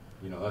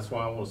 You know, that's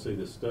why I want to see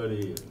this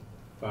study and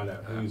find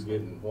out who's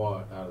getting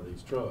what out of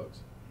these trucks.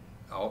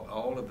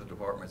 All of the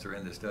departments are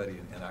in the study,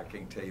 and I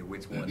can't tell you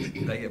which ones.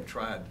 They have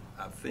tried,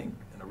 I think,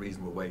 in a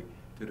reasonable way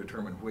to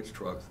determine which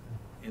trucks,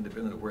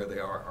 independent of where they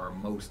are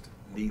most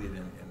needed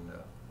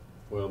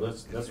well,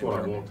 that's what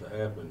I want to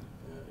happen.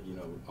 You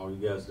know, all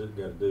you guys got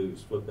to do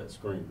is flip that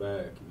screen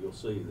back, and you'll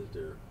see that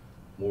there are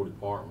more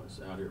departments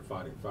out here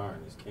fighting fire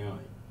in this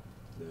county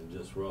than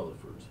just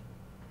Rutherford's.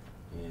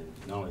 And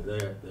not only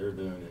that, they're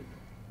doing it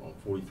on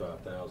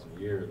 $45,000 a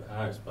year, the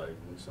highest paid,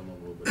 and some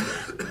of them a little bit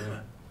less than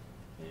that.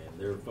 And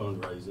they're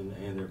fundraising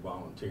and they're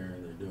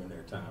volunteering, they're doing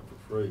their time for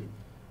free.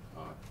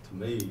 To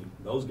me,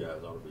 those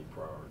guys ought to be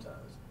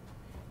prioritized.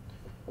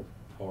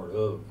 Part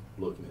of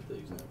looking at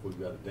these. Now, if we've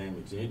got a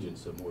damaged engine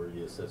somewhere,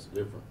 yes, that's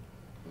different,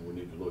 and we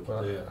need to look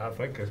at that. I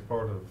think that's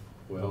part of.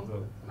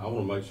 Well, I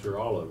want to make sure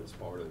all of it's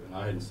part of it, and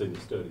I hadn't seen the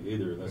study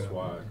either. That's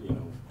why, you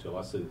know, till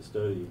I see the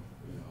study,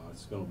 you know,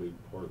 it's going to be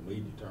part of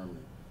me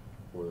determining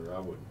whether I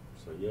would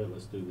say, yeah,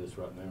 let's do this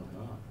right now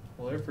or not.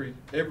 Well,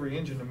 every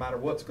engine, no matter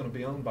what's going to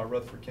be owned by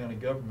Rutherford County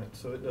government,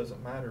 so it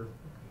doesn't matter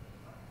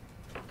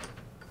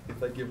if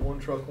they give one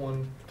truck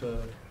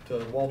to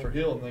Walter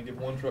Hill and they give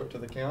one truck to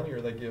the county,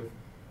 or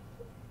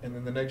and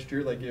then the next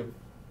year they give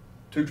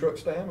 2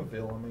 trucks to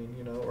Amaville. I mean,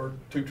 you know, or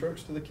 2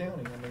 trucks to the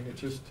county. I mean,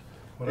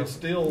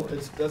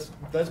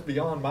 that's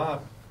beyond my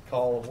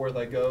call of where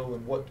they go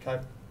and what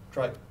type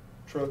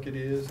truck it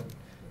is,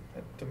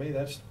 and to me,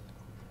 that's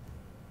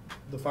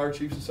the Fire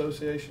Chiefs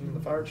Association and the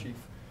fire chief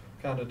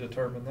kind of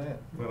determine that.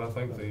 Well, I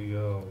think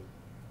the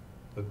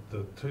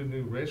 2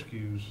 new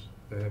rescues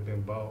that have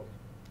been bought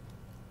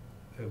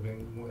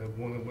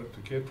one that went to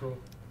Kittrell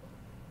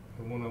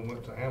and one that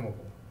went to Amaville,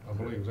 I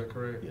believe. Is that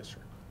correct? Yes, sir.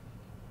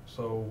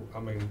 So, I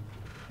mean,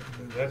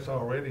 that's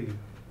already,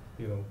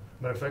 you know,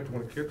 matter of fact, the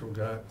one Kittrell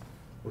got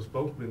was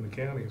supposed to be in the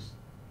counties,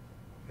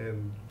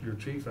 and your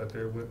chief out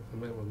there went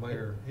and met with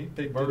Mayor. He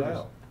picked Burgess, it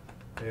out.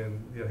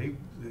 And yeah, he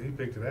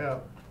picked it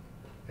out,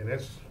 and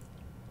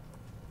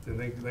then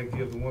they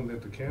give the one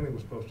that the county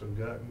was supposed to have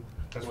gotten.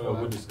 That's well,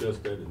 why we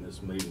discussed that in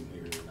this meeting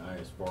here, and I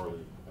asked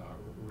Farley,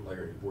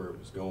 Larry, where it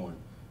was going,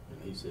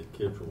 and he said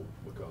Kittrell,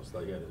 because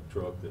they had a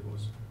truck that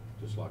was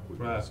just like we've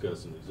been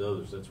discussing these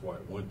others. That's why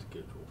it went to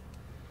Kittrell.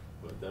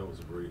 But that was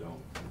agreed on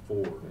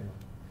before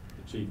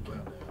the chief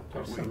got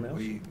down.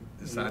 We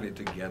decided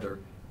together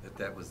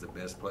that was the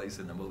best place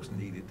and the most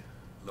needed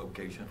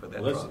location for that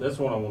truck. That's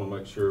what I want to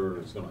make sure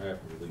is going to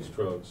happen with these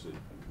trucks. If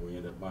we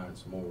end up buying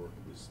some more,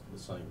 it's the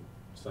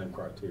same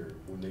criteria.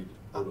 We need to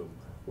put them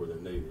where they're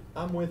needed.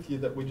 I'm with you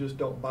that we just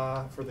don't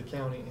buy for the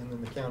county and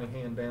then the county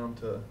hand down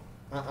to.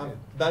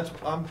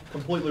 I'm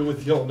completely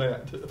with you on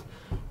that.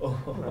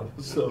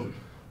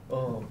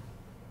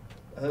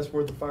 That's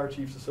where the Fire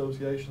Chiefs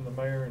Association, the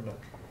mayor, and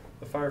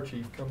the fire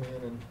chief come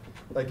in, and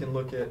they can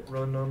look at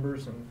run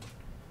numbers and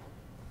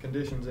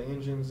conditions of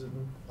engines.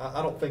 And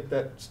I don't think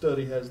that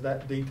study has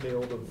that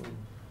detailed of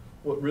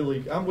what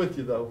really. I'm with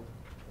you though.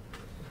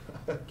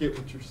 I get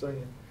what you're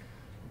saying.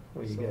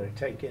 Well, you got to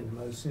take in the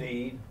most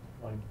need,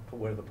 like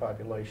where the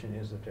population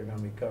is that they're going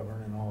to be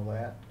covering and all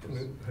that.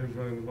 Who's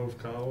running the most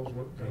calls?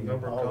 What the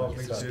number of calls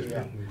needs to be.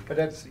 But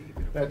that's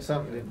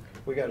something that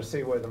we got to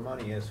see where the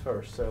money is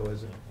first. So,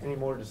 is there any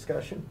more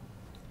discussion?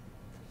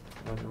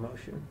 on the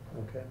motion,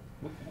 okay?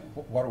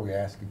 What are we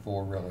asking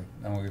for, really?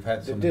 I mean, we've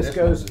had some This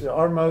additional goes,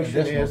 our motion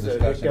additional is that it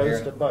discussion goes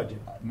here. to budget.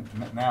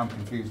 Now I'm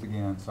confused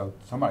again, so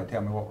somebody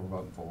tell me what we're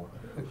voting for.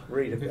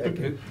 Read it,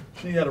 Becky.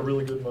 She had a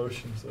really good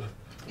motion, so.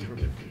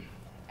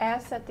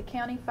 Ask that the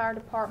county fire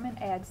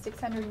department add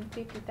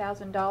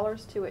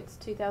 $650,000 to its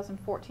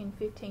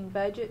 2014-15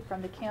 budget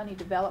from the county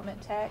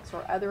development tax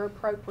or other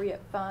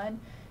appropriate fund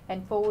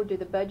and forward to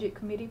the budget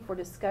committee for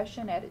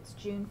discussion at its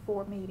June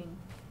 4 meeting.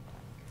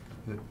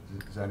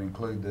 Does that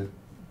include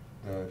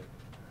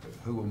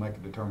who will make a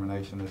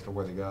determination as to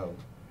where to go,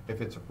 if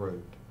it's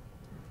approved?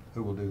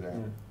 Who will do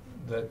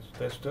that?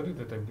 That study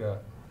that they've got.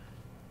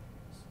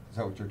 Is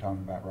that what you're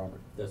talking about,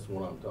 Robert? That's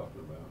what I'm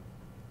talking about.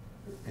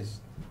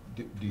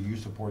 Do you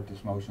support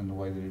this motion the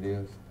way that it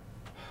is?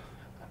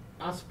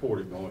 I support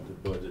it going to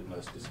budget and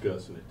us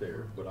discussing it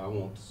there, but I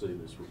want to see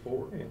this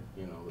report. Yeah.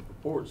 You know, the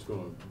report's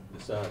gonna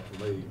decide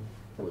for me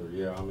whether,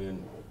 yeah, I'm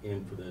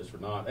in for this or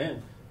not,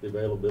 and the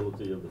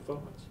availability of the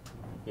funds.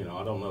 You know,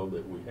 I don't know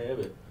that we have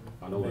it.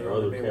 I know there are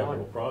other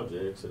capital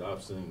projects that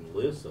I've seen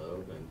lists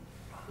of, and,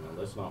 you know,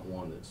 that's not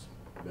one that's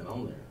been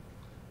on there.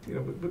 You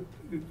know, but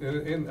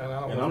and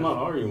I'm not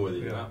arguing with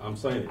you. Yeah. I'm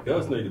saying it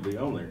does need to be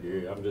on there,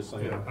 Gary. I'm just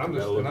saying. Yeah, I don't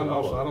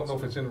know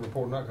if it's in the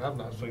report or not, 'cause I've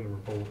not seen the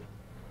report.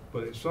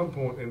 But at some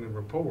point in the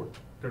report,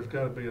 there's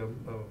gotta be a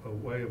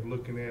way of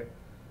looking at,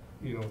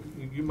 you know,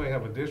 you may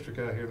have a district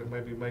out here that may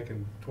be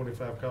making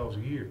 25 calls a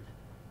year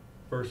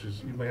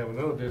versus you may have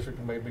another district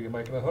that may be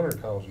making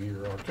 100 calls a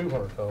year or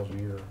 200 calls a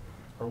year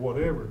or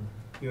whatever.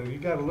 You know, you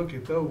gotta look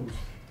at those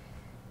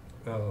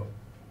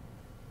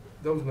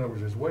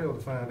numbers as well to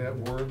find out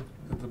where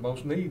the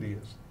most need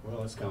is.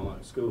 Well, it's kind of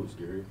like schools,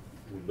 Gary.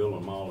 We're building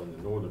them all in the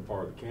northern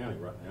part of the county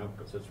right now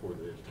because that's where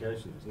the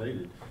education is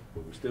needed.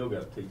 But we still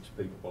got to teach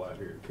people out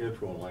here at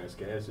Kittrell and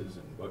Lascassas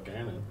and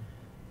Buchanan,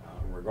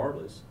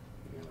 regardless.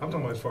 You know. I'm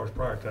talking about as far as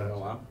prioritizing.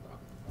 Well,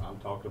 I'm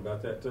talking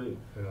about that too.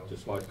 Yeah.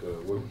 Just like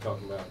we were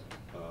talking about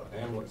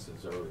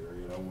ambulances earlier.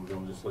 You know, we're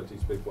going to just let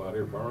these people out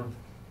here burn?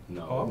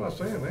 No. Oh, I'm not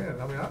saying that.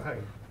 I mean, hey,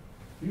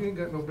 you ain't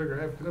got no bigger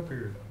advocate up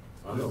here.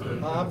 I know.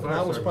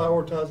 I was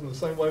prioritizing the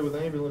same way with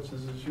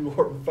ambulances as you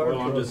are with fire trucks.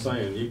 Well, I'm just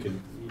saying, you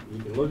can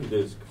look at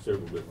this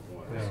several different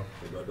ways. Yeah.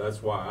 But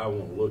that's why I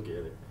want to look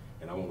at it,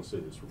 and I want to see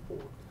this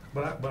report.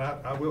 But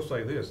I will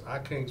say this, I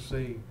can't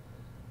see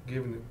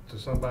giving it to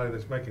somebody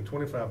that's making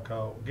 25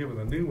 calls, giving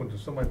a new one to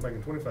somebody that's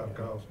making 25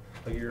 calls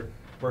a year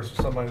versus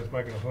somebody that's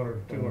making 100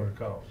 or 200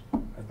 calls.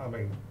 I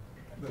mean,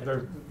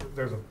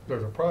 there's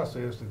a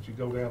process that you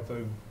go down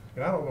through,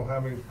 and I don't know how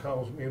many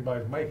calls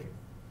anybody's making,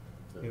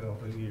 you know,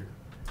 a year.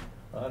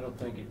 I don't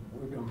think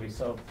we're gonna be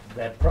solved,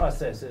 that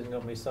process isn't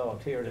gonna be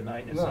solved here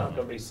tonight, it's not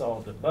gonna be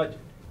solved at budget.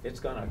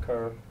 It's gonna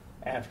occur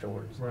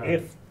afterwards, Right.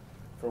 if,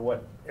 for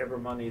whatever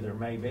money there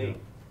may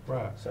be.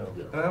 Right. So.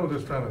 And I was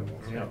just trying to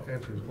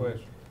answer his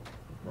question.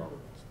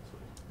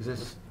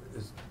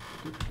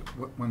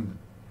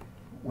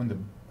 When the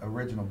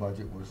original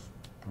budget was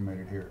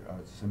submitted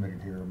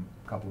here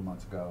a couple of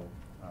months ago,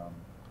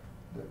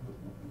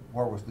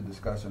 where was the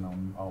discussion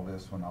on all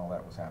this when all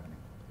that was happening?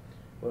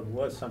 Well, there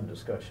was some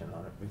discussion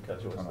on it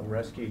because it was the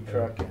rescue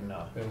truck and,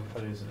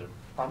 what is it?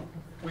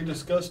 We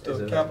discussed Is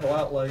a it capital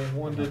outlay and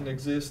one didn't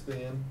exist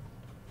then.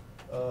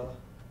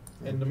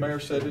 And the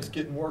mayor said it's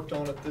getting worked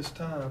on at this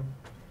time.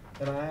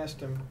 And I asked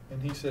him and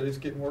he said it's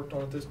getting worked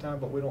on at this time,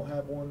 but we don't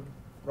have one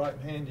right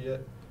in hand yet.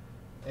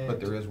 And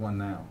But there is one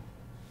now.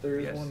 there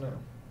is Yes. one now.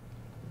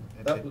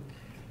 It- That it-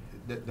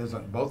 was-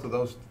 Doesn't both of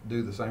those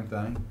do the same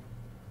thing?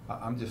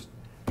 I'm just,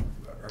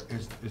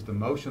 is the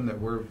motion that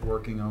we're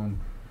working on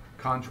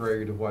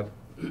contrary to what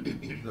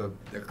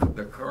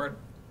The current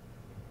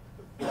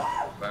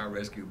fire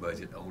rescue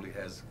budget only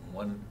has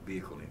one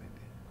vehicle in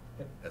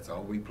it. That's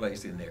all we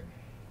placed in there.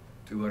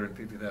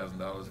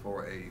 $250,000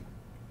 for a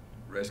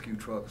rescue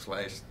truck /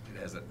 it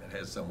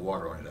has some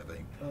water on it, I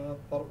think. I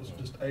thought it was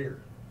just air.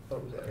 I thought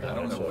it was air. I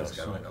don't know what's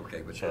got on it,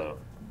 okay, but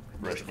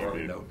Mr.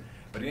 Farley knows.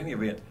 But in any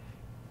event,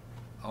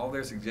 all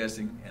they're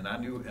suggesting, and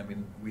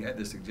we had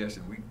this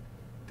suggestion, we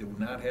do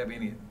not have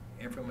any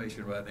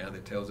information right now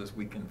that tells us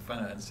we can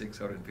find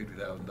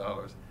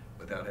 $650,000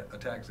 without a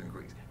tax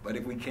increase. But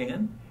if we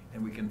can,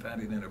 and we can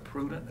find it in a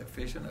prudent,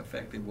 efficient,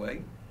 effective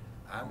way,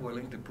 I'm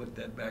willing to put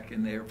that back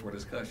in there for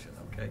discussion,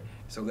 okay?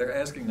 So they're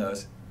asking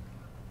us,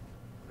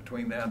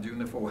 between now and June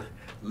the 4th,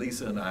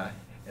 Lisa and I,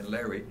 and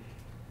Larry,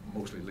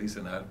 mostly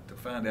Lisa and I, to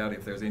find out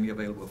if there's any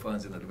available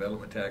funds in the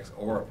development tax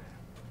or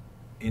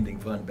ending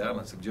fund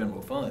balance of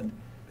general fund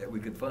that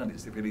we could fund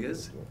this. If it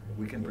is,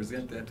 we can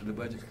present that to the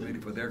budget committee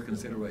for their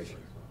consideration.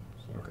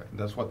 Okay,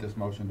 that's what this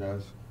motion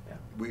does?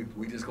 We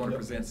just going to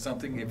present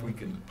something, if we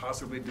can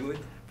possibly do it,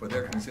 for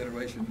their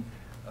consideration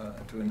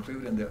to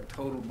include in the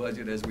total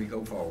budget as we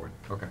go forward.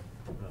 Okay.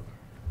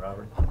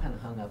 Robert? I'm kind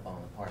of hung up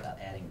on the part about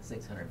adding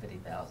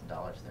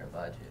 $650,000 to their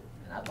budget,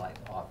 and I'd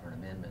like to offer an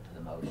amendment to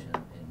the motion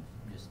and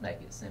just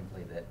make it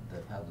simply that the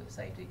Public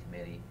Safety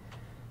Committee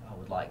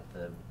would like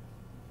the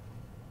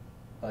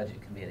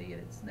Budget Committee at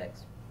its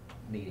next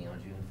meeting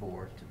on June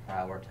 4th to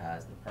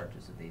prioritize the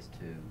purchase of these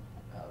two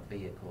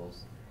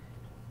vehicles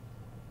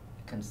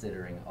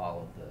considering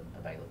all of the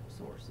available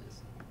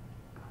sources.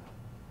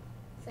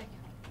 Second.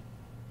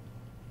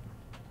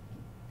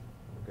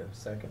 We've got a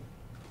second.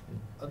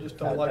 I just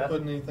don't like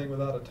putting anything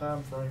without a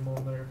time frame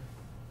on there.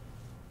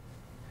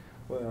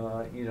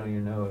 Well, you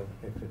know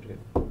if it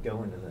could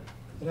go into the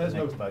It has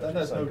no- next budget that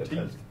has no cycle,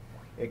 'cause teeth.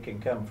 it can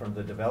come from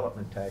the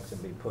development tax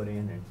and be put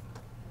in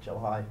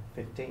July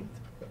 15th,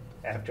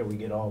 after we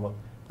get all of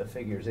the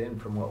figures in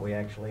from what we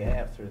actually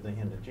have through the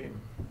end of June.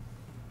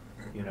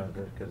 You know,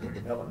 because the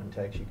development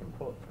tax, you can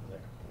pull it from there,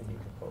 and you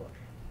can pull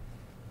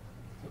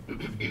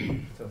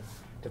it. So,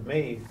 to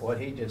me, what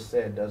he just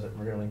said doesn't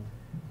really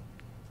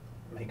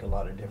make a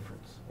lot of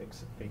difference,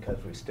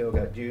 because we still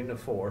got June the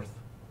 4th,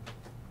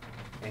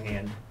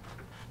 and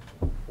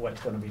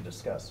what's gonna be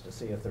discussed, to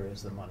see if there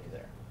is the money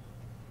there.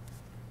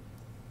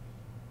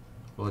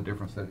 Well, the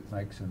difference that it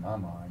makes in my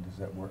mind is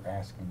that we're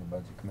asking the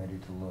budget committee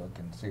to look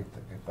and see if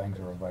things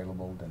are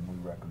available, then we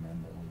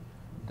recommend that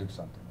we do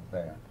something with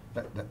that.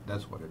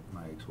 That's what it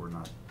makes. We're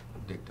not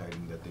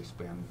dictating that they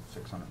spend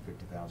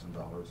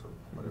 $650,000 or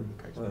whatever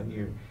the case may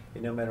Well, be.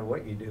 no matter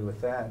what you do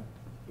with that,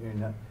 you're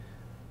not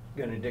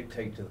gonna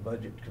dictate to the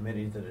budget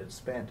committee that it's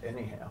spent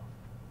anyhow.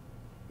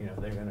 You know,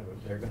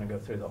 they're gonna go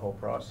through the whole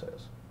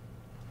process.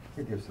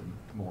 It gives them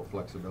more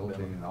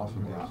flexibility and also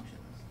More gives,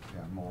 options.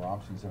 yeah, more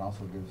options, and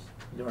also gives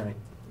Right.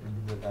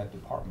 that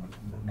department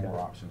Okay. more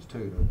options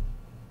too,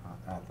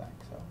 I think,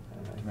 so.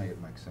 To me,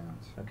 it makes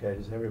sense. Okay,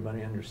 does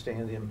everybody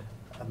understand the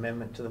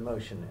amendment to the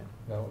motion then?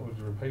 Now, would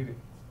you repeat it?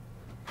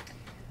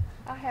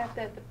 I have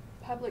that the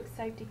Public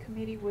Safety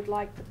Committee would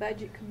like the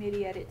Budget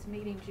Committee at its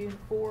meeting June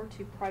 4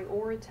 to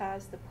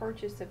prioritize the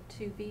purchase of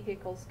 2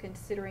 vehicles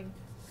considering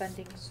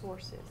funding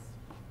sources.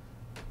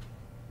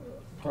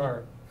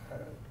 Fire,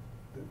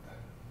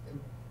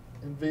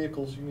 In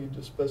vehicles, you need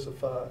to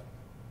specify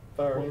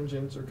fire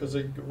engines, or, because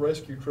a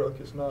rescue truck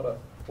is not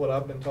what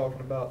I've been talking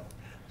about.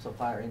 So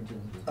fire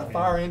engines. A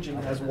fire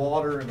engine has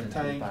water and a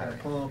tank and a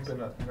pump,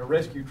 and a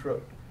rescue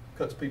truck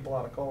cuts people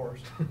out of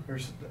cars.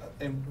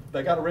 And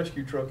they got a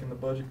rescue truck in the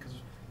budget because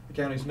the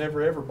county's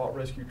never ever bought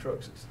rescue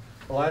trucks.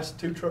 The last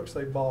 2 trucks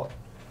they bought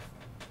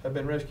have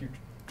been rescue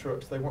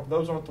trucks.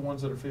 Those aren't the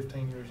ones that are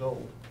 15 years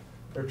old.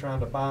 They're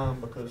trying to buy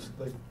them because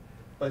they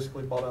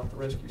basically bought out the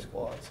rescue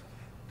squads.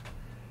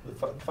 The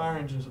fire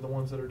engines are the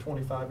ones that are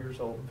 25 years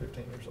old and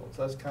 15 years old.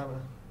 So that's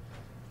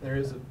there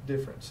is a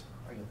difference.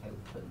 Are you okay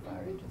with putting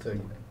fire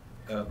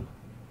engines?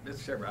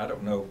 Mr. Shepherd, I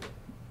don't know,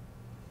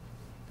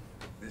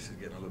 this is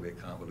getting a little bit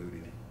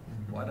convoluted.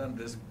 Why doesn't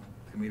this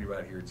committee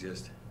right here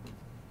just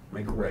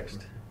Make a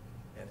request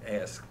and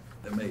ask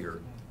the mayor,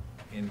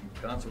 in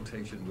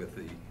consultation with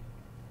the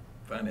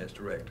finance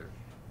director,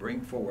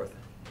 bring forth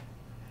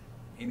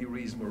any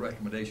reasonable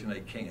recommendation they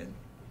can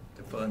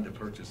to fund the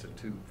purchase of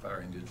 2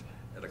 fire engines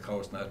at a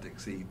cost not to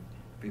exceed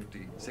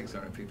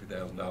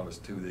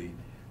 $650,000 to the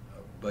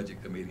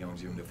budget committee on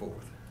June the 4th.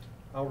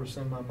 I'll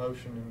rescind my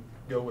motion and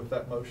go with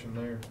that motion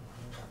there.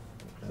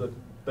 The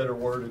better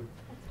worded.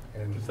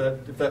 And If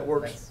that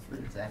works.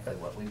 That's exactly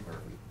what we were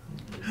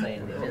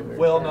saying. the amendment.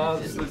 Well, no,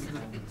 it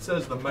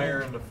says the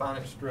mayor and the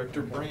finance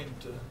director bring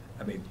to.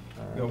 I mean,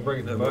 you gonna bring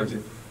it to the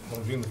budget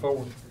on June the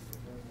 4th?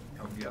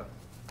 Oh, yeah.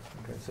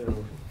 Okay, so.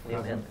 The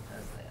amendment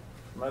does that.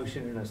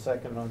 Motion and a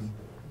second on,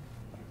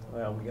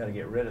 well, we gotta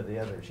get rid of the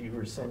others. You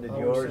rescinded I'll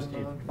yours.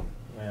 rescind mine.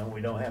 Well,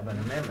 we don't have an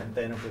amendment,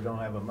 then if we don't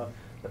have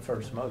the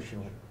first motion,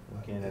 we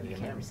can't have the You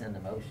can't amendment. rescind the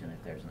motion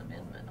if there's an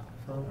amendment on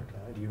it.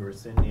 Okay, you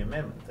rescind the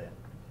amendment then.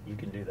 You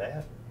can do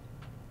that.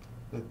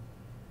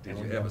 Did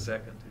you have a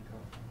second?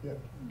 Yeah.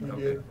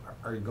 Okay.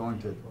 Are you going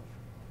to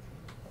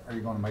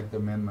make the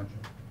amendment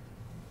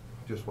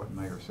just what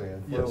the mayor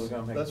said? Well, we're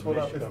gonna make That's the what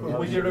motion if come we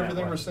motion get that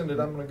everything way. rescinded,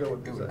 I'm gonna go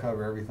with It would that.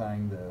 cover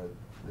everything,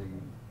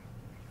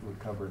 it would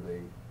cover the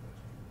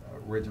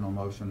original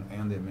motion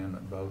and the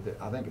amendment both.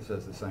 I think it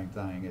says the same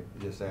thing. It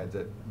just adds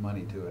that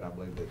money to it, I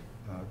believe, that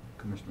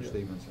Commissioner Yeah.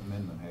 Stevens'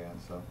 amendment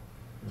had, so.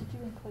 Did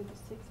you include the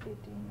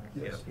 650 in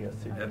yours? Yes.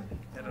 Yes, it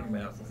At an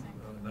amount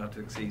not to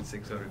exceed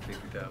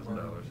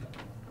 $650,000.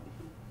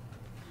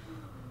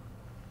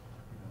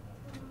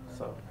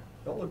 So,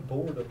 Y'all look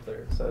bored up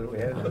there. so do we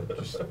have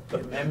the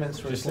amendments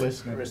Just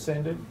listening.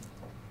 rescinded?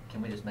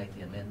 Can we just make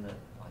the amendment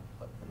like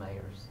what the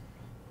mayor's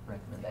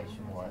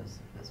recommendation was?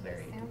 It's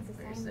very, Sounds the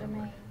very same to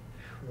similar. me.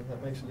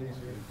 That makes it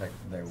easier.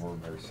 They were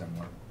very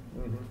similar.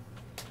 Mm-hmm.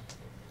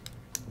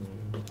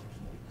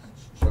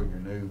 So your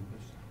new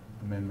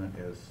amendment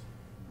is,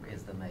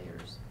 Is the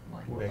mayor's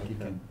like. Becky,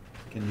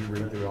 can you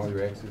read through all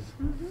your X's?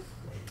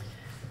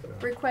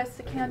 Request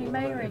the county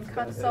mayor and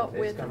consult It's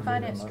with the gonna be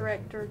finance the motion.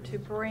 director to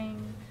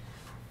bring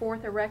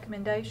forth a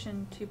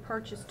recommendation to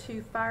purchase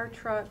 2 fire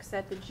trucks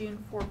at the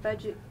June 4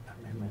 budget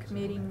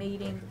committee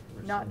meeting,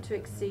 not to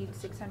exceed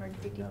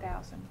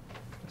 $650,000.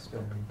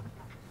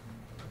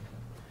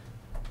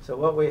 So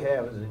what we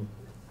have is a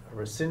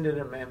rescinded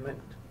amendment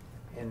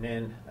and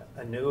then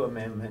a new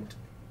amendment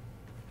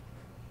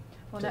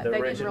Well, to no, the they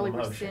didn't original really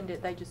motion. rescind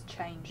it, they just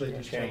changed They it.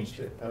 just Changed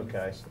it,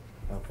 okay,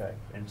 okay.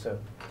 And so,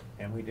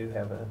 and we do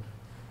have a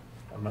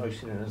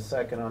motion and a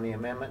second on the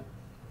amendment?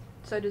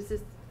 So does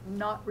this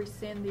not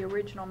rescind the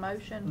original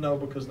motion? No,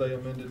 because they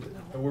amended it,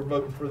 and we're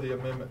voting for the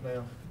amendment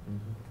now.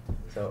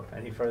 So,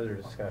 any further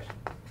discussion?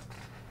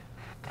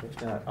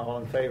 If not, all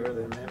in favor of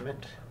the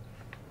amendment?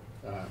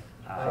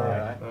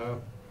 Aye.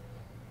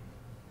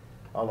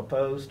 All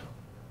opposed?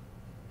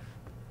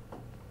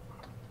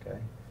 Okay,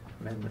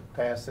 amendment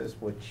passes,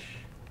 which,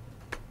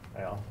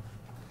 well,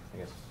 I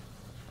guess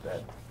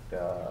that,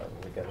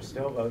 we gotta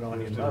still vote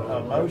on your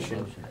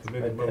motion.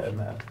 Amended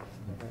motion.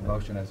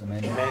 Motion as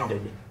amended.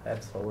 Amended,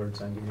 that's the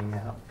words I'm getting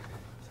out.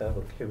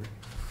 So,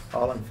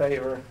 all in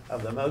favor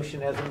of the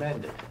motion as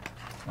amended?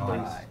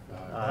 Aye.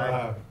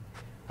 Aye.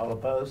 All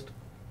opposed?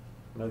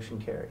 Motion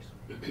carries.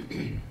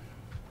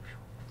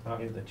 Aye.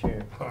 Give the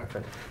chair. Aye.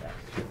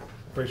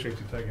 Appreciate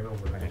you taking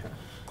over, man.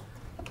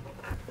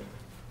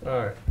 All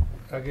right,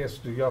 I guess,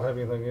 do y'all have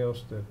anything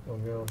else that,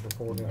 on y'all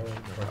before then?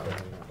 Okay.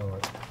 All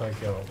right,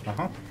 thank y'all.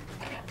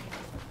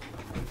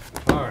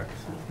 All right,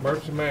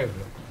 emergency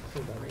management.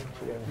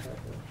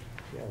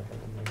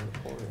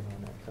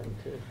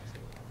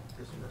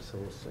 So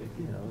we'll see,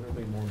 you know, there'll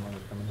be more money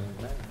coming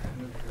in now.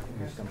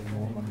 There's gonna be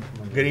more money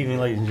coming in. Good evening,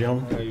 ladies and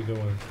gentlemen. How you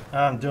doing?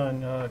 I'm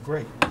doing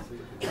great.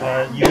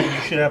 You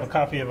should have a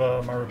copy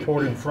of my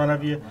report in front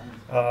of you.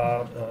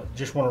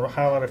 Just want to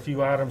highlight a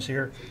few items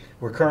here.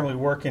 We're currently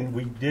working,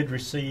 we did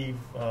receive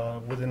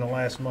within the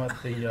last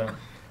month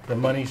the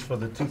monies for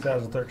the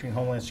 2013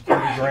 Homeland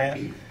Security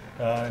Grant,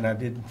 and I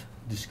did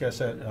discuss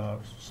that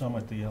some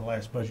at the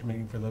last budget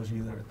meeting. For those of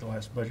you that are at the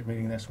last budget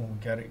meeting, that's when we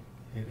got it.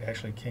 It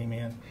actually came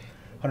in.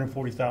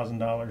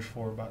 $140,000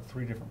 for about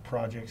 3 different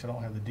projects. I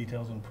don't have the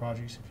details on the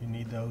projects. If you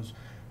need those,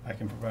 I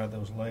can provide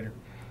those later.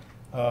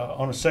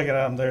 On the second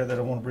item there that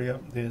I want to bring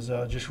up is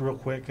just real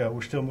quick,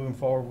 we're still moving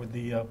forward with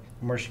the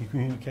Emergency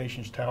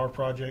Communications Tower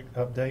project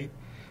update.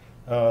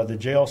 The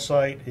jail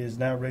site is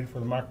now ready for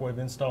the microwave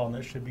install, and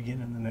that should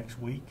begin in the next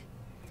week.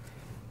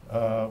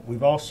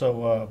 We've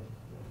also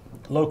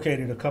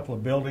located a couple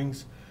of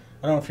buildings.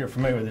 I don't know if you're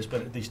familiar with this, but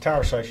at these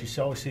tower sites,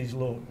 you always see these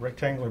little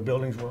rectangular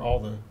buildings where all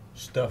the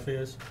stuff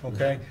is,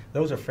 okay?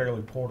 Those are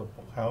fairly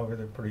portable, however,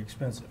 they're pretty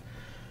expensive.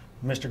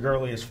 Mr.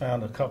 Gurley has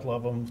found a couple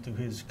of them through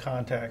his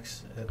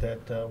contacts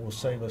that will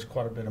save us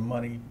quite a bit of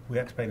money. We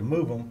have to pay to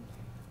move them,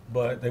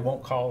 but they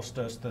won't cost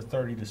us the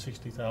 $30,000 to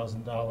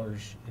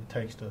 $60,000 it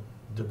takes to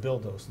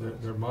build those things.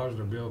 They're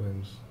modular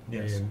buildings.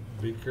 Yes. And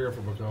be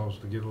careful, because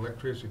to get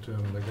electricity to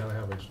them, they gotta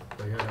have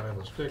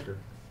a sticker.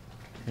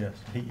 Yes.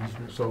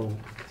 So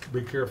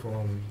be careful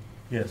on.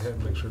 Yes.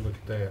 Make sure to look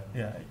at that.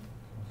 Yeah.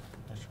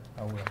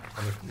 I will.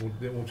 I just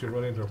didn't want you to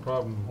run into a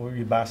problem. Or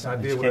you buy something.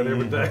 I deal with it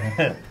every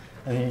day.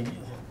 And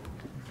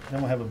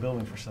then we'll have a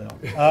building for sale.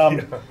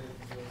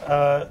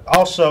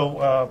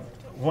 Also,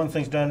 one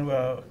thing's done,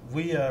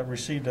 we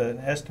received an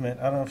estimate.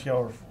 I don't know if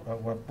y'all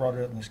brought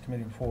it up in this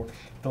committee before.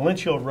 The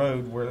Lynch Hill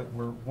Road, where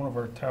one of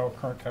our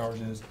current towers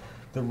is,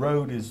 the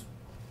road is,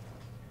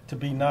 to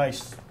be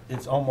nice,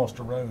 it's almost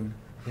a road.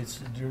 It's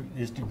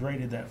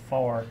degraded that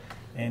far.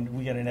 And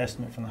we got an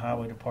estimate from the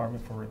Highway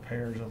Department for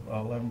repairs of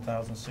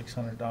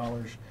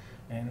 $11,600,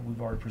 and we've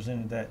already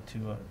presented that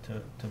to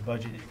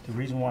budget. The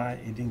reason why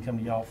it didn't come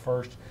to y'all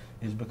first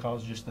is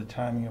because just the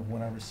timing of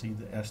when I received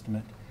the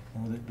estimate,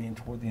 and with it being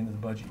toward the end of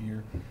the budget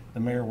year, the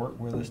mayor worked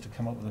with us to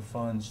come up with the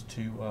funds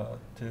to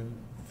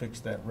fix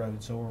that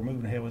road. So we're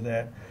moving ahead with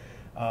that.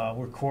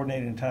 We're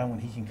coordinating in time when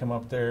he can come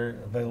up there,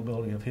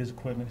 availability of his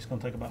equipment. It's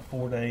going to take about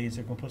 4 days.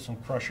 They're going to put some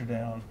crusher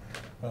down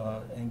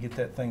and get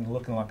that thing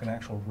looking like an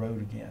actual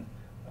road again.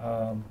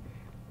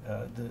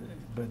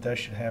 But that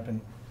should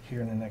happen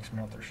here in the next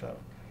month or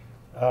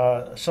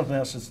so. Something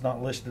else that's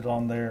not listed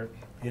on there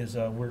is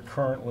we're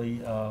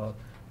currently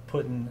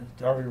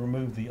already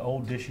removed the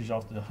old dishes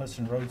off the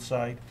Hudson Road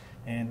site,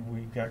 and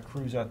we've got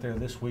crews out there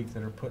this week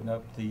that are putting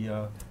up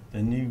the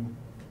new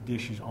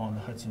dishes on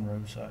the Hudson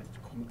Road site.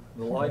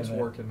 The light's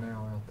working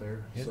now out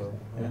there, so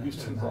it used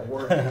to not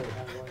work.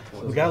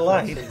 We got a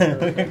light.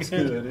 It's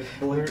good. It's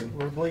blinking.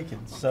 We're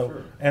blinking.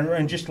 So,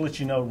 and just to let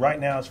you know, right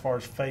now, as far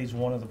as phase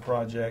 1 of the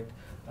project,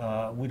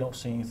 we don't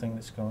see anything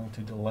that's going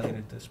to delay it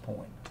at this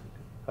point.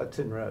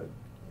 Hudson Road,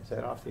 is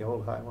that off the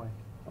old highway,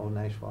 old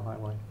Nashville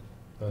Highway?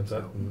 It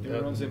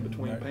runs in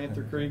between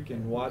Panther Creek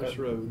and Whitus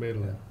Road.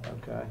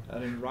 Okay.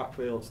 And in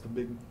Rockville, it's the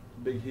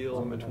big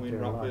hill in between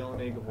Rockville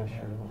and Eagleville.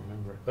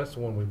 That's the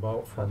one we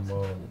bought from.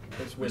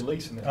 We're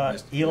leasing it. Elam.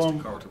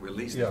 Mr. Carter, we're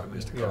leasing it from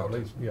Mr.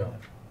 Carter.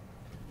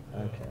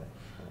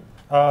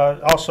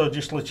 Okay. Also,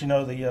 just to let you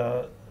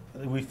know,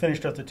 we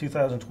finished up the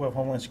 2012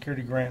 Homeland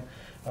Security Grant.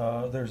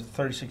 There's a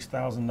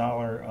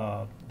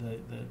 $36,000. The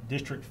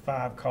District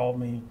 5 called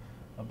me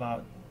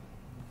about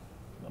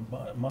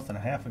a month and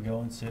a half ago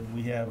and said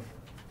we have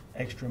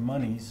extra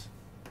monies,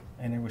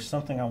 and there was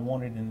something I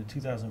wanted in the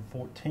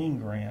 2014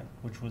 grant,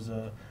 which was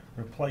a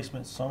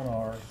replacement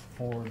sonar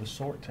for the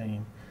SORT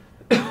team.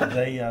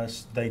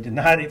 They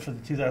denied it for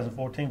the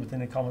 2014, but then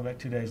they called me back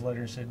 2 days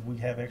later and said we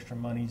have extra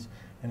monies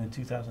in the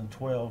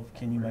 2012.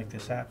 Can you make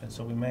this happen?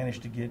 So we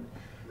managed to get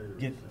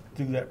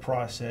through that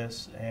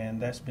process,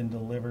 and that's been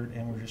delivered,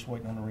 and we're just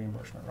waiting on the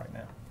reimbursement right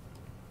now.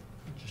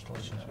 Just to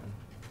let you know.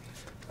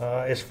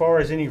 As far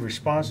as any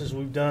responses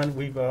we've done,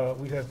 we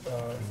have,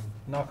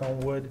 knock on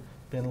wood,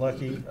 been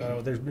lucky.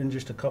 There's been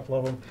just a couple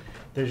of them.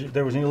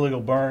 There was an illegal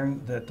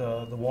burn that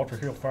the Walter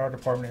Hill Fire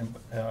Department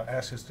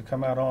asked us to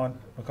come out on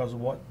because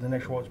of the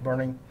nature of what's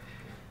burning.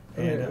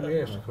 Let me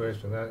ask a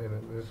question.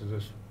 And this is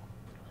just,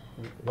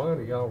 why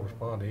do y'all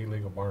respond to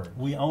illegal burns?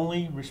 We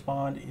only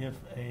respond if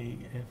a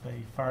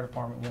fire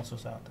department wants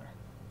us out there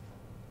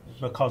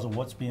because of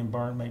what's being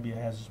burned, maybe it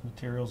has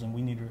materials, and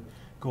we need to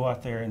go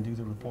out there and do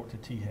the report to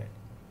THEC.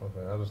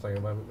 Okay, I was just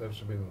thinking maybe that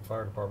should be in the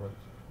fire department,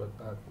 but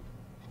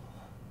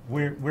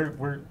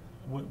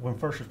when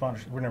first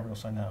responders, we're never going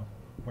to say no.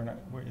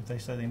 If they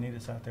say they need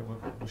us out there,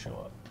 we'll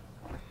show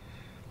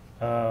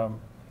up.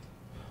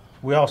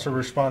 We also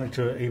responded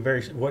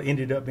to what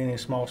ended up being a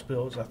small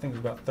spill. I think it was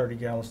about 30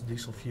 gallons of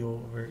diesel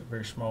fuel, very,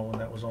 very small,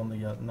 and that was on the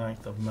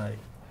 9th of May.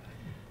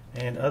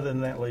 And other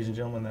than that, ladies and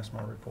gentlemen, that's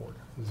my report.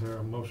 Is there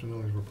a motion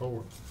on his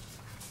report?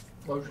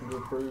 Motion to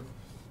approve.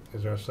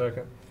 Is there a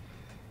second?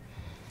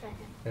 Second.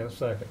 And a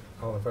second.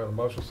 All in favor of the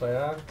motion, say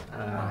aye.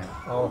 Aye.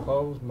 All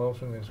opposed,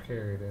 motion is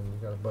carried, and we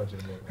got a budget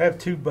amendment. I have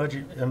two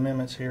budget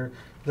amendments here.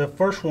 The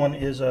first one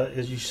is,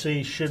 as you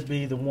see, should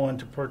be the one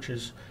to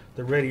purchase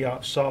the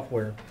ReadyOps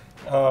software.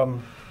 I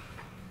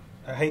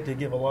hate to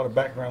give a lot of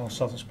background on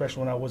something,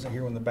 especially when I wasn't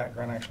here when the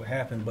background actually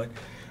happened, but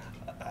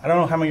I don't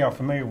know how many of y'all are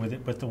familiar with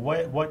it, but the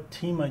way what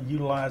TEMA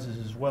utilizes,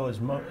 as well as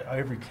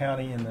every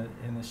county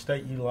in the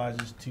state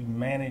utilizes to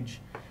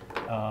manage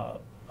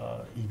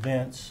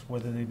events,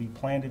 whether they be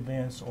planned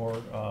events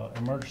or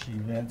emergency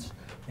events,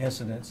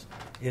 incidents,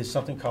 is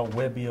something called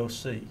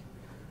WebEOC.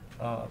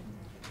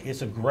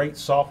 It's a great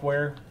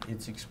software.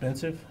 It's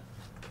expensive,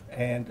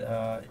 and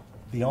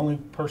the only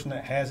person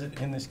that has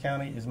it in this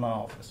county is my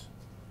office.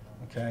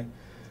 Okay.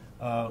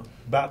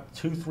 About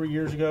 2-3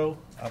 years ago,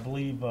 I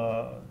believe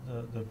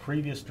the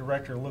previous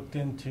director looked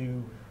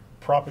into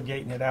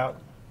propagating it out,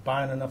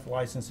 buying enough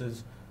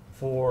licenses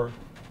for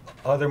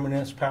other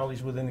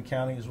municipalities within the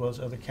county as well as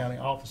other county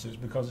offices,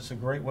 because it's a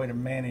great way to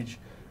manage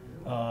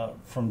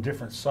from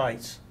different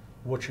sites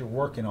what you're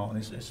working on.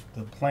 It's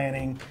the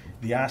planning,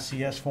 the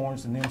ICS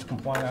forms, the NIMS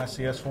compliant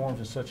ICS forms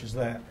and such as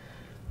that.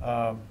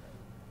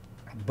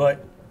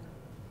 But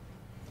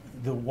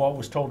what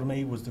was told to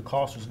me was the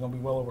cost was going to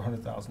be well over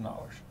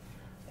 $100,000.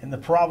 And the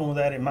problem with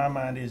that in my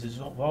mind is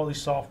all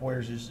these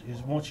softwares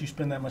is once you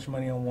spend that much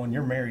money on one,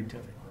 you're married to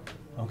it.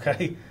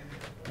 Okay?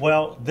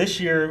 Well, this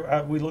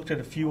year we looked at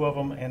a few of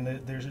them, and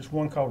there's this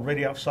one called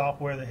ReadyOps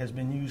software that has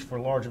been used for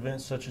large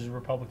events such as the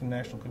Republican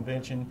National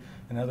Convention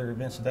and other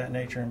events of that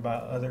nature, and by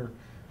other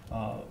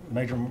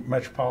major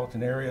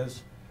metropolitan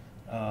areas.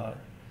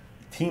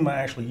 TEMA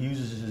actually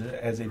uses it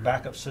as a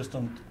backup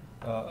system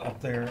up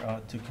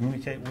there to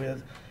communicate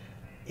with.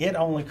 It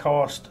only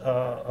cost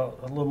a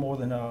little more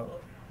than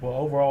well,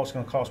 overall it's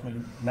going to cost me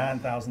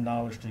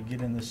 $9,000 to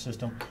get in this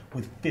system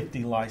with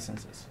 50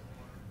 licenses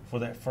for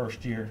that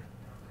first year.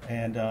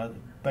 And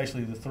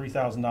basically the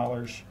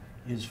 $3,000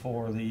 is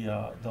for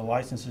the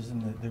licenses,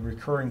 and the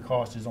recurring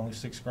cost is only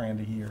 $6,000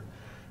 a year.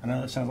 I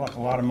know that sounds like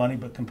a lot of money,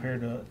 but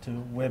compared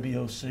to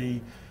WebEOC,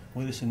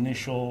 with its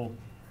initial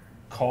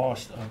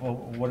cost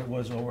of what it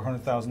was, over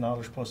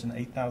 $100,000 plus an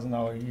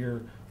 $8,000 a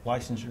year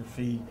licensure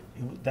fee,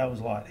 that was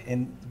a lot.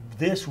 And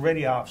this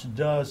ReadyOps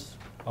does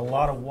a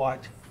lot of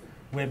what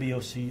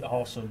WebEOC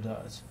also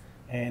does,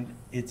 and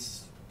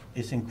it's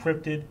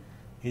encrypted.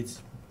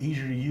 It's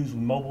easier to use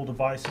with mobile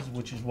devices,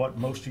 which is what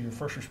most of your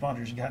first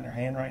responders got in their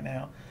hand right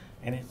now,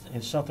 and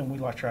it's something we'd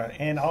like to try.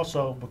 And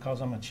also,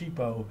 because I'm a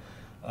cheapo,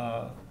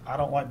 I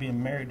don't like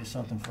being married to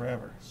something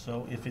forever.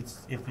 So if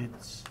it's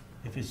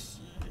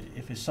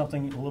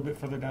something a little bit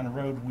further down the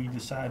road we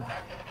decide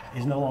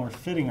is no longer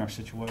fitting our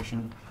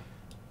situation,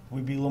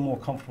 we'd be a little more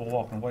comfortable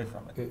walking away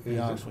from it, to be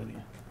honest with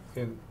you.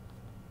 And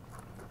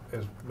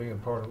as being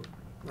part of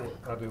what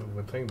I do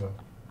with TEMA,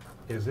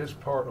 is this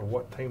part of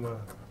what TEMA,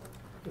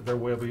 their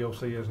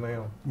WebEOC is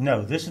now?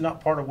 No, this is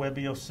not part of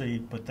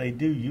WebEOC, but they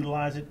do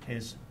utilize it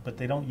but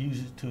they don't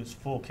use it to its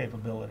full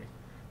capability.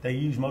 They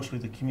use mostly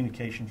the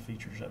communication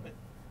features of it.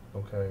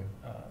 Okay.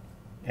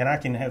 And I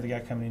can have the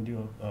guy come in and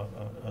do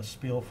a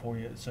spiel for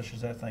you, such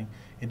as that thing.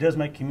 It does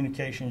make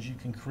communications. You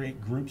can create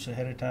groups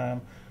ahead of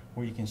time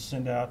where you can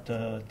send out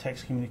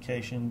text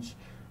communications.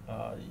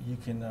 You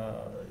can,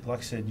 like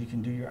I said, you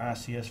can do your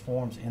ICS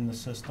forms in the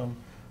system,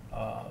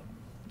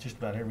 just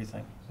about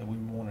everything that we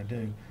want to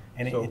do.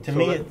 And to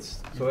me,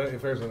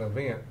 if there's an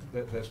event,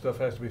 that stuff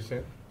has to be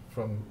sent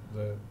from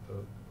the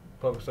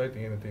public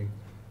safety entity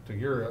to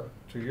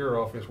your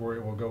office, where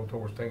it will go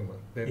towards TEMA,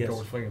 then yes.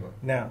 towards FEMA.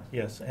 Now,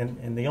 yes,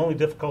 and the only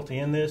difficulty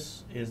in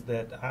this is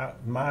that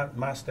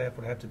my staff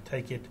would have to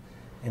take it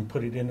and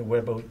put it in the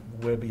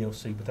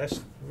WebEOC, but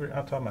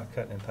I'm talking about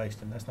cutting and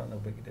pasting. That's not no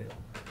big deal.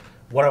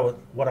 What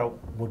I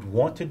would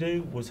want to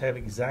do was have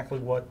exactly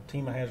what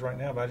TEMA has right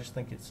now, but I just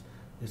think it's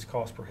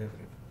cost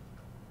prohibitive.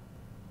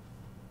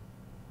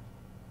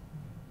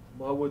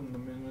 Why wouldn't the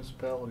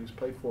municipalities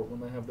pay for it when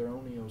they have their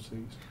own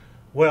EOCs?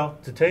 Well,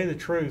 to tell you the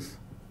truth,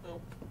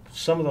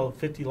 some of the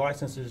 50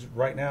 licenses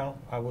right now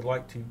I would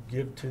like to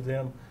give to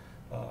them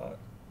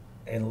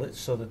and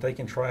so that they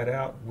can try it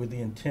out with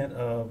the intent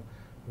of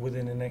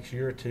within the next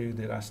year or two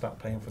that I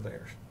stop paying for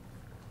theirs.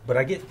 But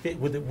I get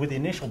with the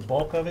initial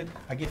bulk of it,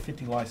 I get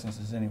 50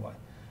 licenses anyway,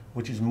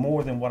 which is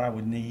more than what I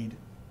would need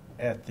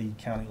at the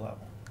county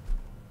level.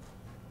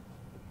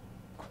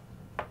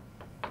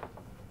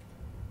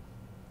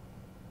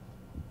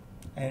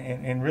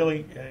 And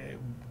really,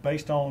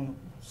 based on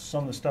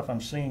some of the stuff I'm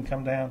seeing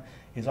come down,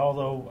 is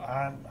although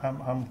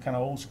I'm kind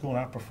of old school and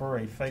I prefer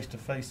a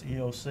face-to-face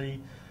EOC,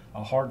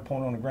 a hard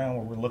point on the ground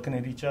where we're looking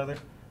at each other.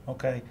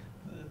 Okay,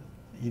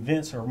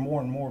 events are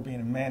more and more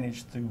being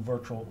managed through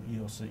virtual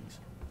EOCs,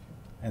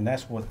 and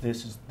that's what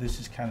this is.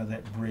 This is kind of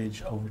that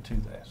bridge over to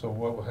that. So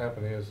what would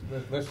happen is,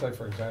 let's say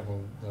for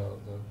example,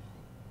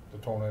 the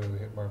tornado that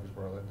hit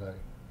Murfreesboro that day.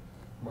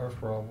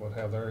 Murfreesboro would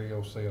have their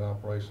EOC in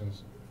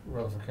operations.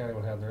 Rutherford County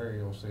would have their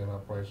EOC in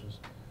operations.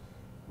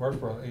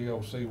 Murfreesboro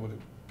EOC would,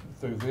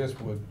 through this,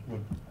 would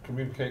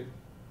communicate.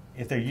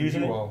 If they're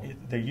using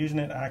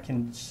it, I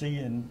can see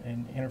and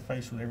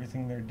interface with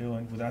everything they're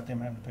doing without them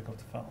having to pick up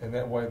the phone. And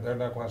that way, they're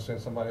not going to send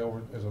somebody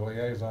over as a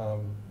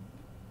liaison.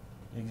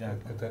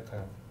 Exactly. At that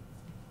time.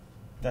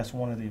 That's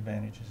one of the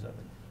advantages of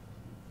it.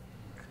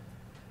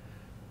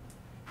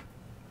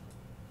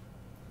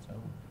 So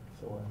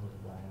I was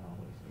buying all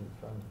these new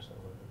phones, so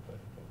everybody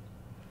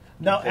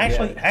can. No,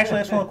 actually,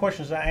 that's one of the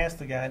questions I asked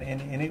the guy,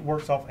 and it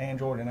works off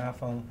Android and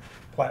iPhone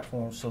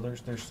platforms. So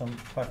there's some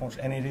platforms,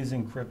 and it is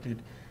encrypted,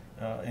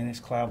 and it's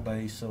cloud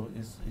based. So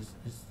it's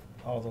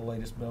all the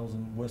latest bells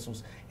and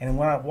whistles. And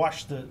when I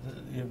watched it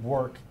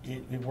work,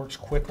 it works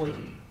quickly.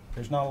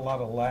 There's not a lot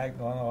of lag,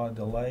 not a lot of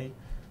delay.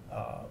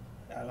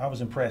 I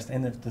was impressed.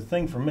 And the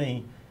thing for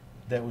me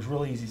that was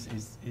really easy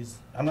is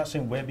I'm not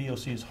saying Web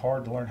EOC is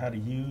hard to learn how to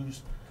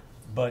use,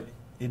 but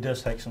it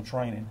does take some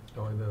training.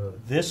 Oh, it does.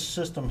 This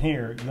system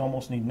here, you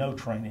almost need no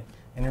training.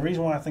 And the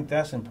reason why I think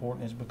that's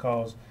important is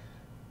because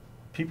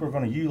people are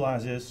going to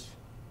utilize this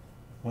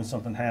when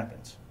something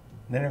happens.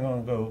 And then they're going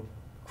to go,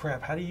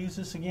 crap, how do you use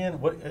this again?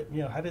 What,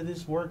 how did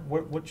this work?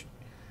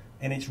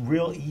 And it's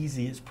real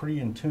easy. It's pretty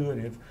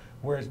intuitive.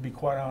 Whereas, to be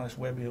quite honest,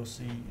 Web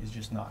EOC is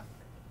just not.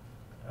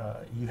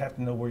 You have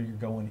to know where you're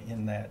going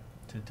in that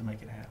to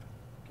make it happen.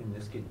 Can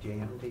this get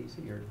jammed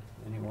easy or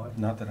anyway?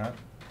 Not that I've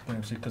been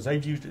able to see, because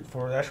they've used it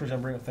for, that's the reason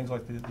I bring up things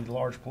like the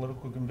large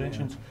political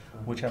conventions,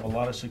 which have a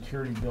lot of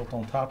security built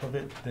on top of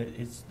it, that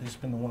it's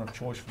been the one of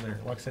choice for there.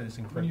 Like I said, it's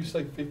encrypted. When you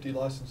say 50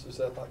 licenses, is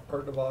that like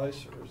per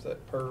device, or is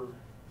that per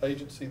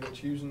agency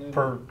that's using it?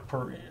 Per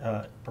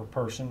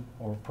person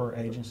or per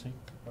agency.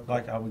 Okay.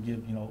 Like I would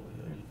give,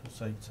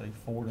 say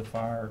 4 to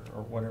fire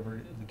or whatever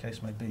the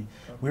case may be.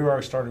 We've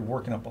already started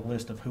working up a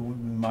list of who we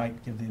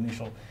might give the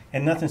initial,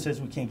 and nothing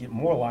says we can't get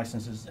more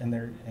licenses,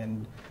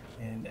 and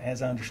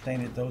as I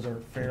understand it, those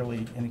are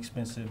fairly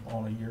inexpensive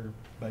on a year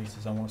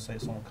basis. I want to say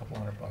it's only a couple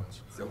 $100.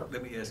 So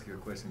let me ask you a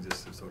question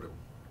just to sort of,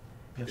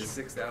 Yes,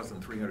 it's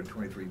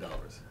 $6,323.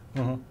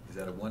 Mm-hmm. Is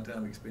that a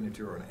one-time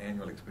expenditure or an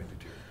annual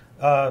expenditure?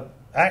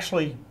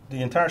 Actually,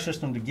 the entire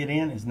system to get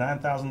in is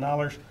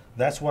 $9,000.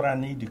 That's what I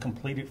need to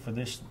complete it for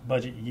this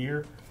budget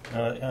year,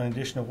 in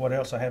addition to what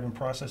else I have in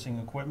processing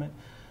equipment.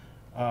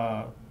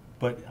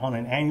 But on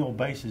an annual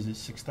basis,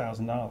 it's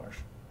 $6,000.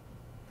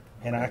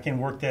 And I can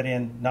work that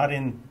in, not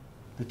in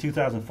the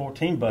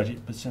 2014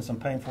 budget, but since I'm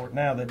paying for it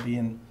now, that'd be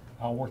in,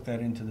 I'll work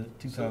that into the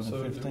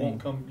 2015. So it won't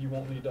come, you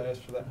won't need to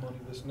ask for that money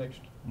this next,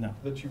 No.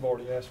 that you've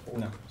already asked for?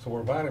 No. So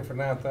we're buying it for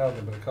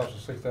 $9,000, but it costs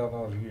us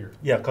 $6,000 a year.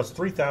 Yeah, because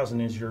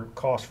 $3,000 is your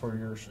cost for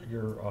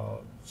your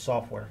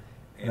software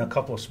and a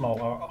couple of small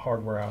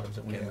hardware items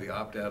that we have. Can we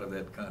opt out of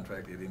that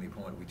contract at any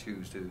point we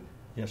choose to?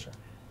 Yes, sir.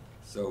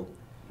 So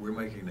we're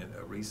making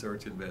a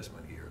research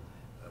investment here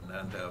of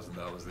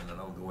 $9,000 and an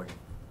ongoing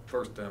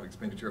first-time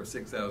expenditure of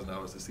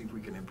 $6,000 to see if we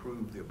can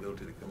improve the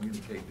ability to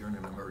communicate during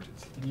an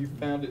emergency. And you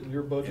found it in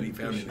your budget? And he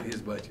found it in his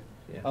budget.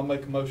 Yeah. I'll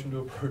make a motion to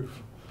approve.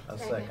 I'll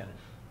second it.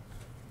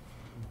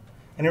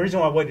 And the reason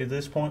why I waited to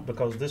this point,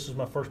 because this is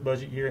my first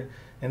budget year,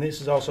 and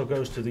this also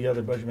goes to the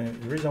other budget man.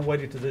 The reason I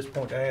waited to this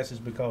point to ask is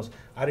because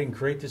I didn't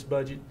create this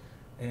budget,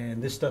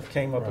 and this stuff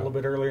came up a little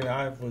bit earlier, and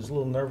I was a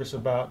little nervous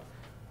about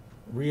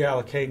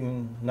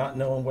reallocating, not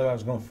knowing whether I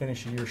was going to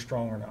finish the year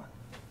strong or not.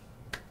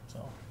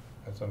 So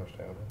that's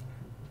understandable.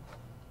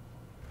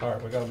 All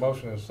right, we got a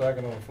motion and a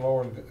second on the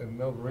floor, and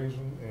no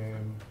reason,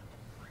 and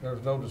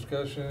there's no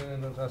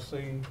discussion, as I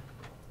see.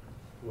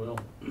 Well,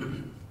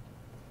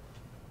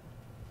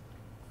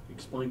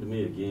 explain to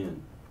me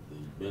again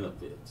the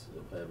benefits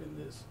of having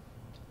this.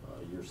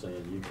 You're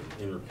saying you can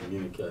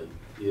intercommunicate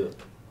if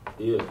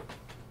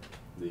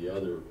the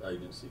other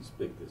agencies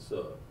pick this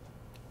up.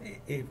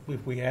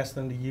 if we ask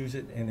them to use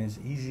it, and as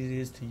easy as it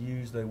is to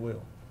use, they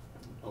will.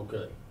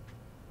 Okay,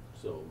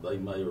 so they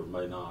may or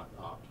may not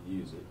opt to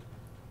use it.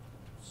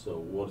 So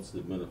what's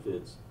the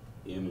benefits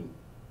in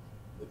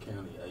the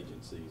county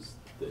agencies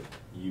that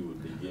you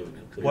would be giving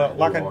it to? Well,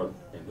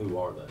 and who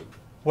are they?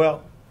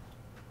 Well,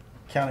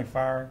 county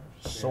fire,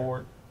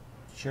 SORT,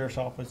 sheriff's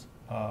office,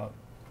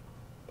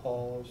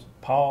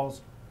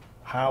 Pause.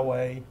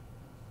 highway,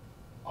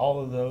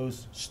 all of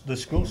those, the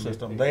school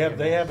system. They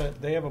have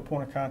a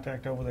point of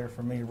contact over there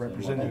for me to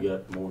represent You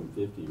it. got more than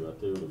 50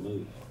 right there to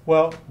me.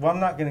 Well, I'm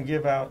not going to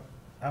give out.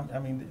 I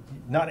mean,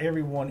 not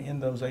everyone in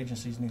those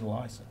agencies need a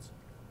license,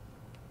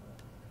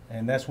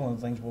 and that's one of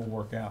the things we'll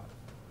work out.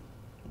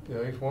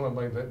 Yeah, each one of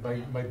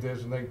them may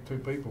designate 2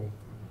 people,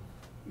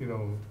 you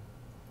know,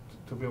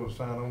 to be able to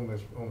sign on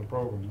the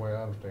program, the way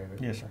I understand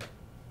it. Yes, sir.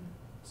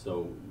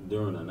 So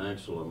during an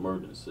actual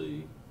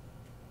emergency,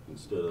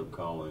 instead of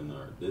calling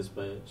our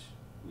dispatch,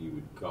 you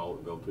would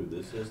go through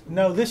this system?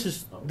 No, this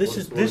is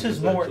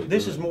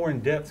actually more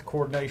in-depth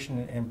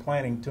coordination and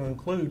planning to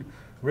include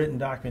written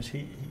documents.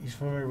 He's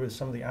familiar with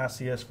some of the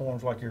ICS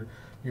forms, like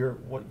your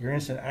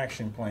instant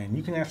action plan.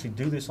 You can actually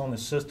do this on the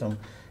system,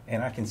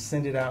 and I can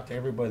send it out to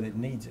everybody that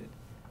needs it.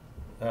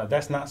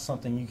 That's not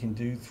something you can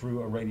do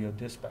through a radio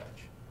dispatch.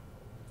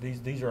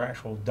 These are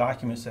actual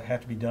documents that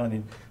have to be done,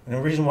 and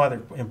the reason why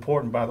they're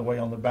important, by the way,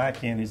 on the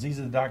back end is these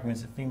are the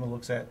documents that FEMA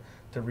looks at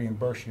to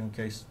reimburse you in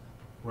case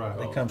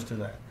it comes to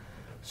that.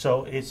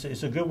 So it's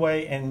a good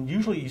way, and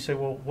usually you say,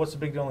 well, what's the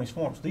big deal on these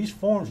forms? These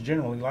forms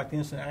generally, like the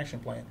instant action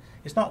plan,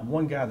 it's not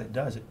one guy that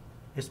does it.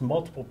 It's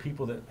multiple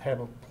people that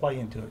have a play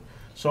into it.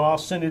 So I'll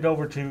send it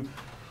over to,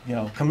 you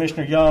know,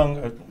 Commissioner Young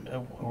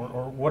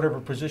or whatever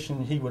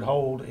position he would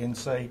hold and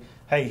say,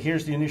 hey,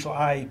 here's the initial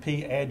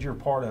IEP, add your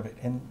part of it,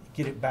 and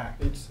get it back.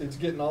 It's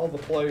getting all the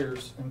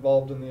players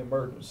involved in the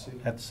emergency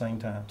At the same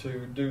time.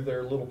 to do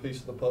their little piece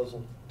of the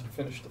puzzle to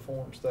finish the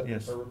forms that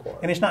Yes. are required.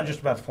 And it's not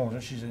just about the forms,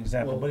 that's just an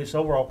example, but it's an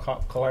overall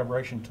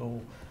collaboration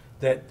tool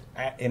that,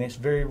 and it's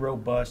very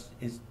robust.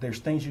 There's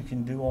things you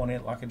can do on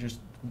it, like I just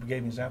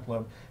gave an example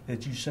of,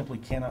 that you simply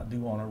cannot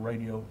do on a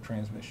radio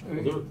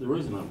transmission. Well, the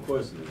reason I'm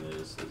questioning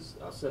this is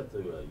I sat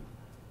through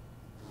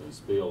a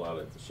spiel out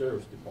at the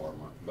Sheriff's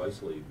Department,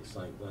 basically the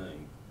same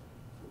thing,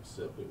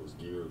 except it was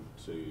geared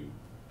to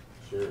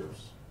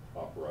sheriff's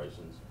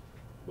operations,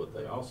 but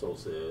they also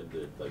said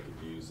that they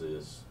could use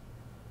this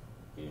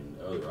in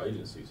other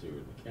agencies here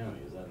in the county.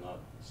 Is that not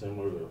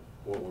similar to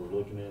what we're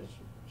looking at,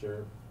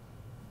 Sheriff?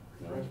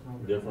 No,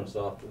 different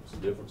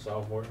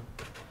software?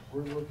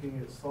 We're looking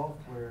at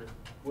software.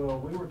 Well,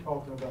 we were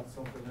talking about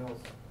something else,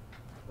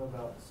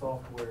 about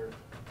software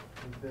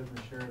within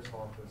the sheriff's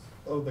office.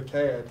 Oh, the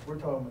CAD. We're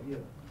talking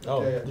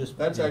about, CAD.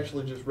 That's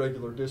actually just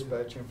regular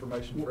dispatch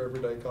information for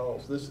everyday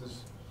calls. This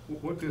is.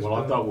 Well,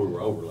 I thought we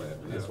were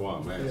overlapping. That's why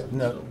I'm asking.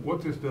 No.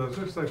 What this does,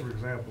 let's say, for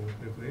example,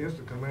 if the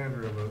instant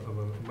commander of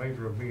a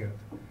major event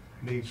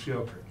needs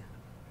sheltering,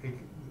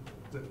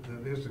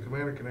 the instant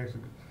commander can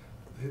actually,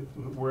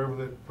 wherever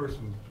that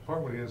person's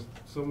department is,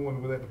 someone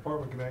with that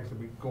department can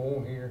actually go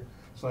on here,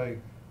 say,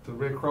 the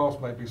Red Cross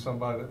may be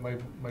somebody that may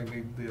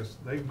need this.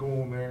 They can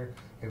go on there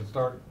and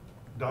start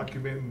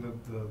documenting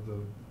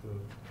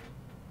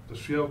the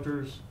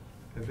shelters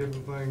and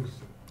different things,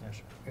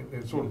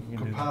 and sort of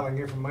compiling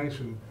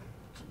information.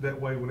 That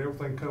way, when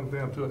everything comes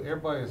down to it,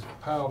 everybody is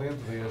piled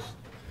into this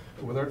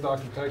with their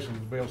documentation to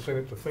be able to send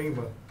it to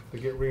FEMA to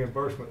get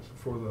reimbursements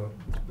for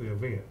the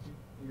event.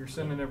 You're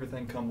sending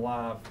everything come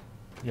live.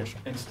 Yes, sir.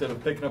 Instead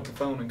of picking up the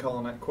phone and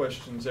calling out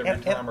questions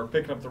every time, or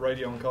picking up the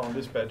radio and calling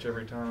dispatch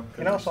every time.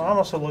 And also, I'm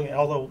also looking,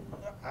 although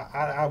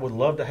I would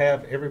love to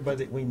have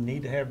everybody that we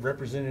need to have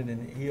represented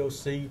in the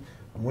EOC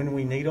when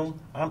we need them,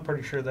 I'm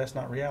pretty sure that's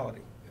not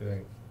reality. It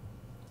ain't.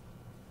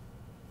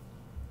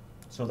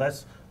 So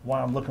that's why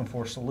I'm looking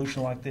for a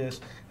solution like this.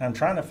 And I'm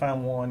trying to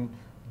find one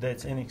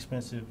that's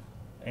inexpensive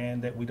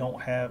and that we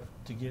don't have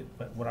to get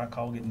what I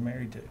call getting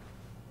married to.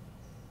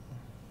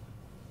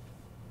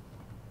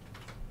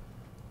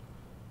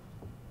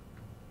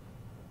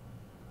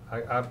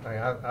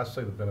 I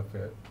see the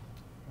benefit.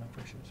 I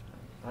appreciate it.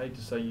 I hate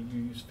to say you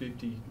use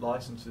 50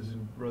 licenses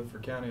in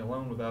Rutherford County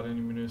alone without any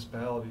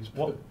municipalities.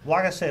 Well,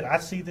 like I said, I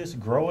see this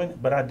growing,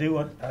 but I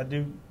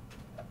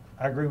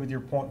agree with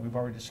your point. We've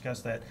already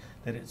discussed that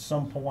at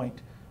some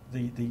point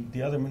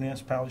the other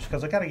municipalities,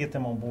 because I got to get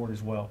them on board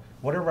as well.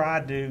 Whatever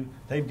I do,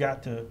 they've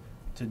got to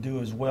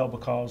do as well,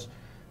 because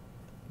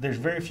there's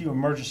very few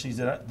emergencies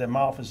that my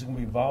office is going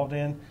to be involved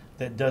in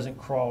that doesn't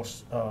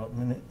cross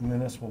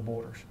municipal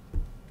borders.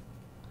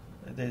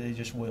 They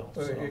just will.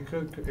 So. It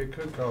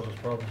could cause us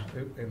problems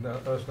and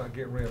us not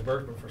getting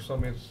reimbursement for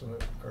some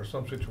incident or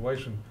some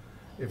situation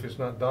if it's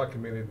not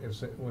documented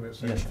when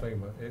it's in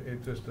FEMA.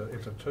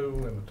 It's a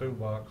tool in the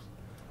toolbox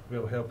to be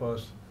able to help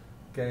us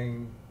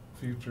gain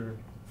future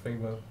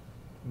FEMA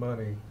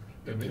money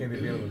in the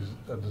event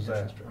of a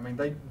disaster. I mean,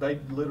 they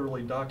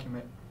literally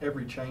document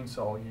every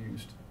chainsaw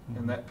used,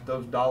 and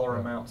those dollar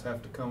amounts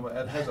have to come.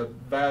 It has a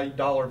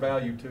dollar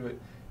value to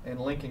it. And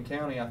Lincoln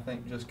County, I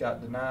think, just got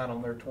denied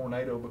on their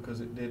tornado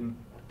because it didn't.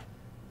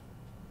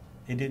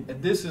 It didn't.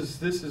 And this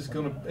is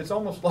gonna. It's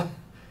almost like,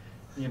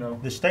 you know.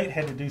 The state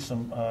had to do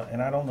some, and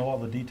I don't know all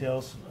the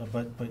details,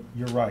 but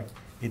you're right.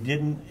 It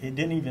didn't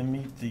even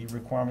meet the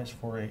requirements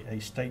for a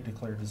state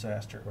declared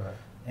disaster. Right.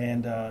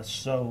 And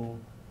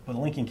but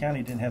Lincoln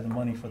County didn't have the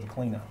money for the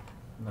cleanup.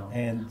 No.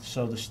 And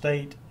so the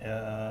state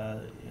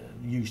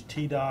used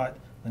TDOT,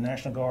 the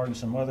National Guard, and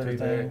some other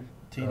thing.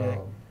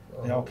 TDEC.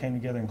 They all came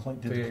together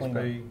and did the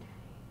cleanup.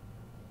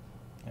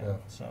 Yeah.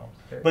 So,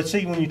 but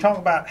see, when you talk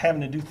about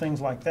having to do things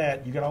like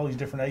that, you got all these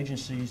different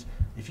agencies.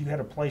 If you had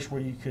a place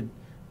where you could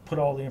put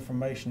all the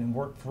information and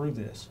work through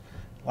this,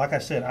 like I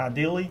said,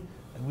 ideally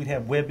we'd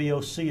have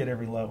WebEOC at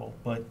every level.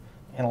 But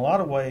in a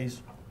lot of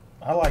ways,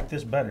 I like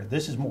this better.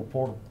 This is more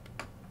portable.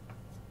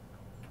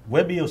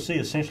 WebEOC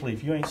essentially,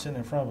 if you ain't sitting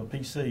in front of a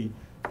PC,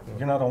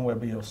 you're not on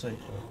WebEOC.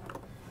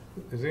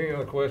 Is there any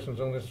other questions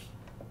on this?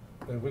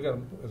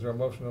 Is there a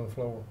motion on the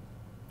floor?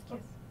 Yes.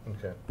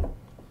 Okay.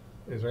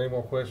 Is there any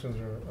more questions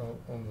or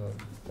on the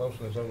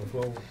motion that's on the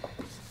floor?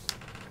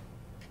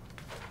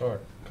 All right,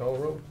 call the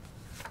roll.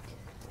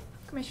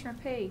 Commissioner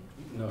P?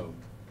 No.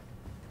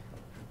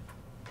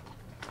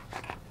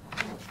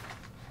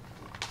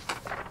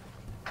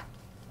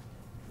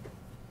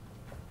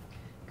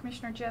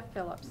 Commissioner Jeff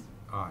Phillips?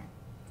 Aye.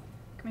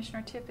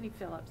 Commissioner Tiffany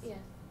Phillips? Yes.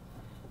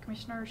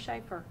 Commissioner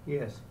Schaefer?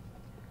 Yes.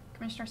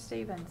 Commissioner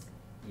Stevens?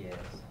 Yes.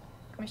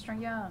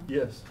 Commissioner Young?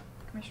 Yes.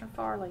 Commissioner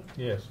Farley?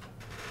 Yes.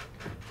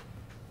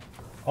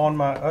 On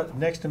my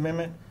next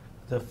amendment,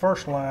 the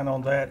first line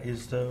on that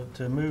is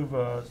to move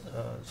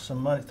some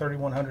money,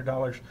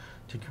 $3,100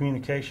 to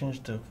communications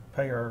to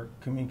pay our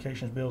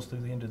communications bills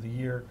through the end of the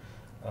year.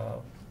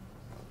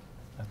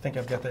 I think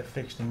I've got that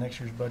fixed in next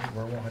year's budget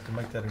where I won't have to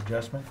make that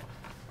adjustment.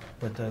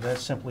 But that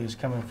simply is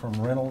coming from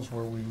rentals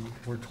where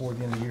we're toward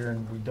the end of the year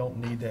and we don't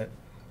need that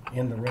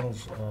in the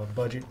rentals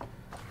budget.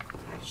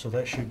 So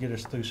that should get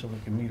us through so we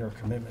can meet our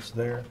commitments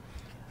there.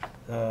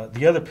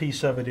 The other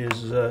piece of it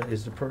is the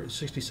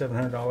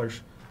 $6,700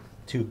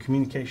 to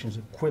communications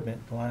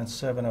equipment, line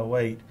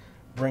 708,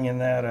 bringing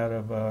that out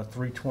of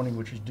 320,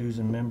 which is dues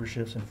and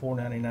memberships, and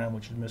 499,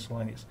 which is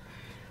miscellaneous.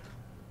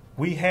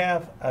 We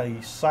have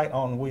a site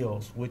on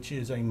wheels, which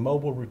is a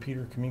mobile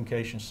repeater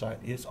communication site.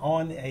 It's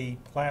on a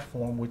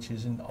platform which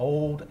is an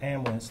old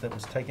ambulance that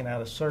was taken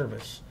out of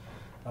service.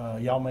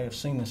 Y'all may have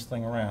seen this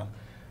thing around.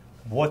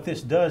 What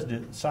this does,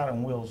 the site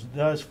on wheels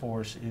does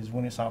for us is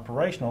when it's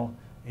operational,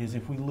 is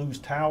if we lose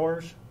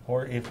towers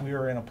or if we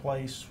are in a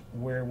place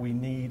where we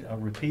need a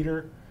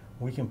repeater,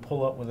 we can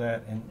pull up with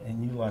that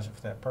and utilize it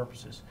for that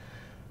purposes.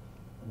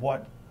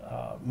 What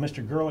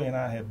Mr. Gurley and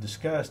I have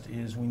discussed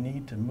is we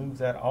need to move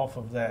that off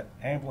of that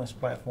ambulance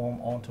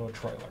platform onto a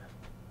trailer.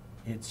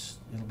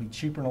 It'll be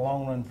cheaper in the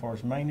long run for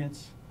its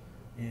maintenance.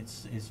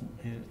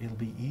 It'll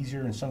be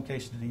easier in some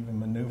cases to even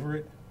maneuver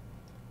it.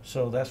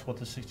 So that's what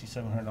the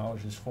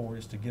 $6,700 is for,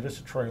 is to get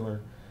us a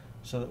trailer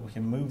so that we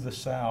can move the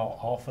sow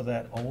off of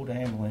that old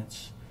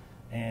ambulance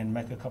and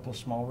make a couple of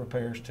small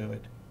repairs to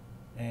it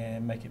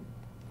and make it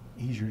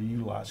easier to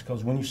utilize.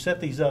 Because when you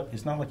set these up,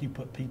 it's not like you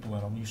put people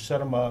in them. You set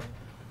them up,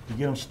 you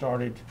get them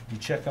started, you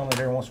check on it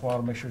every once in a while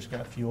to make sure it's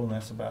got fuel, and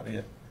that's about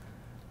it.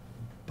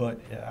 But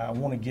I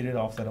want to get it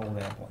off that old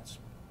ambulance.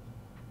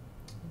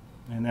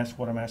 And that's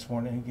what I'm asking for.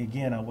 And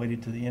again, I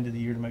waited to the end of the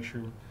year to make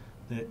sure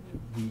that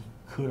we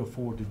could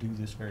afford to do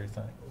this very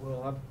thing.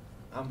 Well,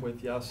 I'm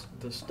with you.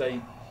 The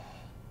state,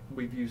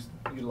 we've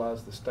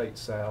utilized the state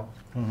sow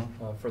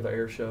for the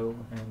air show,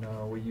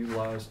 and we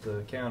utilized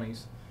the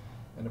counties.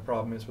 And the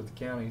problem is with the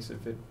counties, if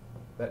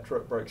that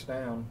truck breaks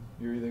down,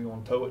 you're either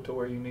going to tow it to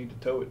where you need to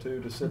tow it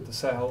to sit the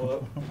sow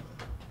up.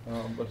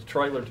 But the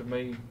trailer, to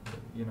me,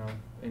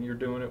 and you're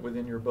doing it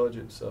within your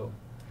budget, so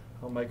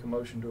I'll make a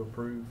motion to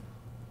approve.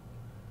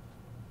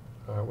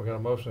 All right, we got a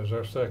motion. Is there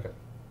a second?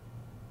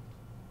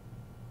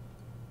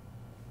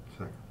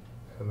 Second.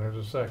 And there's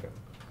a second.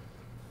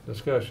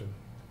 Discussion.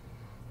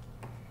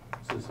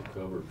 Is this a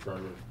covered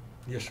trailer?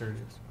 Yes, sir, it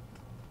is.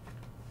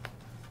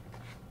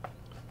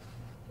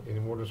 Any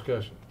more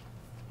discussion?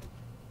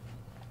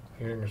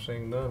 Hearing or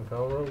seeing none,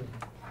 call roll.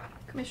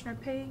 Commissioner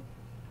P?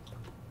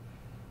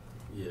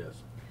 Yes.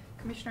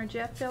 Commissioner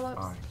Jeff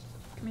Phillips? Aye.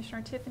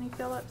 Commissioner Tiffany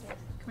Phillips? Yes.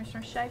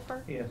 Commissioner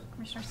Schaefer? Yes.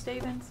 Commissioner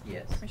Stevens?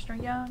 Yes. Commissioner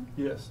Young?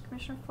 Yes.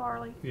 Commissioner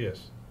Farley?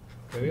 Yes.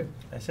 That it?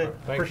 That's it. All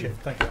right, thank Appreciate you.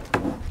 it. Thank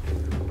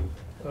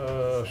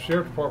you.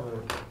 Sheriff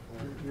Department.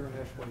 You're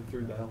halfway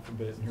through the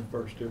alphabet and you're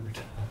first every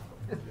time.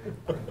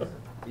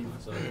 Even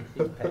so.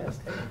 He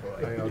passed.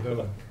 How y'all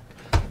doing?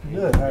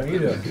 Good, how are you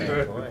doing?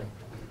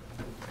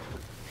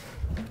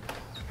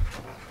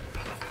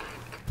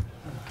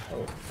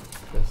 Oh,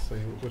 let's see,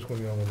 which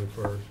one y'all want to do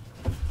first?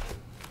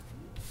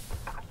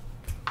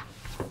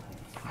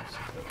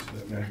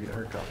 Gotta get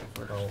her copy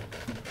first. Oh,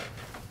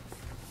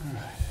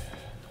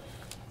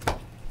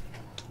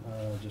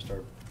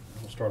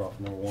 We'll start off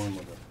number one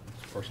with the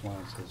first line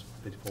says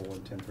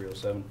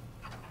 54-110-307.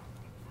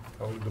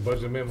 oh, the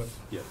budget amendment?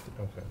 Yeah.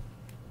 Okay.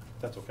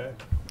 That's okay.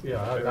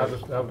 Yeah, I'm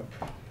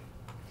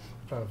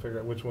trying to figure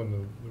out which one, the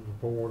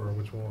report or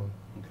which one.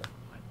 Okay.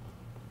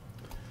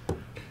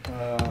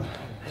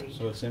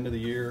 So it's end of the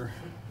year.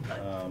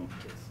 I'm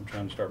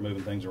trying to start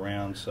moving things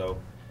around, so.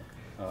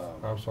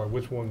 I'm sorry,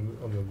 which one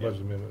on the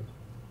budget amendment?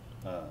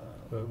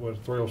 Was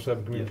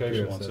 307 communications?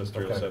 Yeah, 301 says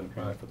 307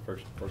 Okay. for the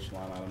first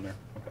line item there.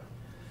 Okay.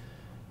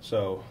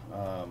 So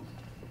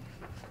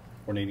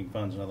we're needing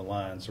funds in other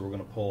lines, so we're going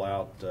to pull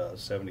out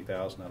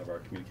 $70,000 out of our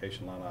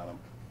communication line item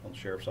on the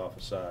sheriff's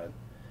office side,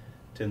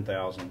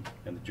 $10,000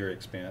 in the jury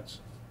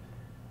expense,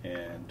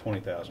 and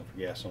 $20,000 for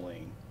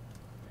gasoline.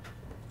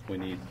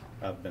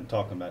 I've been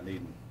talking about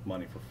needing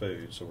money for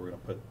food, so we're gonna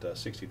put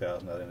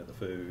 60,000 out into the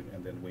food,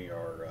 and then we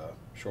are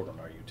short on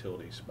our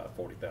utilities, about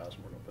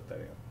 40,000. We're gonna put that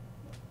in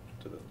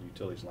to the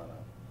utilities line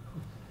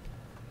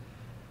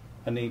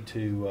item. I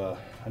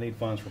need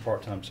funds for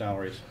part-time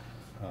salaries.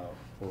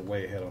 We're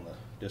way ahead on the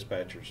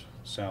dispatcher's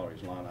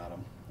salaries line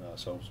item,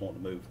 so I just want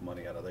to move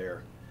money out of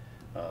there.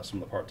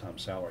 Some of the part-time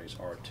salaries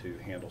are to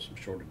handle some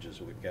shortages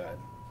that we've got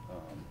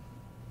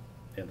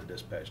in the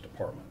dispatch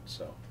department,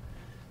 so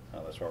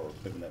that's why we're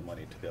moving that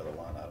money to the other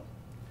line item.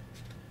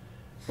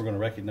 We're going to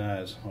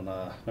recognize on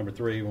number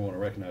 3, we want to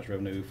recognize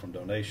revenue from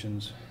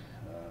donations,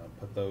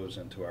 put those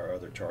into our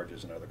other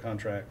charges and other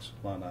contracts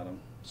line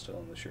item, still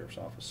on the sheriff's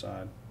office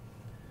side.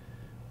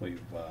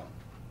 We've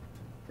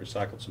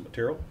recycled some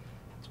material,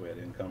 so we had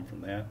income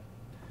from that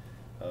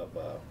of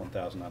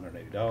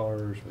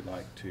 $1,980. We'd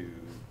like to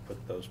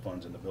put those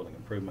funds in the building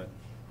improvement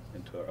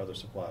into our other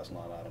supplies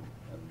line item,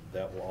 and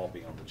that will all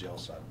be on the jail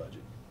side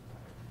budget,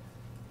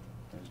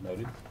 as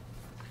noted.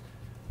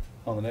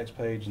 On the next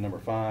page, number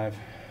 5,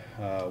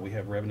 we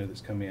have revenue that's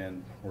come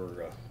in.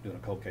 We're doing a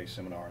cold case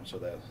seminar, and so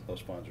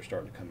those funds are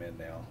starting to come in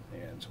now,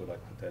 and so we'd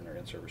like to put that in our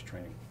in-service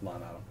training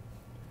line item.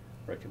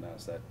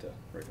 Recognize that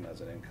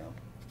income.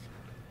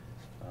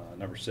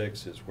 Number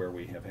 6 is where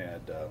we have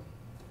had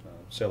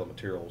sale of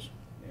materials,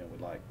 and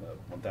we'd like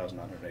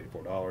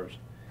 $1,984.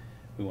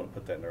 We want to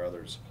put that in our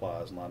other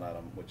supplies line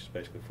item, which is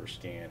basically for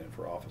scan and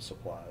for office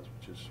supplies,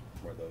 which is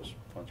where those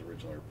funds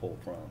originally were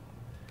pulled from.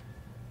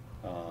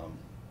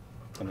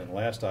 And then the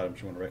last item,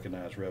 you want to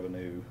recognize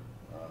revenue,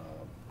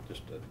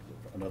 just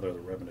another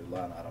revenue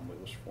line item. It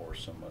was for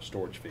some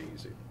storage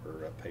fees that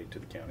were paid to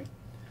the county.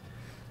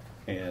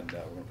 And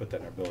we're going to put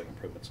that in our building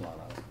improvements line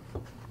item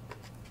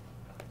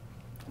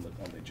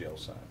on the jail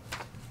side.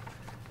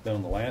 Then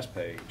on the last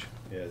page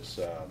is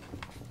a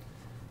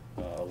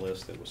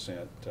list that was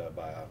sent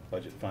by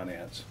Budget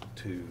Finance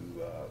to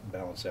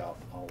balance out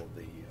all of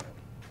the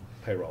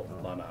payroll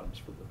line items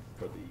for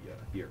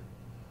the year.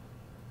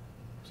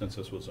 Since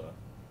this was a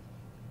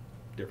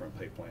different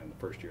pay plan, the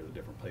first year of the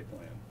different pay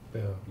plan,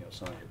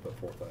 Sonia put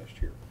forth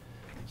last year.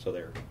 So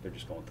they're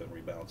just going through and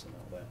rebalancing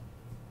all that.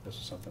 This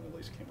is something that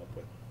Lisa came up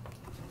with.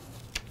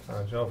 All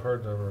right, y'all have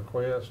heard the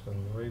request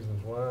and the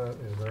reasons why.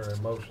 Is there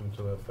a motion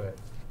to the effect?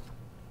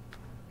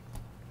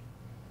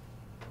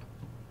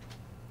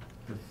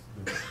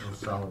 Those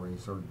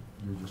salaries, are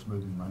you're just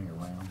moving money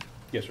around?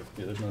 Yes, sir.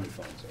 Yeah, there's no new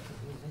funds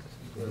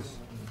there. This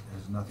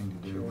has nothing to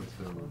do with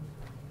the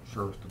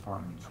Sheriff's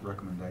Department's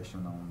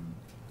recommendation on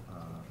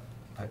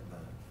the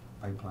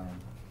pay plan?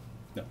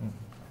 No. Thank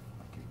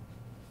you.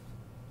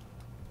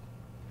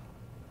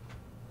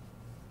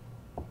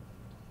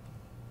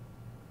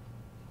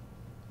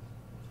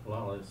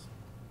 Well, that's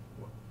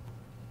what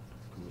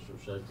Commissioner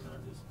Schaefer and I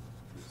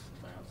just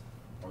bounced.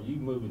 Are you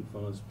moving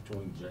funds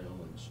between jail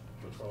and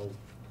patrol?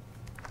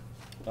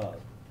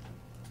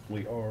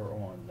 We are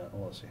on,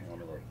 let's see, hang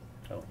on a minute.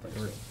 I don't think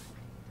so.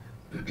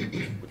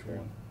 Which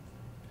one?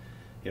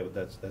 Yeah, but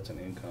that's an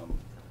income,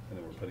 and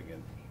then we're putting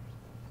in,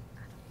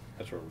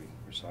 that's where we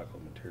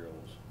recycle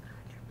materials.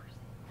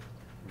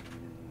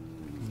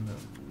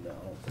 No, I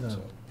don't think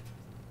so.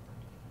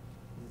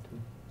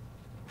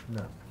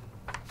 No.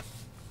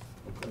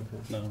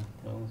 No,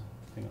 well,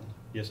 hang on.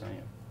 Yes, I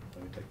am.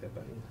 Let me take that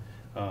back.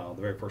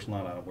 The very first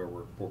line item where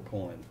we're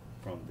pulling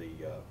from the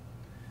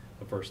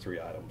first 3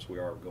 items, we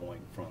are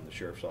going from the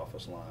sheriff's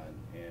office line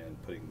and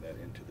putting that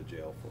into the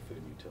jail for food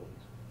and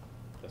utilities.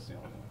 That's the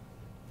only one.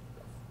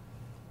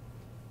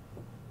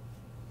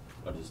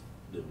 I just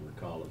didn't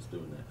recall us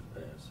doing that in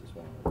the past, is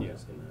why I'm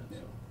asking that. Yeah.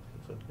 So.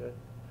 That's okay.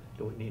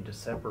 Do we need to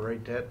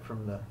separate that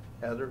from the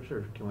others,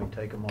 or can we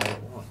take them all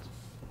at once?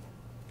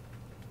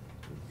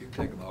 You can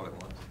take them all at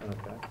once.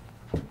 Okay.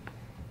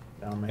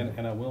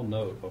 And I will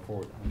note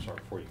before you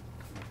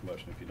make the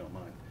motion, if you don't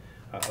mind,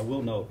 I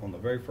will note on the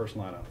very first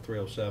line out,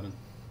 307,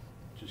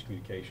 which is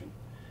communication,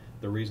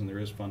 the reason there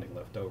is funding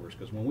left over is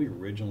because when we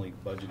originally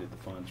budgeted the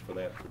funds for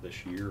that for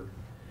this year,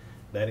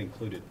 that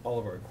included all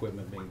of our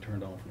equipment being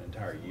turned on for an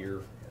entire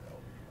year.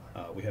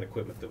 We had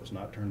equipment that was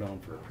not turned on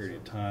for a period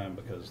of time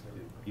because the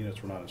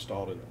units were not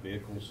installed in the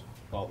vehicles,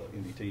 all the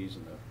NDTs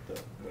and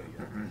the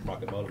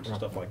rocket modems and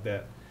stuff like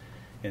that.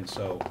 And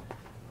so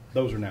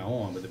those are now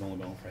on, but they've only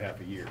been on for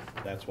half a year.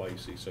 That's why you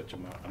see such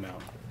amount of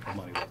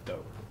money left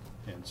over.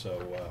 And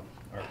so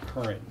our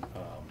current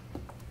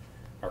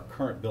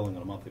billing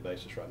on a monthly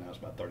basis right now is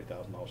about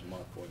 $30,000 a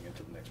month going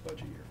into the next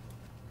budget year.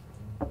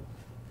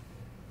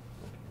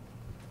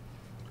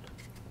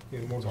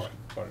 Any more? Sorry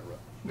to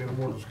interrupt. Any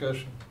more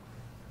discussion?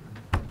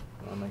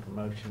 I'll make a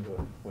motion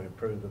to we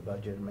approve the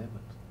budget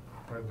amendments.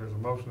 All right, there's a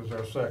motion. Is there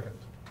a second?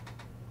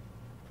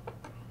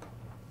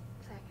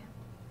 Second.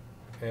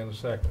 And a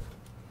second.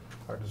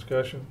 Our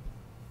discussion?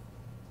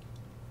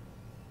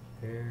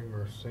 Hearing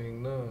or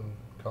seeing none.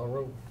 Call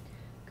roll.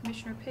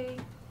 Commissioner P?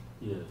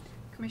 Yes.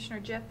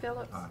 Commissioner Jeff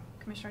Phillips? Aye.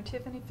 Commissioner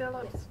Tiffany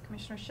Phillips? Yes.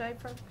 Commissioner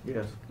Schaefer?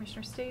 Yes.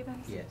 Commissioner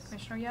Stevens? Yes.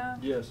 Commissioner Young?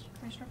 Yes.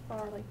 Commissioner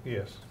Farley?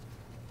 Yes.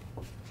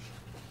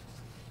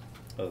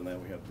 Other than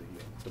that, we have the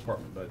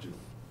department budget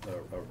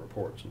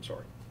reports, I'm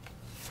sorry.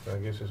 I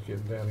guess it's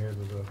getting down here to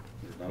the.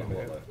 There's not a whole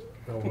lot left.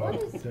 No, What no.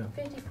 is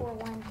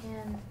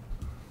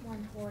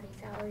 54,110,140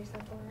 salary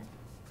supplement?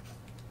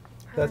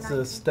 That's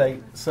a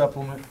state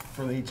supplement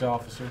for each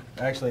officer.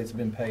 Actually, it's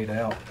been paid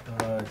out.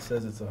 It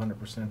says it's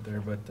 100%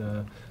 there, but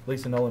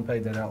Lisa Nolan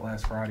paid that out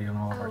last Friday on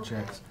all of our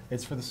checks.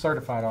 It's for the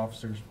certified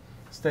officers.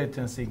 The state of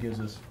Tennessee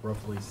gives us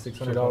roughly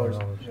 $600,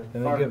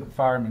 and they give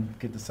firemen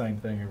get the same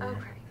thing every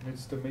year.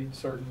 It's to meet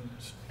certain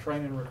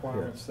training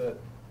requirements that.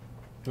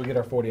 We get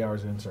our 40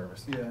 hours in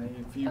service. Yeah,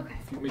 if you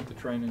meet the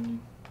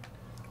training,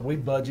 We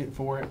budget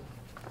for it,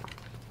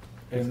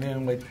 and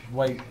then we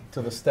wait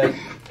till the state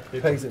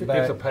pays it back.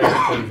 It's a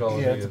pass-through is all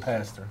it Yeah, it's a is.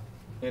 pass-through.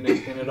 and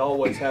it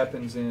always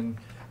happens in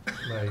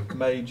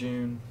May,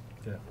 June.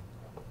 Yeah.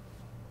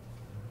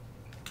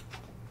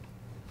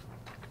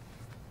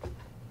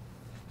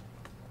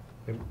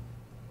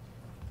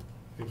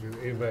 If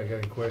anybody got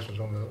any questions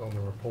on the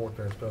report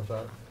there and stuff,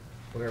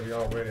 whenever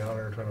y'all ready, I'll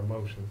entertain a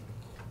motion.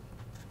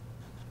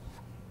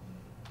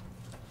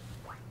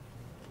 I'll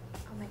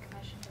make a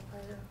motion to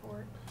approve the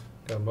report.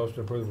 Got a motion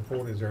to approve the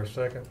report, is there a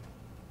second?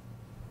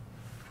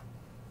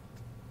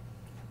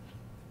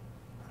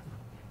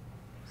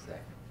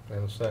 Second.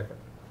 And a second.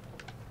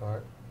 All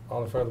right,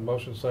 all in favor of the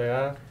motion, say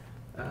aye.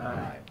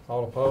 Aye.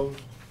 All opposed?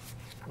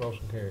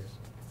 Motion carries.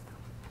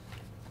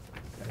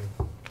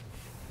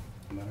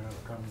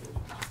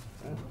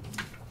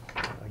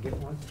 I get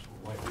one?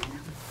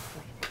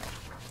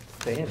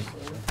 Dan, must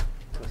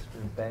have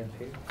been bad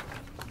too.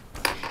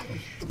 I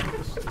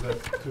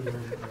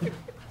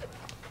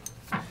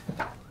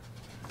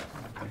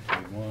think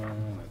we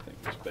won, I think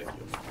Miss Becky will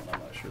won, I'm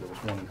not sure, there was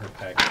one in her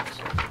packet,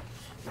 so,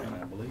 and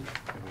I believe,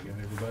 have we got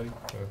everybody?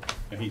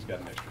 And he's got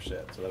an extra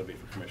set, so that'll be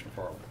for Commissioner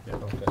Farley. Yeah,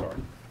 okay, sorry.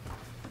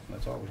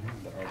 That's all we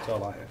have, that's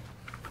all I have.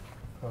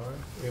 All right,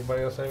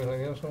 anybody else have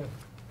anything else on?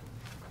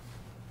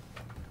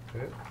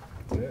 That's it?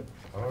 That's it.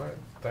 All right,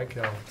 thank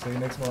y'all. See you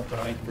next month.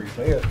 Thank you for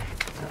See your ya.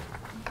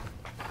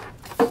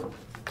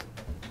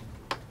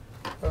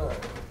 All right.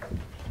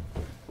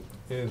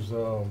 Is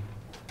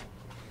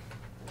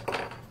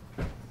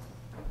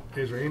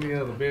there any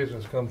other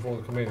business come before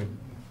the committee?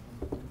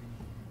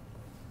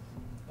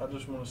 I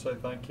just want to say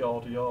thank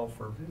y'all to y'all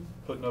for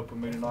putting up with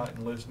me tonight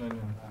and listening,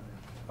 and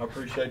I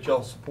appreciate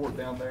y'all's support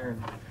down there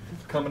and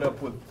coming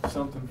up with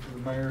something for the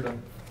mayor to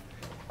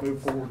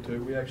move forward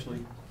to. We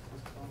actually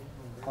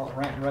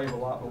rant and rave a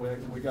lot, but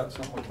we got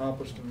something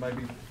accomplished, and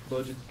maybe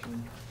budget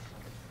can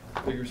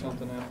figure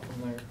something out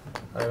from there.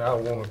 And I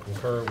want to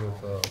concur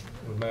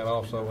with Matt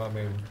also. I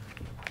mean,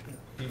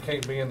 you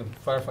can't be in the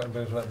firefighting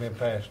business without being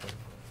passionate.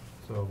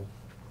 So,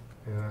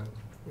 you know,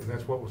 and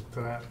that's what was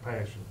tonight's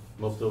passion.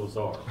 Most of us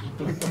are.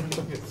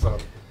 So,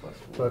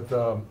 but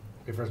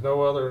if there's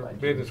no other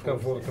business come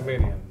before the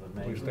committee,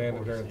 we stand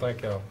adjourned.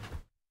 Thank y'all.